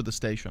for the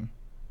station.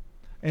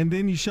 And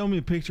then you show me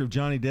a picture of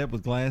Johnny Depp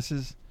with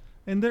glasses,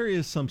 and there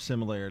is some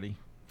similarity.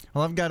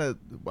 Well,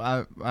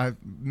 I've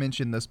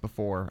mentioned this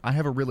before. I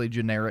have a really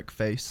generic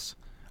face.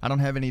 I don't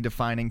have any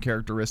defining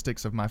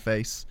characteristics of my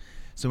face.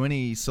 So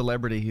any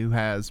celebrity who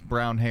has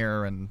brown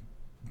hair and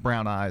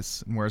brown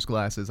eyes and wears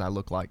glasses, I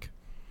look like.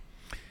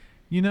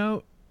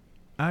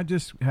 I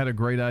just had a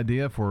great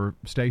idea for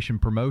station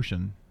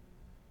promotion.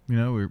 We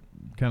were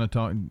kind of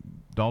talking.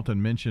 Dalton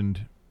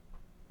mentioned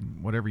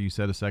whatever you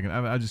said a second.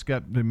 I just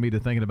got me to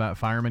thinking about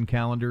fireman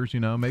calendars.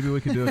 Maybe we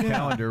could do a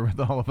calendar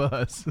with all of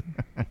us,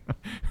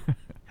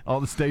 all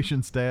the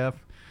station staff.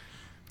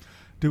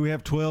 Do we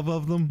have 12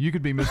 of them? You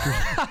could be Mr.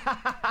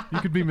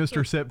 You could be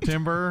Mr.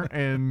 September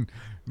and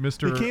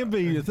Mr. It can't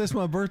be. That's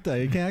my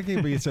birthday. I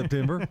can't be in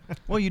September.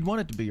 Well, you'd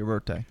want it to be your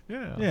birthday.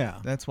 Yeah.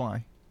 That's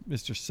why.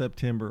 Mr.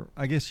 September.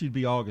 I guess you'd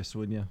be August,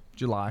 wouldn't you?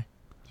 July.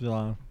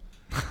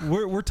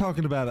 We're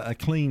talking about a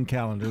clean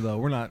calendar, though.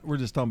 We're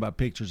just talking about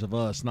pictures of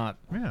us, not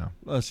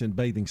us in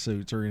bathing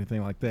suits or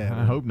anything like that.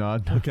 I hope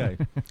not. Okay.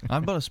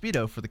 I bought a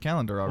Speedo for the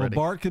calendar already.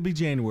 Well, Bart could be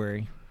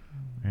January.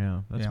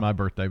 Yeah, that's my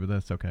birthday, but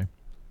that's okay.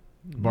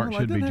 Bart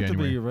should be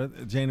January. Have to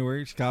be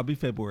January. It's got to be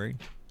February.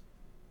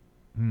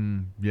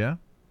 Yeah.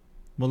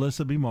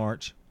 Melissa be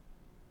March.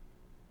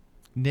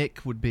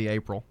 Nick would be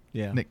April.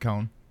 Yeah. Nick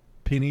Cohn.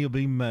 Penny will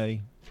be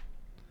May.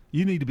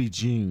 You need to be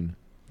June.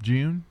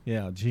 June?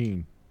 Yeah,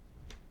 June.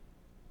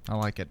 I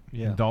like it.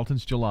 Yeah. And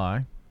Dalton's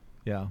July.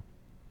 Yeah.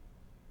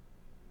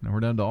 Now we're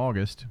down to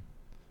August.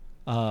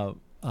 That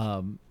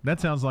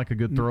sounds like a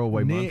good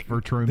throwaway month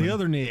for Truman. The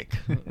other Nick.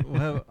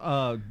 We'll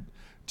have,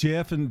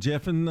 Jeff and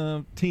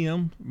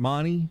Tim,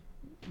 Monty.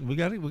 We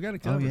got it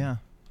covered. Oh yeah.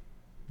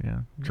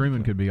 Yeah.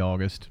 Truman could be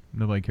August.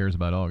 Nobody cares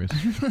about August.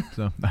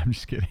 So I'm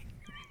just kidding.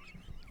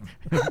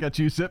 Got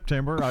you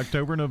September,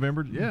 October,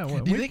 November. Yeah.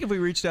 Well, do you think if we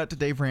reached out to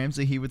Dave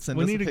Ramsey, he would send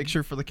us a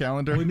picture for the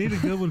calendar? We need a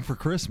good one for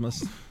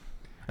Christmas.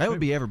 That would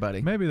be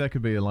everybody. Maybe that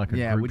could be like a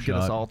group we'd shot. get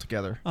us all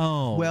together.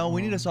 Oh. Well,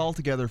 we need us all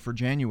together for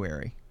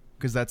January.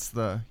 because that's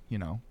the,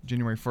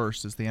 January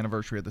 1st is the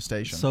anniversary of the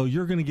station. So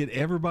you're going to get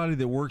everybody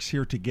that works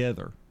here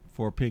together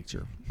for a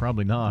picture?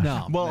 Probably not.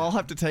 No. Well, I'll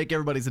have to take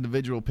everybody's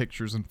individual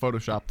pictures and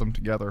Photoshop them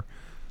together.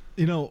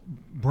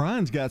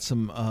 Brian's got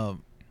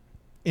some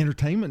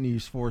entertainment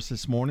news for us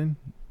this morning.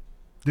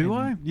 Do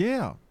I?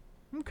 Yeah.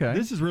 Okay.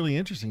 This is really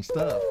interesting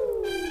stuff.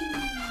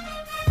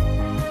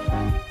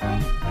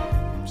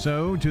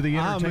 So, to the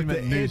entertainment I'm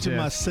at the news edge of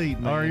my desk. seat,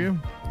 man. Are you?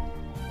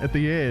 At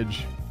the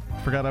edge.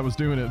 Forgot I was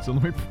doing it, so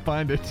let me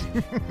find it.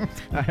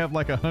 I have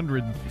like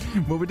 100.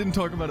 Well, we didn't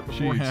talk about it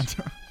beforehand.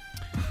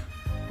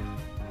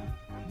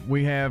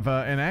 We have,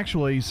 and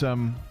actually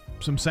some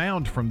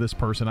sound from this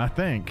person, I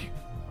think.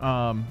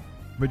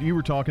 But you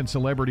were talking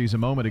celebrities a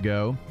moment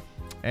ago,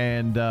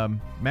 and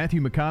Matthew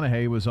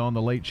McConaughey was on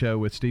The Late Show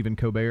with Stephen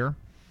Colbert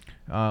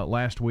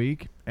last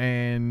week,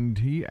 and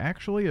he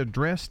actually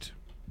addressed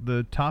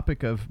the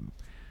topic of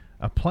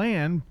a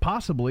plan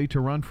possibly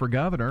to run for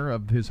governor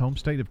of his home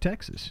state of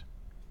Texas.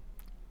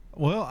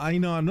 Well, I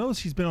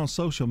noticed he's been on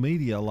social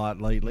media a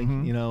lot lately,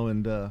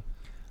 and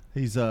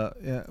he's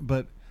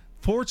but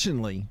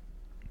fortunately,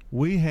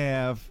 we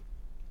have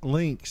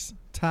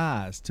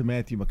ties to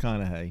Matthew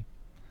McConaughey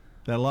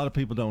that a lot of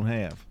people don't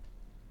have.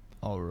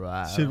 All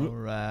right.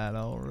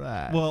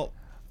 Well,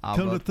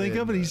 come to think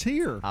of it, he's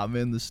here. I'm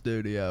in the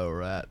studio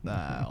right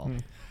now.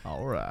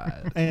 All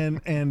right. And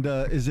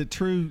is it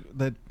true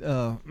that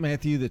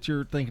Matthew, that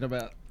you're thinking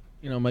about,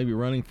 maybe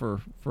running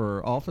for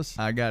office?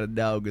 I got a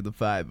dog in the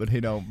fight, but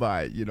he don't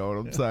bite. You know what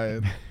I'm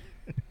saying?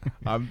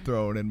 I'm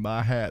throwing in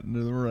my hat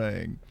into the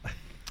ring.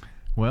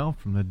 Well,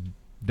 from the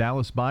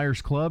Dallas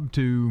Buyers Club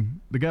to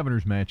the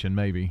governor's mansion,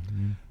 maybe.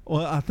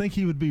 Well, I think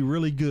he would be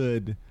really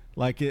good,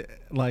 like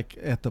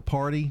at the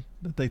party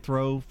that they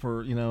throw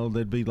for,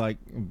 there'd be like,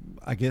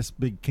 I guess,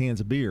 big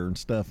cans of beer and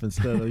stuff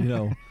instead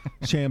of,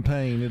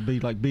 champagne. It'd be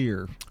like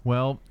beer.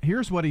 Well,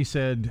 here's what he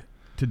said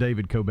to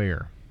David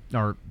Colbert,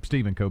 or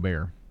Stephen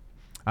Colbert.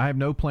 I have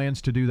no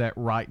plans to do that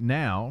right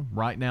now.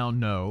 Right now,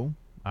 no.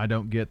 I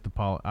don't get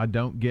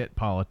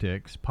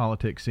politics.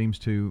 Politics seems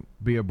to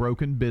be a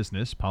broken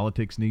business.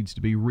 Politics needs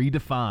to be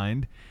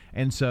redefined.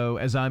 And so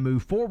as I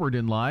move forward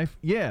in life,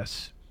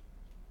 yes,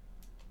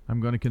 I'm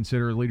going to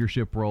consider a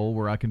leadership role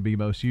where I can be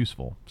most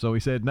useful. So he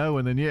said no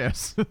and then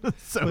yes. But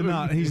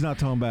he's not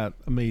talking about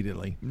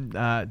immediately.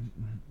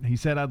 He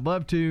said I'd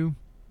love to,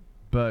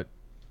 but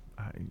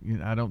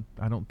I don't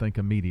think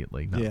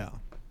immediately. No. Yeah.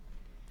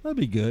 That'd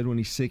be good when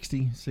he's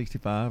 60,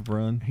 65,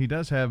 run. He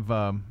does have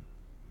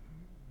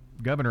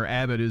Governor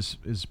Abbott is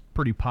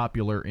pretty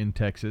popular in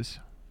Texas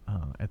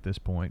at this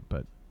point,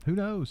 but who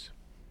knows?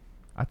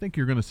 I think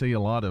you're going to see a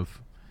lot of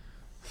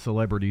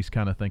celebrities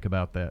kind of think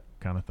about that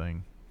kind of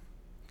thing.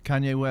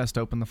 Kanye West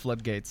opened the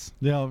floodgates.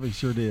 Yeah, he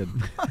sure did.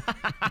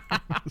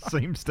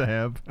 Seems to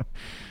have.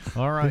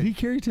 All right. Did he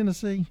carry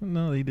Tennessee?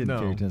 No, he didn't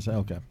carry Tennessee.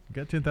 Okay.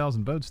 Got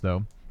 10,000 votes,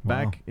 though.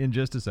 Back in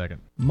just a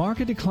second.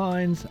 Market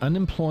declines,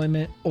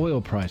 unemployment, oil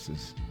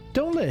prices.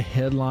 Don't let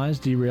headlines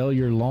derail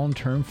your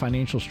long-term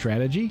financial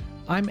strategy.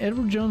 I'm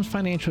Edward Jones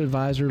Financial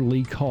Advisor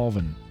Lee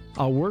Colvin.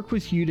 I'll work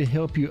with you to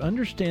help you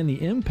understand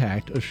the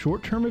impact of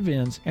short-term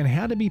events and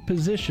how to be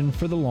positioned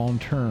for the long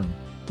term.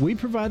 We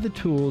provide the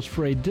tools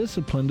for a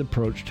disciplined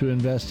approach to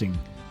investing.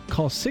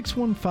 Call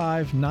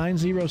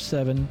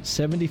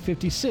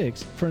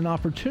 615-907-7056 for an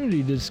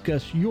opportunity to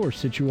discuss your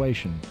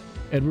situation.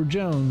 Edward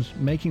Jones,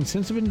 Making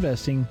Sense of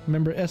Investing,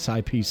 member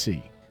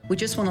SIPC. We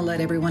just want to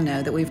let everyone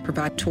know that we've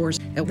provided tours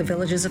at the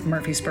Villages of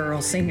Murfreesboro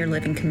Senior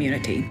Living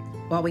Community.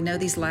 While we know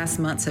these last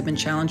months have been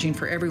challenging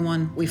for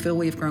everyone, we feel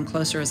we've grown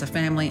closer as a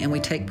family and we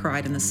take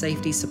pride in the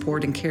safety,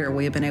 support, and care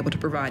we have been able to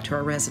provide to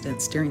our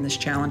residents during this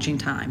challenging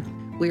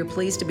time. We are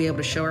pleased to be able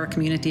to show our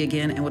community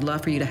again and would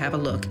love for you to have a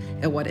look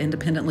at what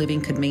independent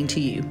living could mean to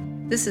you.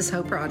 This is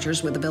Hope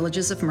Rogers with the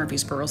Villages of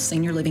Murfreesboro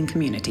Senior Living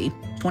Community,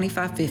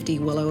 2550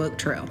 Willow Oak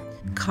Trail.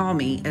 Call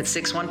me at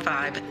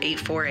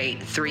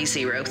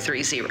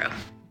 615-848-3030.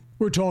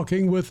 We're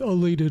talking with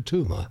Alita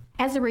Tuma.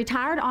 As a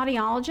retired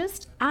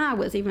audiologist, I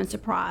was even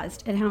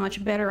surprised at how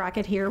much better I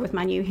could hear with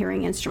my new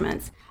hearing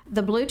instruments.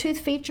 The Bluetooth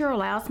feature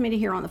allows me to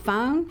hear on the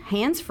phone,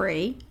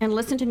 hands-free, and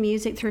listen to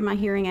music through my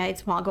hearing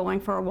aids while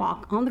going for a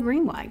walk on the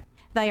Greenway.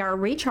 They are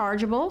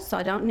rechargeable, so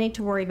I don't need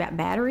to worry about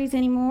batteries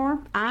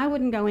anymore. I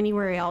wouldn't go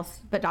anywhere else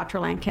but Dr.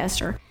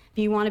 Lancaster. If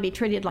you want to be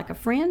treated like a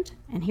friend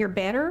and hear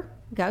better,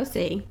 go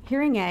see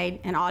Hearing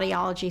Aid and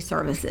Audiology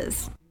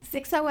Services.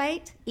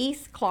 608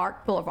 East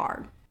Clark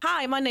Boulevard.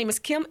 Hi, my name is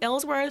Kim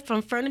Ellsworth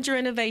from Furniture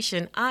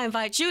Innovation. I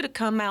invite you to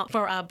come out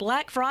for our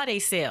Black Friday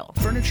sale.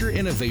 Furniture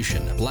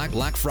Innovation,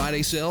 Black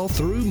Friday sale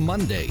through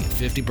Monday,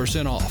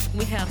 50% off.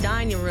 We have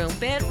dining room,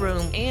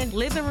 bedroom, and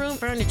living room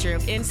furniture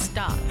in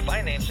stock.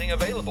 Financing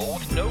available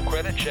with no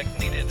credit check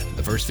needed.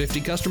 The first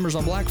 50 customers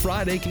on Black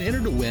Friday can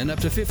enter to win up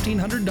to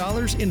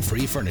 $1,500 in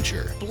free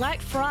furniture. Black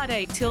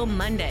Friday till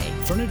Monday.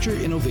 Furniture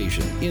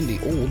Innovation in the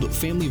old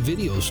Family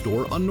Video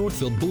Store on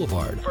Northfield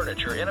Boulevard.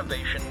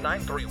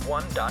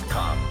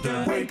 FurnitureInnovation931.com.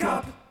 The Wake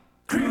Up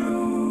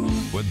Crew.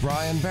 with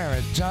Brian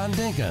Barrett, John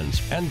Dinkins,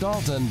 and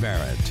Dalton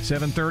Barrett.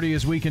 7:30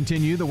 as we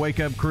continue the Wake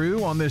Up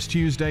Crew on this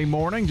Tuesday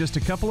morning. Just a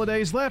couple of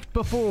days left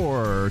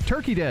before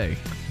Turkey Day.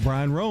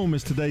 Brian Rome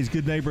is today's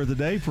Good Neighbor of the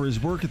Day for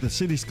his work at the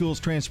City Schools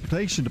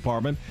Transportation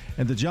Department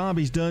and the job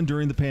he's done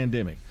during the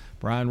pandemic.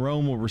 Brian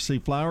Rome will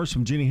receive flowers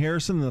from Jenny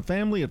Harrison and the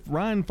family at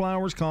Ryan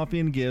Flowers, Coffee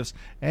and Gifts,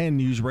 and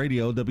News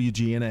Radio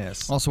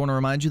WGNS. Also want to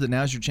remind you that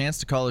now's your chance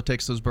to call or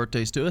text those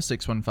birthdays to us,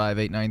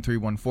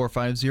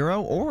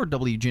 615-893-1450 or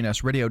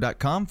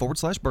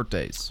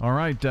WGNSradio.com/birthdays. All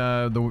right,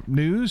 the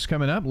news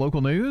coming up, local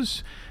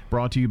news,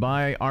 brought to you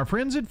by our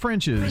friends at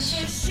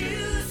French's.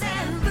 Shoes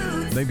and boots.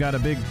 They've got a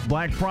big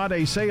Black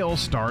Friday sale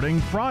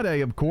starting Friday,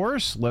 of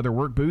course. Leather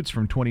work boots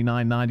from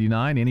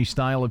 $29.99. Any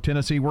style of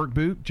Tennessee work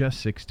boot,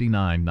 just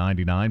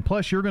 $69.99.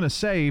 Plus, you're going to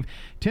save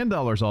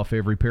 $10 off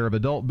every pair of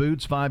adult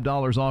boots,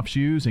 $5 off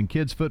shoes, and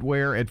kids'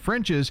 footwear at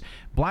French's.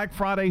 Black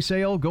Friday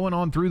sale going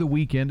on through the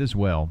weekend as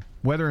well.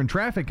 Weather and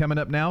traffic coming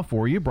up now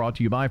for you, brought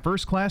to you by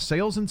First Class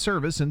Sales and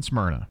Service in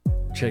Smyrna.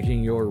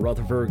 Checking your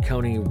Rutherford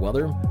County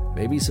weather.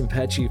 Maybe some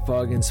patchy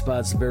fog in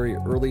spots very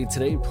early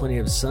today. Plenty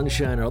of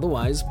sunshine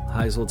otherwise.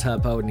 Highs will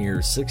top out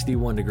near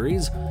 61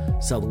 degrees.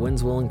 South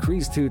winds will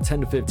increase to 10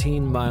 to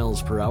 15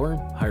 miles per hour.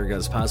 Higher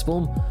gusts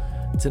possible.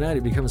 Tonight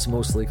it becomes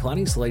mostly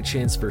cloudy. Slight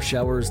chance for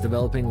showers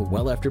developing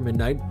well after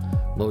midnight.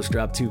 Lows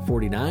drop to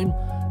 49.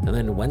 And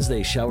then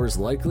Wednesday, showers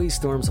likely.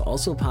 Storms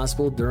also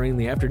possible during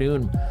the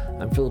afternoon.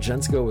 I'm Phil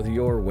Jensko with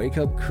your Wake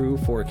Up Crew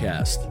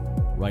forecast.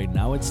 Right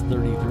now it's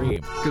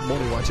 33. Good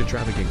morning. Watching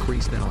traffic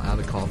increase now out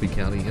of Coffee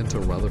County into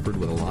Rutherford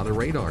with a lot of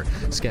radar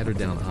scattered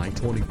down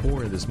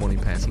I-24 this morning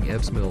passing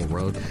Ebbs Mill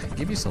Road.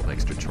 Give you some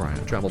extra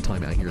travel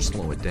time out here.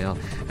 Slow it down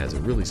as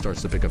it really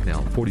starts to pick up now.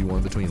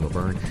 41 between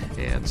Laverne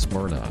and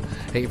Smyrna.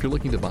 Hey, if you're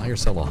looking to buy or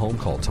sell a home,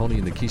 call Tony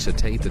and Nikisha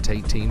Tate. The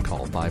Tate team,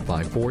 call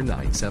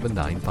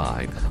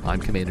 554-9795. I'm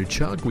Commander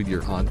Chuck with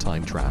your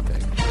on-time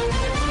traffic.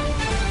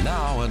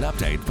 Now an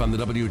update from the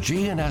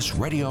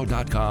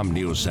WGNSradio.com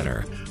News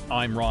Center.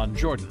 I'm Ron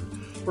Jordan.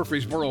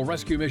 Murfreesboro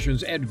Rescue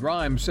Mission's Ed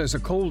Grimes says a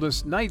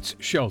Coldest Nights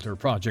shelter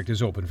project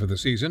is open for the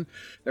season.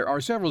 There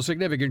are several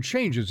significant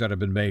changes that have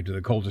been made to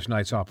the Coldest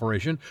Nights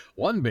operation,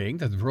 one being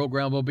that the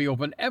program will be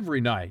open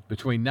every night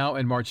between now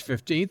and March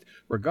 15th,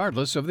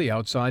 regardless of the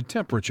outside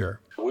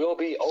temperature. We'll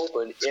be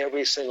open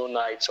every single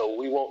night, so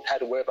we won't have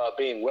to worry about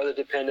being weather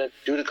dependent.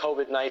 Due to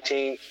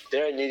COVID-19,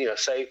 they're needing a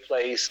safe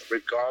place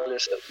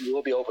regardless.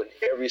 We'll be open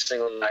every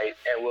single night,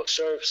 and we'll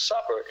serve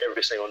supper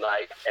every single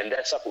night, and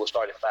that supper will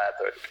start at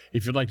 5:30.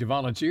 If you'd like to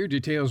volunteer,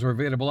 details are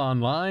available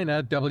online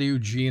at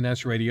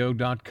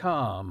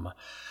WGNSradio.com.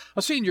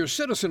 A senior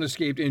citizen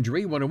escaped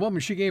injury when a woman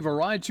she gave a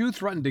ride to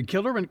threatened to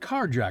kill her and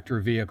carjacked her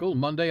vehicle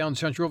Monday on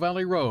Central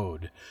Valley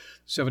Road.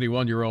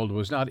 71-year-old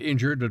was not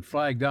injured but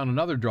flagged down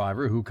another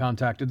driver who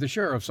contacted the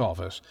sheriff's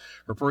office.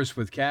 Her purse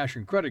with cash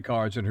and credit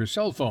cards and her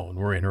cell phone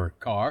were in her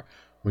car.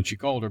 When she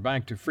called her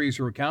bank to freeze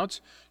her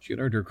accounts, she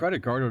learned her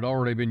credit card had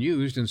already been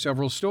used in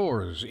several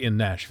stores in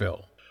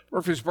Nashville.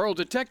 Murfreesboro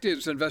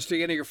detectives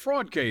investigating a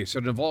fraud case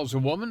that involves a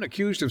woman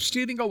accused of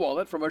stealing a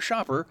wallet from a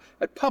shopper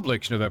at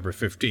Publix November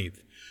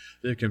 15th.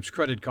 The victim's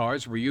credit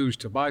cards were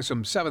used to buy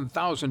some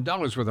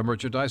 $7,000 worth of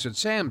merchandise at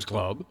Sam's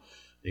Club.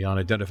 The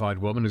unidentified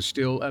woman is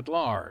still at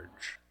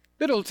large.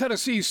 Middle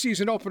Tennessee's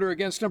season opener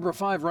against number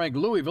 5 ranked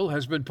Louisville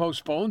has been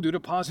postponed due to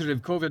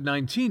positive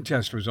COVID-19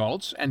 test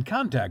results and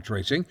contact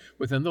tracing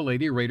within the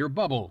Lady Raider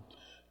bubble.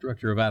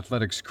 Director of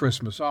Athletics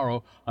Chris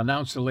Massaro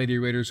announced the Lady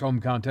Raiders home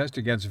contest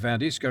against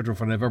Vandy, scheduled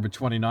for November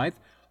 29th,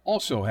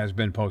 also has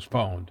been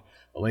postponed.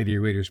 The Lady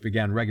Raiders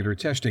began regular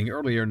testing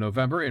earlier in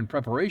November in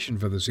preparation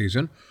for the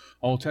season.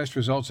 All test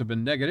results have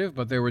been negative,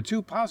 but there were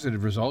 2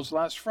 positive results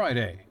last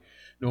Friday.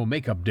 No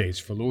makeup dates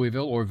for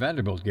Louisville or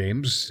Vanderbilt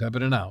games have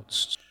been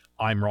announced.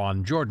 I'm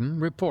Ron Jordan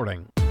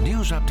reporting.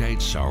 News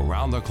updates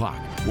around the clock,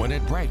 when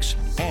it breaks,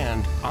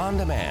 and on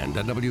demand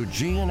at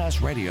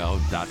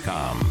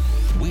WGNSradio.com.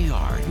 We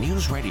are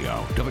News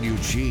Radio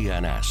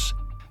WGNS.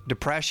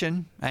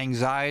 Depression,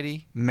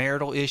 anxiety,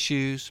 marital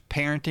issues,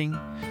 parenting,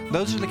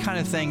 those are the kind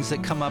of things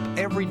that come up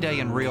every day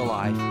in real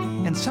life.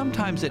 And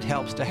sometimes it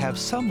helps to have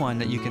someone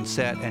that you can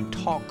sit and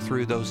talk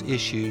through those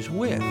issues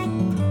with.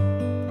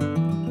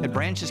 At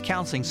Branches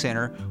Counseling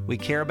Center, we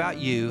care about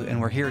you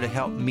and we're here to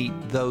help meet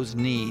those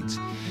needs.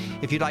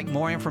 If you'd like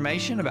more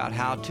information about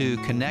how to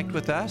connect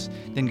with us,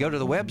 then go to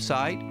the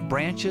website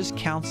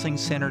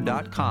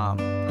branchescounselingcenter.com.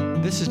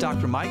 This is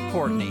Dr. Mike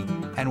Courtney,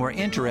 and we're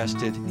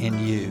interested in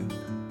you.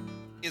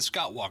 It's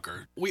Scott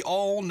Walker. We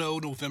all know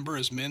November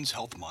is Men's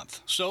Health Month,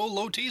 so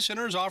Low T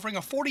Center is offering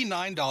a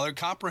 $49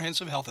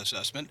 comprehensive health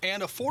assessment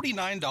and a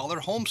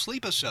 $49 home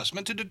sleep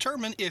assessment to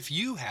determine if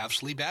you have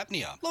sleep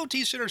apnea. Low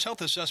T Center's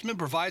health assessment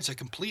provides a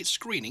complete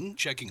screening,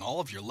 checking all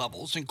of your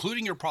levels,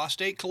 including your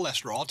prostate,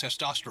 cholesterol,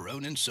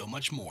 testosterone, and so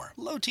much more.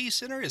 Low T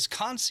Center is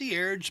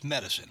concierge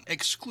medicine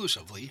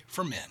exclusively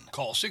for men.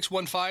 Call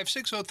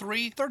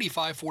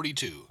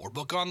 615-603-3542 or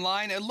book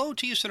online at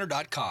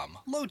lowtcenter.com.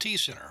 Low T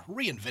Center,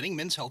 reinventing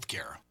men's health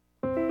care.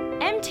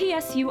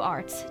 MTSU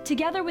Arts,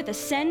 together with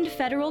Ascend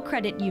Federal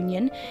Credit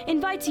Union,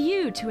 invites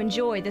you to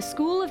enjoy the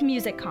School of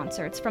Music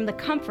concerts from the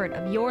comfort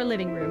of your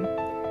living room.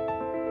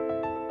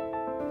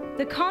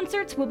 The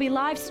concerts will be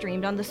live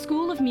streamed on the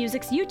School of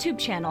Music's YouTube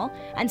channel,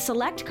 and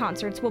select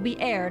concerts will be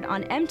aired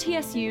on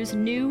MTSU's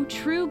new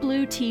True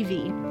Blue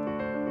TV.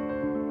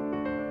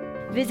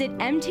 Visit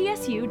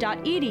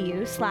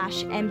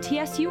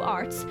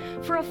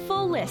mtsu.edu/MTSUarts for a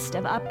full list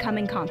of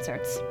upcoming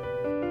concerts.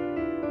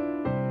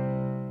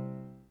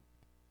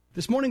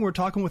 This morning we're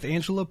talking with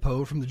Angela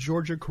Poe from the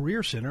Georgia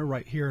Career Center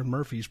right here in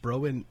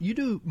Murfreesboro, and you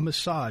do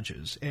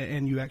massages,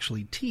 and you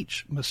actually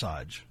teach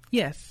massage.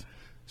 Yes.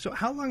 So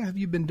how long have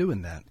you been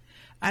doing that?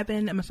 I've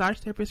been a massage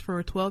therapist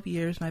for 12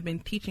 years, and I've been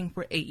teaching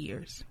for 8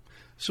 years.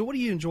 So what do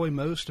you enjoy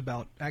most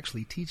about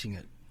actually teaching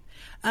it?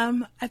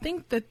 I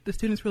think that the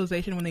students'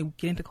 realization when they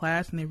get into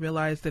class and they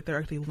realize that they're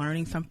actually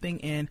learning something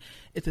and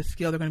it's a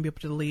skill they're going to be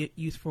able to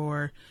use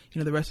for,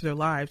 the rest of their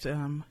lives,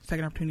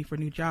 second opportunity for a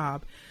new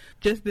job.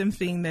 Just them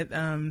seeing that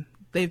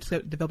they've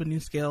developed a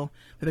new skill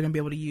that they're going to be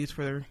able to use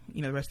for,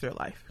 the rest of their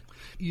life.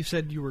 You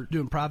said you were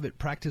doing private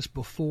practice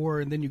before,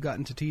 and then you got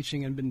into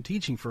teaching and been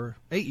teaching for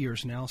 8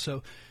 years now.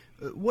 So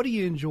what do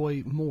you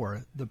enjoy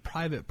more, the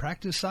private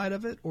practice side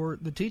of it or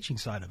the teaching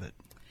side of it?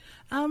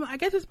 I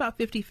guess it's about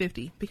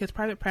 50-50 because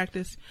private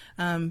practice,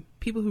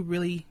 people who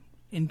really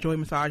enjoy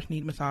massage,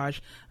 need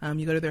massage,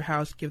 you go to their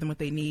house, give them what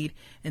they need,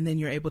 and then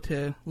you're able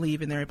to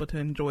leave and they're able to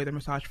enjoy their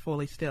massage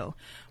fully still.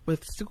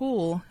 With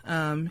school,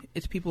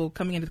 it's people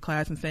coming into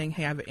class and saying,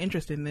 hey, I have an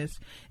interest in this,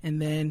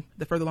 and then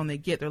the further along they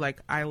get, they're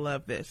like, I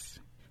love this.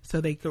 So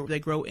they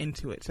grow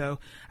into it. So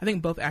I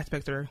think both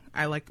aspects they're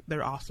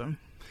awesome.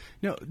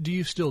 Now, do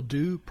you still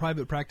do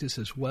private practice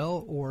as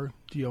well, or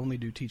do you only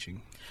do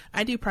teaching?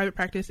 I do private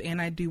practice,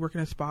 and I do work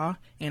in a spa,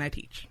 and I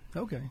teach.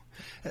 Okay.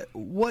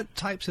 What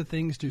types of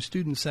things do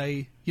students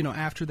say,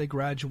 after they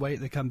graduate,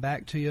 they come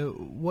back to you?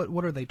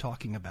 What are they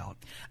talking about?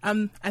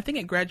 I think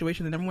at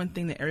graduation, the number one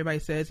thing that everybody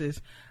says is,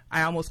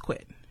 I almost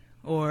quit.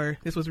 Or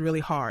this was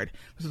really hard.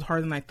 This was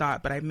harder than I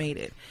thought, but I made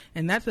it.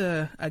 And that's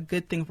a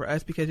good thing for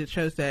us because it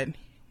shows that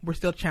we're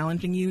still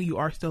challenging you. You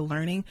are still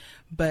learning.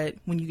 But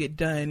when you get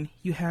done,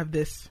 you have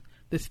this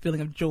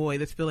feeling of joy,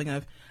 this feeling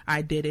of,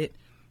 I did it.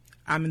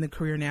 I'm in the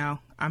career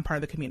now. I'm part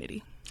of the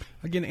community.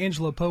 Again,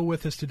 Angela Poe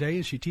with us today,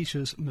 and she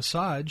teaches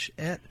massage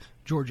at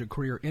Georgia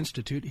Career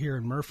Institute here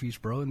in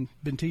Murfreesboro and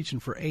been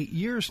teaching for 8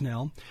 years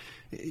now.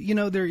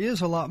 There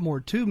is a lot more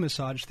to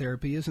massage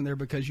therapy, isn't there?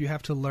 Because you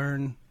have to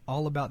learn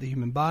all about the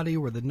human body,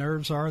 where the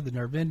nerves are, the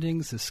nerve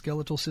endings, the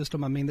skeletal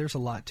system. I mean, there's a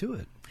lot to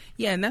it.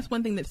 Yeah, and that's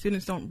one thing that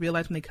students don't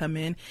realize when they come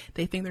in.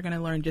 They think they're going to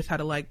learn just how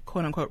to,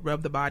 quote-unquote,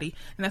 rub the body,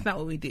 and that's not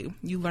what we do.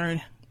 You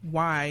learn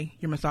why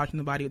you're massaging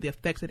the body, the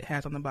effects that it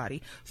has on the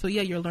body. So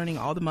yeah, you're learning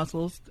all the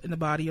muscles in the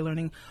body, you're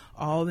learning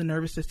all the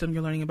nervous system,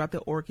 you're learning about the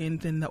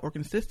organs and the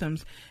organ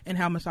systems and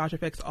how massage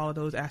affects all of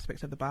those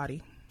aspects of the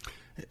body.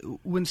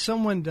 When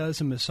someone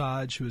does a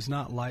massage who is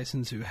not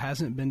licensed, who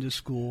hasn't been to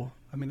school,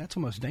 I mean, that's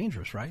almost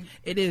dangerous, right?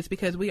 It is,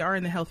 because we are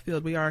in the health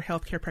field. We are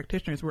healthcare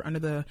practitioners. We're under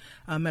the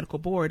medical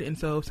board. And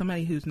so if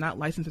somebody who's not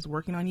licensed is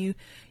working on you,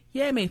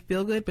 yeah, it may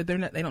feel good, but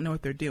they don't know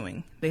what they're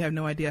doing. They have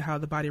no idea how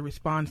the body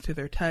responds to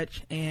their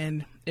touch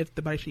and if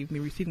the body should even be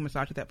receiving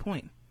massage at that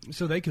point.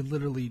 So they could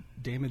literally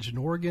damage an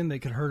organ. They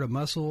could hurt a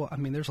muscle. I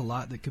mean, there's a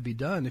lot that could be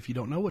done if you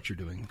don't know what you're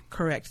doing.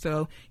 Correct.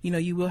 So,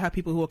 you will have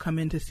people who will come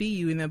in to see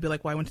you and they'll be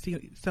like, well, I want to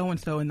see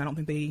so-and-so, and I don't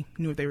think they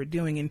knew what they were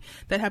doing. And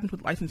that happens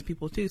with licensed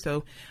people too.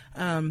 So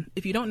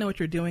if you don't know what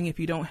you're doing, if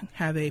you don't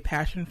have a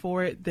passion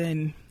for it,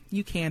 then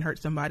you can hurt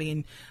somebody.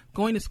 And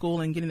going to school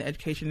and getting an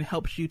education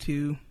helps you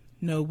to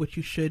know what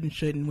you should and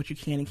shouldn't, what you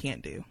can and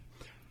can't do.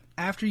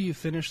 After you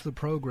finish the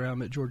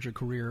program at Georgia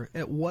Career,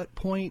 at what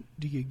point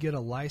do you get a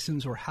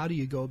license, or how do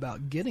you go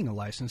about getting a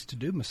license to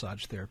do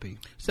massage therapy?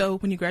 So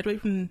when you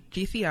graduate from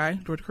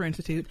GCI, Georgia Career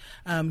Institute,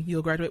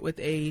 you'll graduate with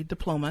a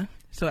diploma.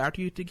 So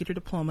after you get your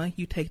diploma,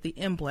 you take the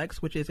NBLEX,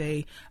 which is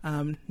a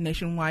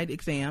nationwide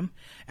exam.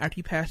 After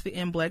you pass the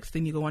NBLEX,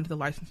 then you go on to the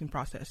licensing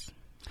process.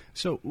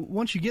 So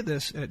once you get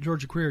this at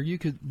Georgia Career, you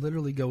could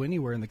literally go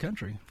anywhere in the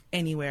country.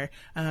 Anywhere.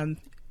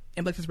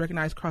 NBLEX is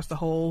recognized across the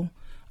whole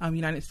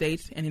United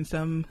States and in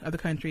some other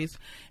countries,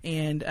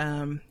 and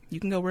you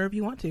can go wherever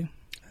you want to.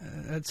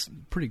 That's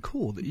pretty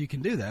cool that you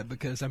can do that,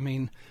 because, I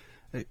mean,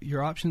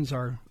 your options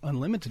are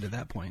unlimited at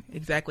that point.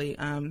 Exactly.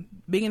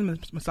 Being in the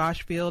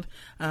massage field,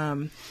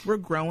 we're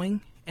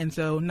growing. And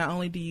so not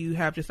only do you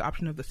have just the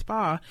option of the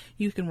spa,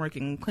 you can work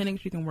in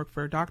clinics, you can work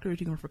for doctors,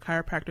 you can work for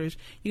chiropractors,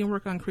 you can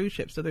work on cruise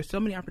ships. So there's so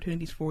many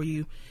opportunities for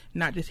you,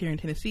 not just here in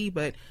Tennessee,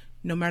 but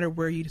no matter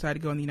where you decide to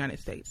go in the United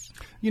States.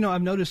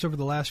 I've noticed over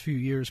the last few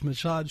years,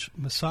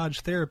 massage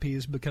therapy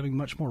is becoming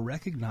much more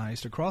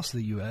recognized across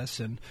the U.S.,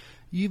 and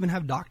you even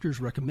have doctors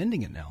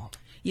recommending it now.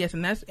 Yes,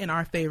 and that's in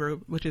our favor,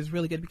 which is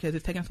really good because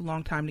it's taken us a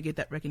long time to get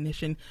that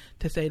recognition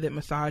to say that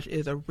massage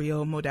is a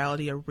real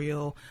modality, a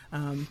real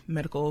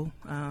medical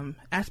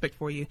aspect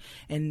for you.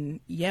 And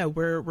yeah,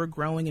 we're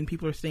growing, and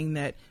people are seeing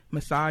that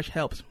massage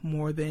helps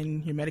more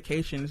than your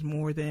medications,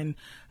 more than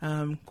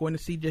going to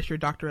see just your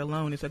doctor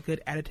alone. It's a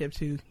good additive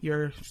to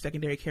your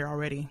secondary care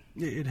already.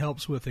 It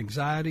helps with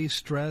anxiety,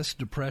 stress,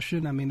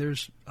 depression. I mean,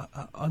 there's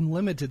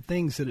unlimited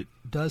things that it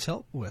does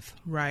help with.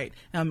 Right.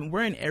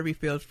 We're in every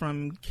field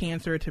from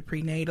cancer to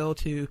prenatal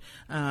to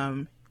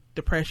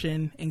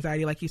depression,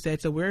 anxiety, like you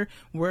said. So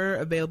we're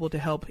available to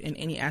help in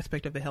any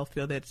aspect of the health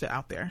field that's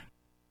out there.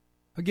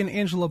 Again,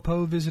 Angela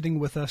Poe visiting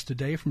with us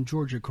today from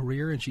Georgia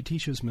Career, and she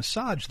teaches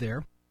massage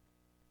there.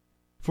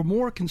 For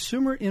more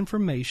consumer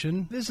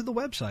information, visit the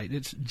website.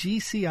 It's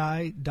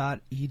gci.edu.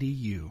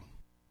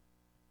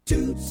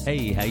 Toots.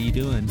 Hey, how you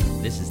doing?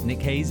 This is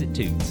Nick Hayes at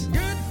Toots.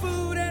 Good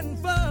food and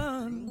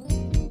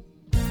fun.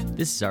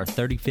 This is our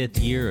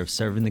 35th year of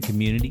serving the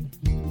community.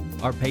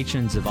 Our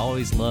patrons have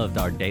always loved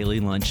our daily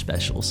lunch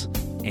specials,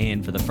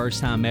 and for the first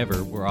time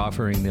ever, we're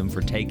offering them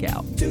for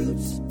takeout.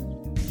 Toots.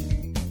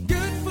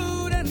 Good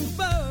food and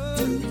fun.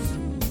 Toots.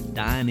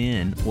 Dine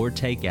in or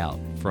takeout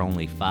for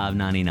only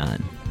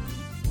 $5.99.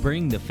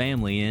 Bring the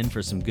family in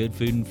for some good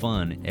food and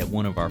fun at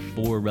one of our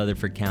 4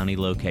 Rutherford County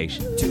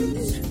locations.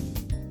 Toots.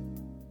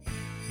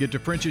 Get to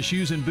French's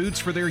Shoes and Boots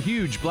for their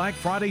huge Black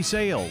Friday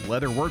sale.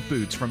 Leather work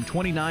boots from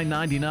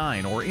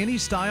 $29.99 or any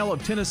style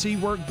of Tennessee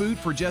work boot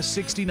for just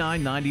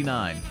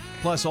 $69.99.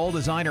 Plus, all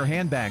designer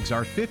handbags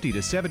are 50 to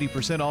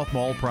 70% off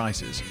mall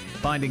prices.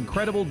 Find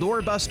incredible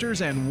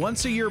doorbusters and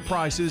once-a-year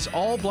prices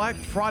all Black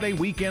Friday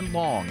weekend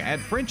long at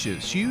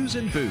French's Shoes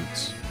and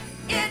Boots.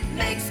 It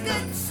makes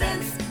good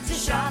sense to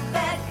shop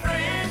at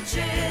French's.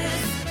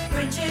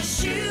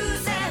 French's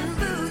Shoes and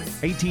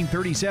Boots.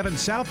 1837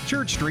 South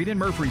Church Street in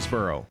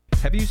Murfreesboro.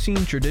 Have you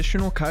seen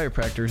traditional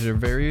chiropractors or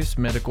various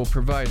medical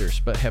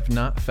providers but have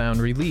not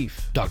found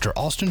relief? Dr.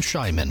 Austin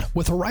Scheiman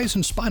with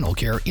Horizon Spinal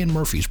Care in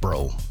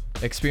Murfreesboro.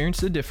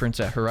 Experience the difference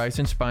at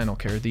Horizon Spinal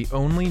Care, the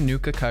only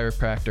NUCA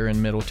chiropractor in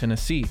Middle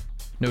Tennessee.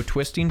 No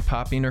twisting,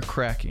 popping, or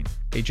cracking.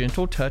 A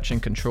gentle touch and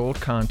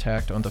controlled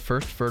contact on the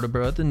first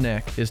vertebra of the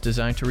neck is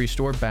designed to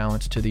restore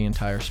balance to the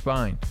entire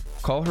spine.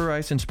 Call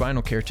Horizon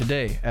Spinal Care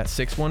today at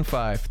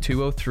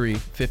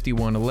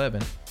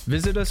 615-203-5111.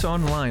 Visit us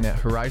online at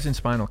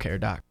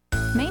horizonspinalcare.com.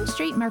 Main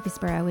Street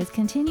Murfreesboro is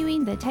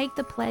continuing the Take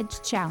the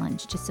Pledge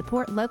Challenge to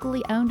support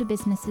locally owned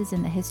businesses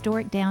in the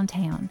historic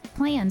downtown.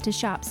 Plan to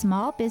shop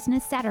Small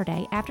Business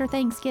Saturday after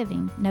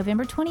Thanksgiving,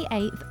 November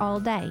 28th, all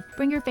day.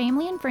 Bring your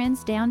family and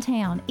friends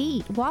downtown,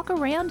 eat, walk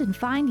around, and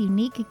find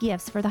unique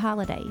gifts for the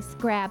holidays.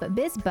 Grab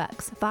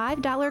BizBucks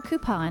 $5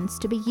 coupons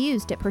to be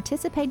used at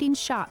participating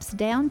shops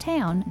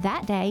downtown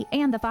that day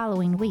and the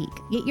following week.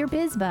 Get your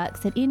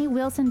BizBucks at any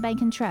Wilson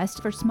Bank and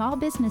Trust for small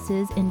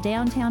businesses in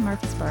downtown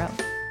Murfreesboro.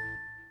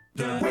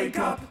 The Wake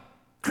Up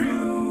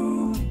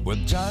Crew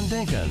with John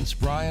Dinkins,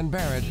 Brian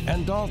Barrett,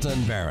 and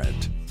Dalton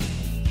Barrett.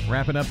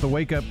 Wrapping up the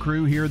Wake Up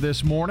Crew here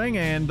this morning,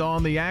 and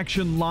on the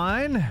action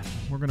line,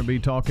 we're going to be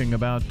talking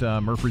about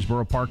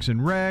Murfreesboro Parks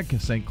and Rec,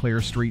 St. Clair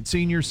Street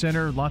Senior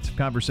Center. Lots of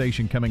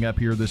conversation coming up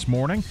here this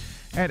morning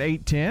at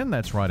 8:10.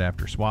 That's right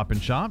after Swap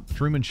and Shop.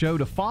 Truman Show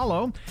to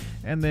follow,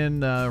 and then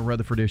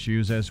Rutherford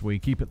Issues as we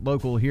keep it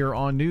local here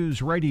on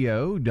News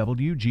Radio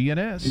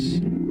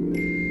WGNS.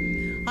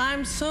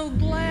 I'm so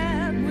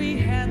glad we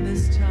had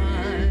this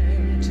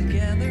time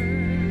together.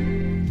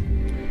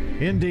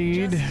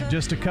 Indeed,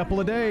 just a couple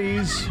of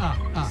days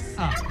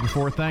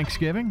before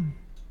Thanksgiving.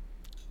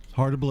 It's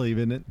hard to believe,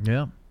 isn't it?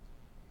 Yeah.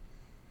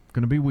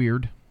 Going to be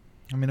weird.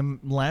 I mean,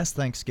 last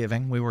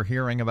Thanksgiving, we were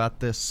hearing about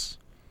this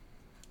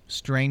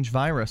strange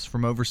virus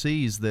from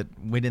overseas that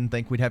we didn't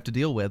think we'd have to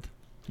deal with.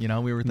 You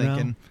know, we were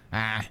thinking,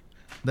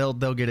 they'll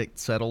get it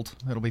settled.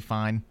 It'll be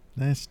fine.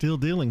 They're still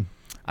dealing.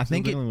 I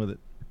think dealing with it.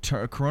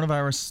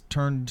 Coronavirus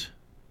turned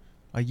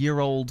a year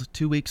old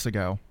 2 weeks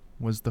ago.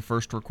 Was the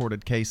first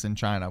recorded case in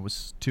China. It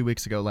was 2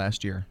 weeks ago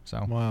last year.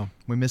 So wow,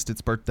 we missed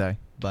its birthday,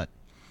 but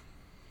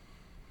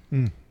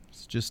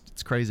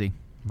it's crazy.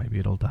 Maybe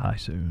it'll die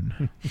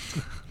soon.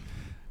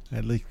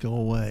 At least go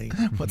away.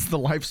 What's the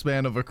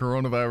lifespan of a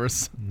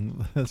coronavirus?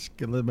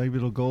 Maybe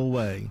it'll go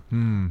away.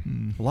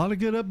 A lot of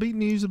good upbeat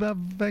news about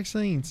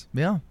vaccines.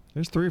 Yeah.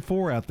 There's 3 or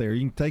 4 out there.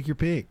 You can take your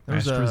pick.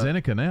 There's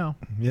AstraZeneca now.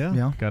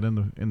 Yeah. Got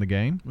in the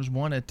game. There's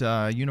one at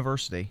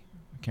university.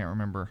 I can't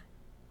remember.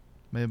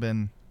 May have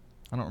been,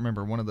 I don't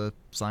remember. One of the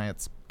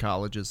science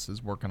colleges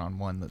is working on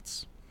one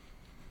that's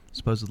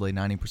supposedly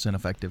 90%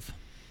 effective.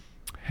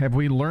 Have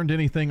we learned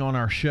anything on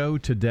our show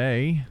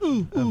today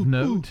of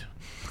note?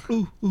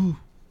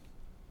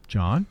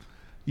 John?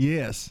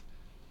 Yes.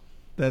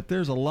 That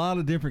there's a lot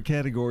of different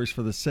categories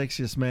for the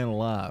sexiest man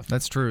alive.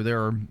 That's true.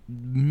 There are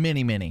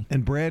many, many.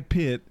 And Brad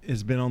Pitt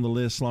has been on the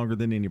list longer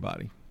than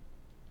anybody.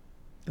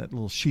 That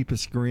little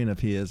sheepish grin of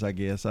his, I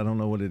guess. I don't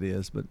know what it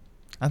is, but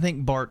I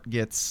think Bart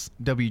gets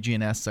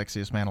WGNS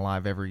Sexiest Man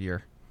Alive every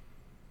year.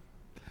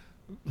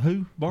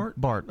 Who?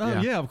 Bart? Bart.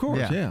 Oh, yeah, of course.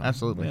 Yeah,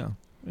 absolutely. Yeah.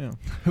 Yeah.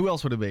 Who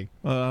else would it be?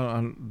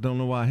 I don't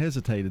know why I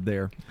hesitated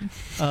there.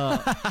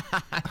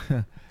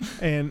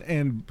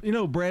 And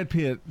Brad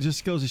Pitt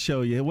just goes to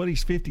show you what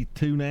he's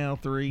 52 now,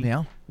 3.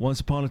 Yeah. Once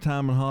upon a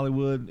time in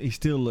Hollywood, he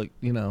still looked,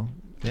 he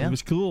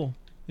was cool.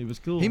 He was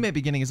cool. He may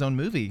be getting his own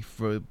movie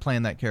for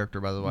playing that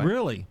character, by the way.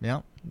 Really?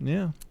 Yeah.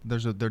 Yeah.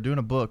 They're doing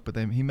a book, but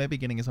he may be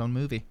getting his own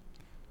movie.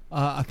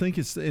 I think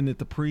it's in the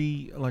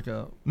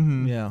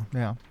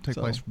take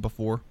place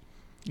before.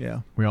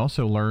 Yeah. We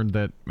also learned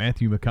that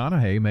Matthew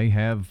McConaughey may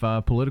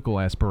have political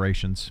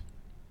aspirations.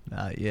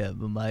 Not yet,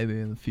 but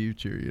maybe in the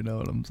future. You know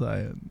what I'm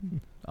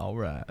saying? All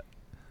right.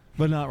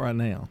 But not right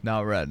now.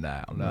 Not right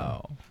now,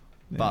 no.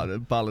 Yeah.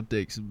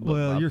 Politics.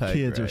 Well, your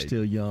kids are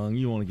still young.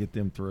 You want to get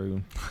them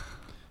through.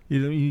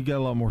 You got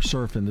a lot more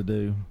surfing to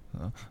do.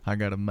 I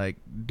got to make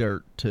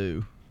Dirt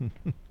 2.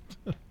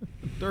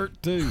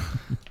 Dirt 2.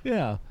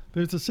 Yeah.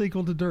 There's a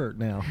sequel to Dirt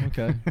now.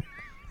 Okay.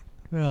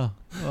 Yeah.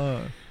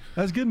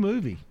 That's a good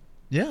movie.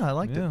 Yeah, I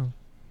liked it.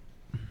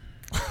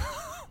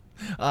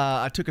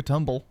 I took a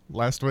tumble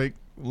last week.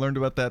 Learned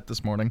about that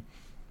this morning.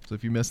 So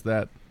if you missed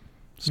that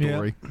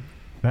story. Yeah.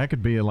 That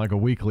could be like a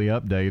weekly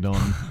update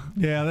on.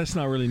 Yeah, that's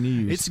not really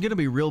news. It's going to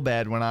be real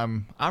bad when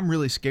I'm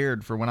really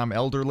scared for when I'm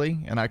elderly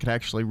and I could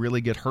actually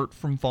really get hurt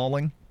from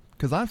falling.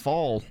 Because I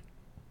fall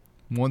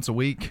once a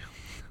week.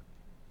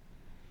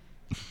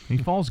 He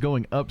falls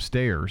going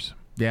upstairs.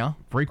 Yeah.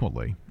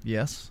 Frequently.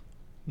 Yes.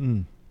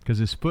 Because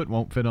his foot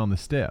won't fit on the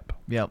step.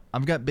 Yep.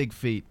 I've got big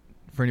feet.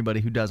 For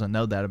anybody who doesn't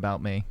know that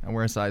about me, I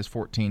wear a size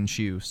 14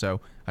 shoe, so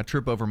I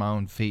trip over my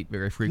own feet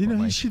very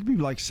frequently. He should be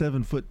like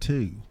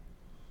 7'2".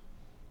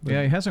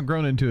 Yeah, he hasn't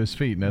grown into his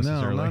feet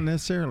necessarily. No, not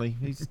necessarily.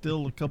 He's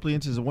still a couple of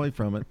inches away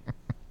from it.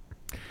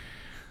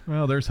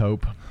 Well, there's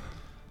hope.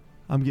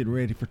 I'm getting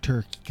ready for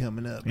turkey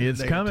coming up.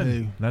 It's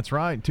coming. That's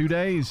right. 2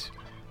 days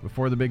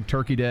before the big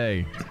turkey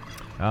day.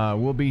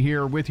 We'll be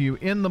here with you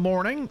in the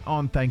morning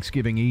on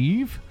Thanksgiving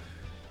Eve.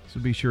 So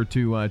be sure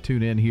to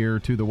tune in here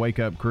to the Wake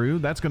Up Crew.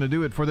 That's going to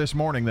do it for this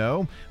morning,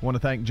 though. I want to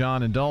thank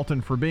John and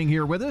Dalton for being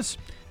here with us,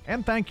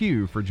 and thank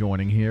you for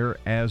joining here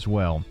as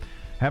well.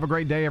 Have a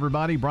great day,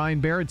 everybody.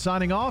 Brian Barrett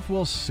signing off.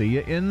 We'll see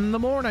you in the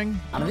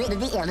morning.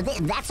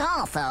 That's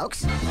all,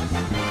 folks.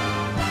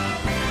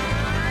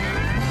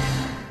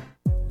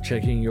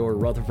 Checking your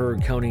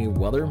Rutherford County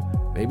weather.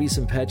 Maybe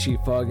some patchy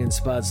fog and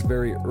spots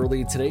very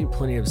early today.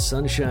 Plenty of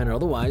sunshine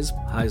otherwise.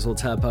 Highs will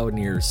top out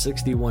near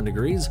 61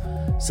 degrees.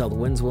 South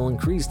winds will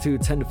increase to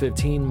 10 to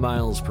 15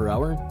 miles per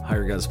hour.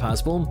 Higher gusts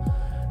possible.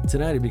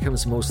 Tonight it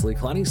becomes mostly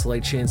cloudy.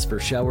 Slight chance for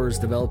showers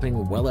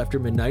developing well after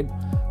midnight.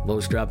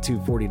 Lows drop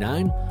to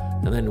 49.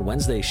 And then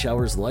Wednesday,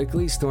 showers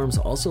likely. Storms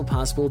also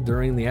possible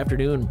during the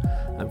afternoon.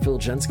 I'm Phil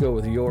Jensko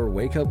with your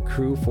Wake Up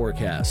Crew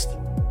forecast.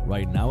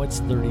 Right now it's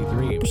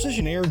 33.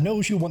 Precision Air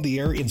knows you want the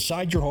air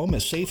inside your home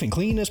as safe and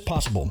clean as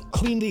possible.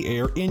 Clean the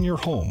air in your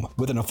home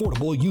with an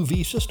affordable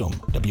UV system.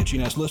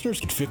 WGNS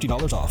listeners get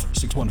 $50 off.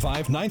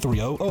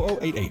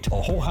 615-930-0088.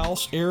 A whole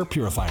house air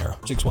purifier.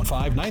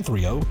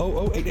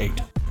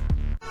 615-930-0088.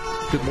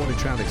 Good morning.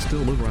 Traffic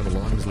still moving right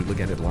along as we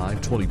look at it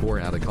live. 24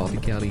 out of Coffee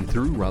County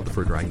through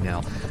Rutherford right now.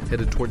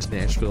 Headed towards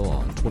Nashville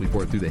on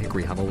 24 through the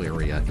Hickory Hollow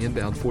area.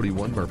 Inbound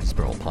 41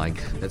 Murfreesboro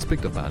Pike. That's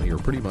picked up out here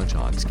pretty much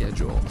on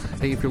schedule.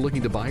 Hey, if you're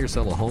looking to buy or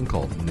sell a home,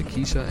 call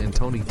Nikisha and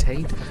Tony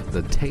Tate.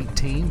 The Tate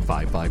Team,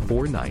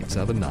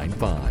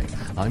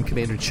 554-9795. I'm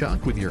Commander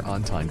Chuck with your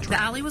on-time traffic.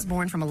 The Alley was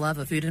born from a love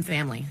of food and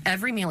family.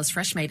 Every meal is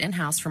fresh made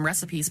in-house from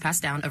recipes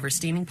passed down over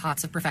steaming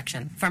pots of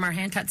perfection. From our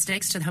hand-cut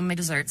steaks to the homemade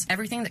desserts,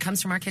 everything that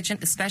comes from our kitchen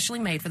is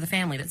specially made for the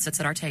family that sits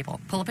at our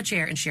table. Pull up a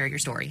chair and share your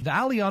story. The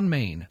Alley on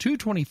Main,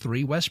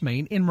 223 West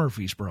Main in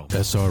Murfreesboro.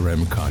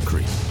 SRM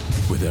Concrete.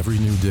 With every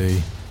new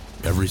day,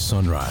 every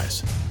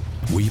sunrise,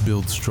 we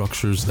build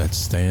structures that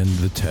stand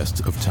the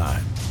test of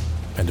time.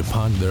 And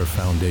upon their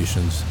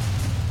foundations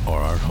are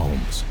our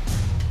homes,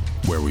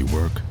 where we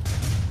work,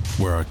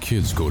 where our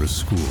kids go to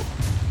school.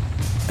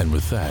 And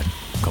with that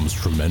comes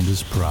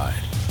tremendous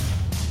pride.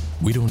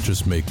 We don't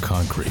just make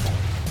concrete.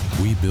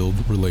 We build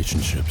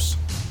relationships,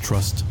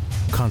 trust,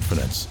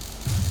 confidence.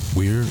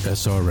 We're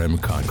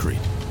SRM Concrete.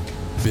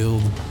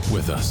 Build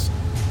with us.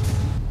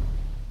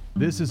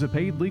 This is a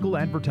paid legal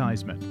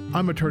advertisement.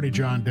 I'm Attorney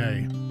John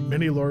Day.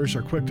 Many lawyers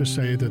are quick to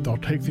say that they'll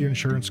take the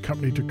insurance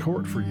company to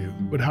court for you.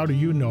 But how do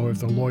you know if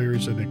the lawyer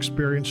is an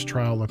experienced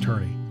trial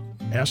attorney?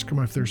 Ask them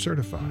if they're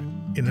certified.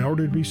 In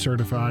order to be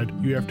certified,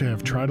 you have to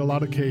have tried a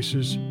lot of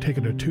cases,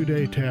 taken a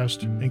 2-day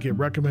test, and get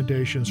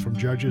recommendations from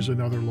judges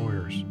and other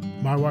lawyers.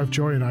 My wife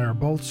Joy and I are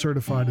both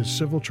certified as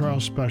civil trial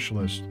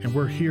specialists, and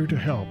we're here to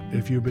help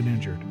if you've been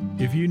injured.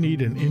 If you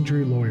need an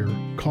injury lawyer,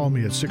 call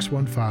me at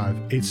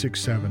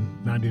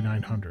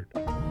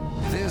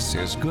 615-867-9900. This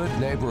is Good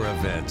Neighbor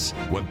Events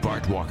with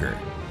Bart Walker.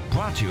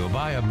 Brought to you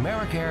by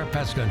AmeriCare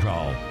Pest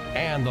Control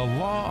and the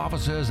law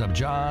offices of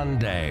John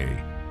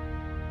Day.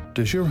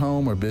 Does your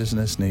home or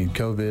business need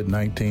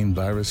COVID-19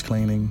 virus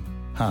cleaning?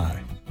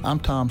 Hi, I'm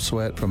Tom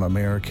Sweat from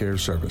AmeriCare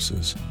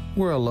Services.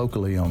 We're a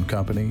locally owned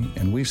company,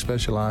 and we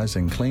specialize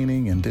in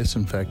cleaning and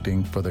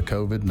disinfecting for the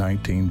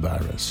COVID-19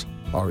 virus.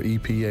 Our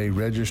EPA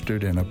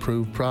registered and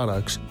approved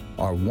products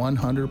are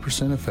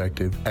 100%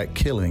 effective at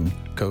killing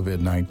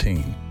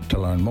COVID-19. To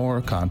learn more,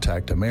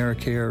 contact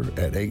AmeriCare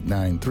at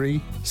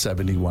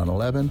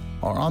 893-7111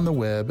 or on the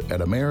web at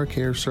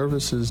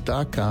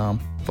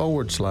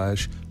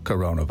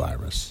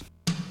americareservices.com/coronavirus.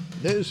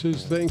 This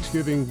is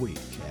Thanksgiving week,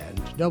 and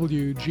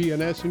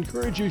WGNS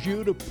encourages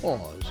you to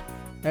pause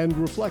and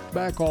reflect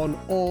back on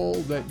all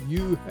that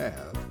you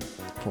have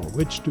for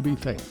which to be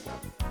thankful.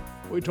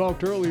 We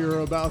talked earlier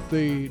about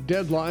the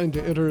deadline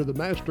to enter the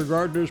Master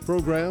Gardeners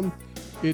program,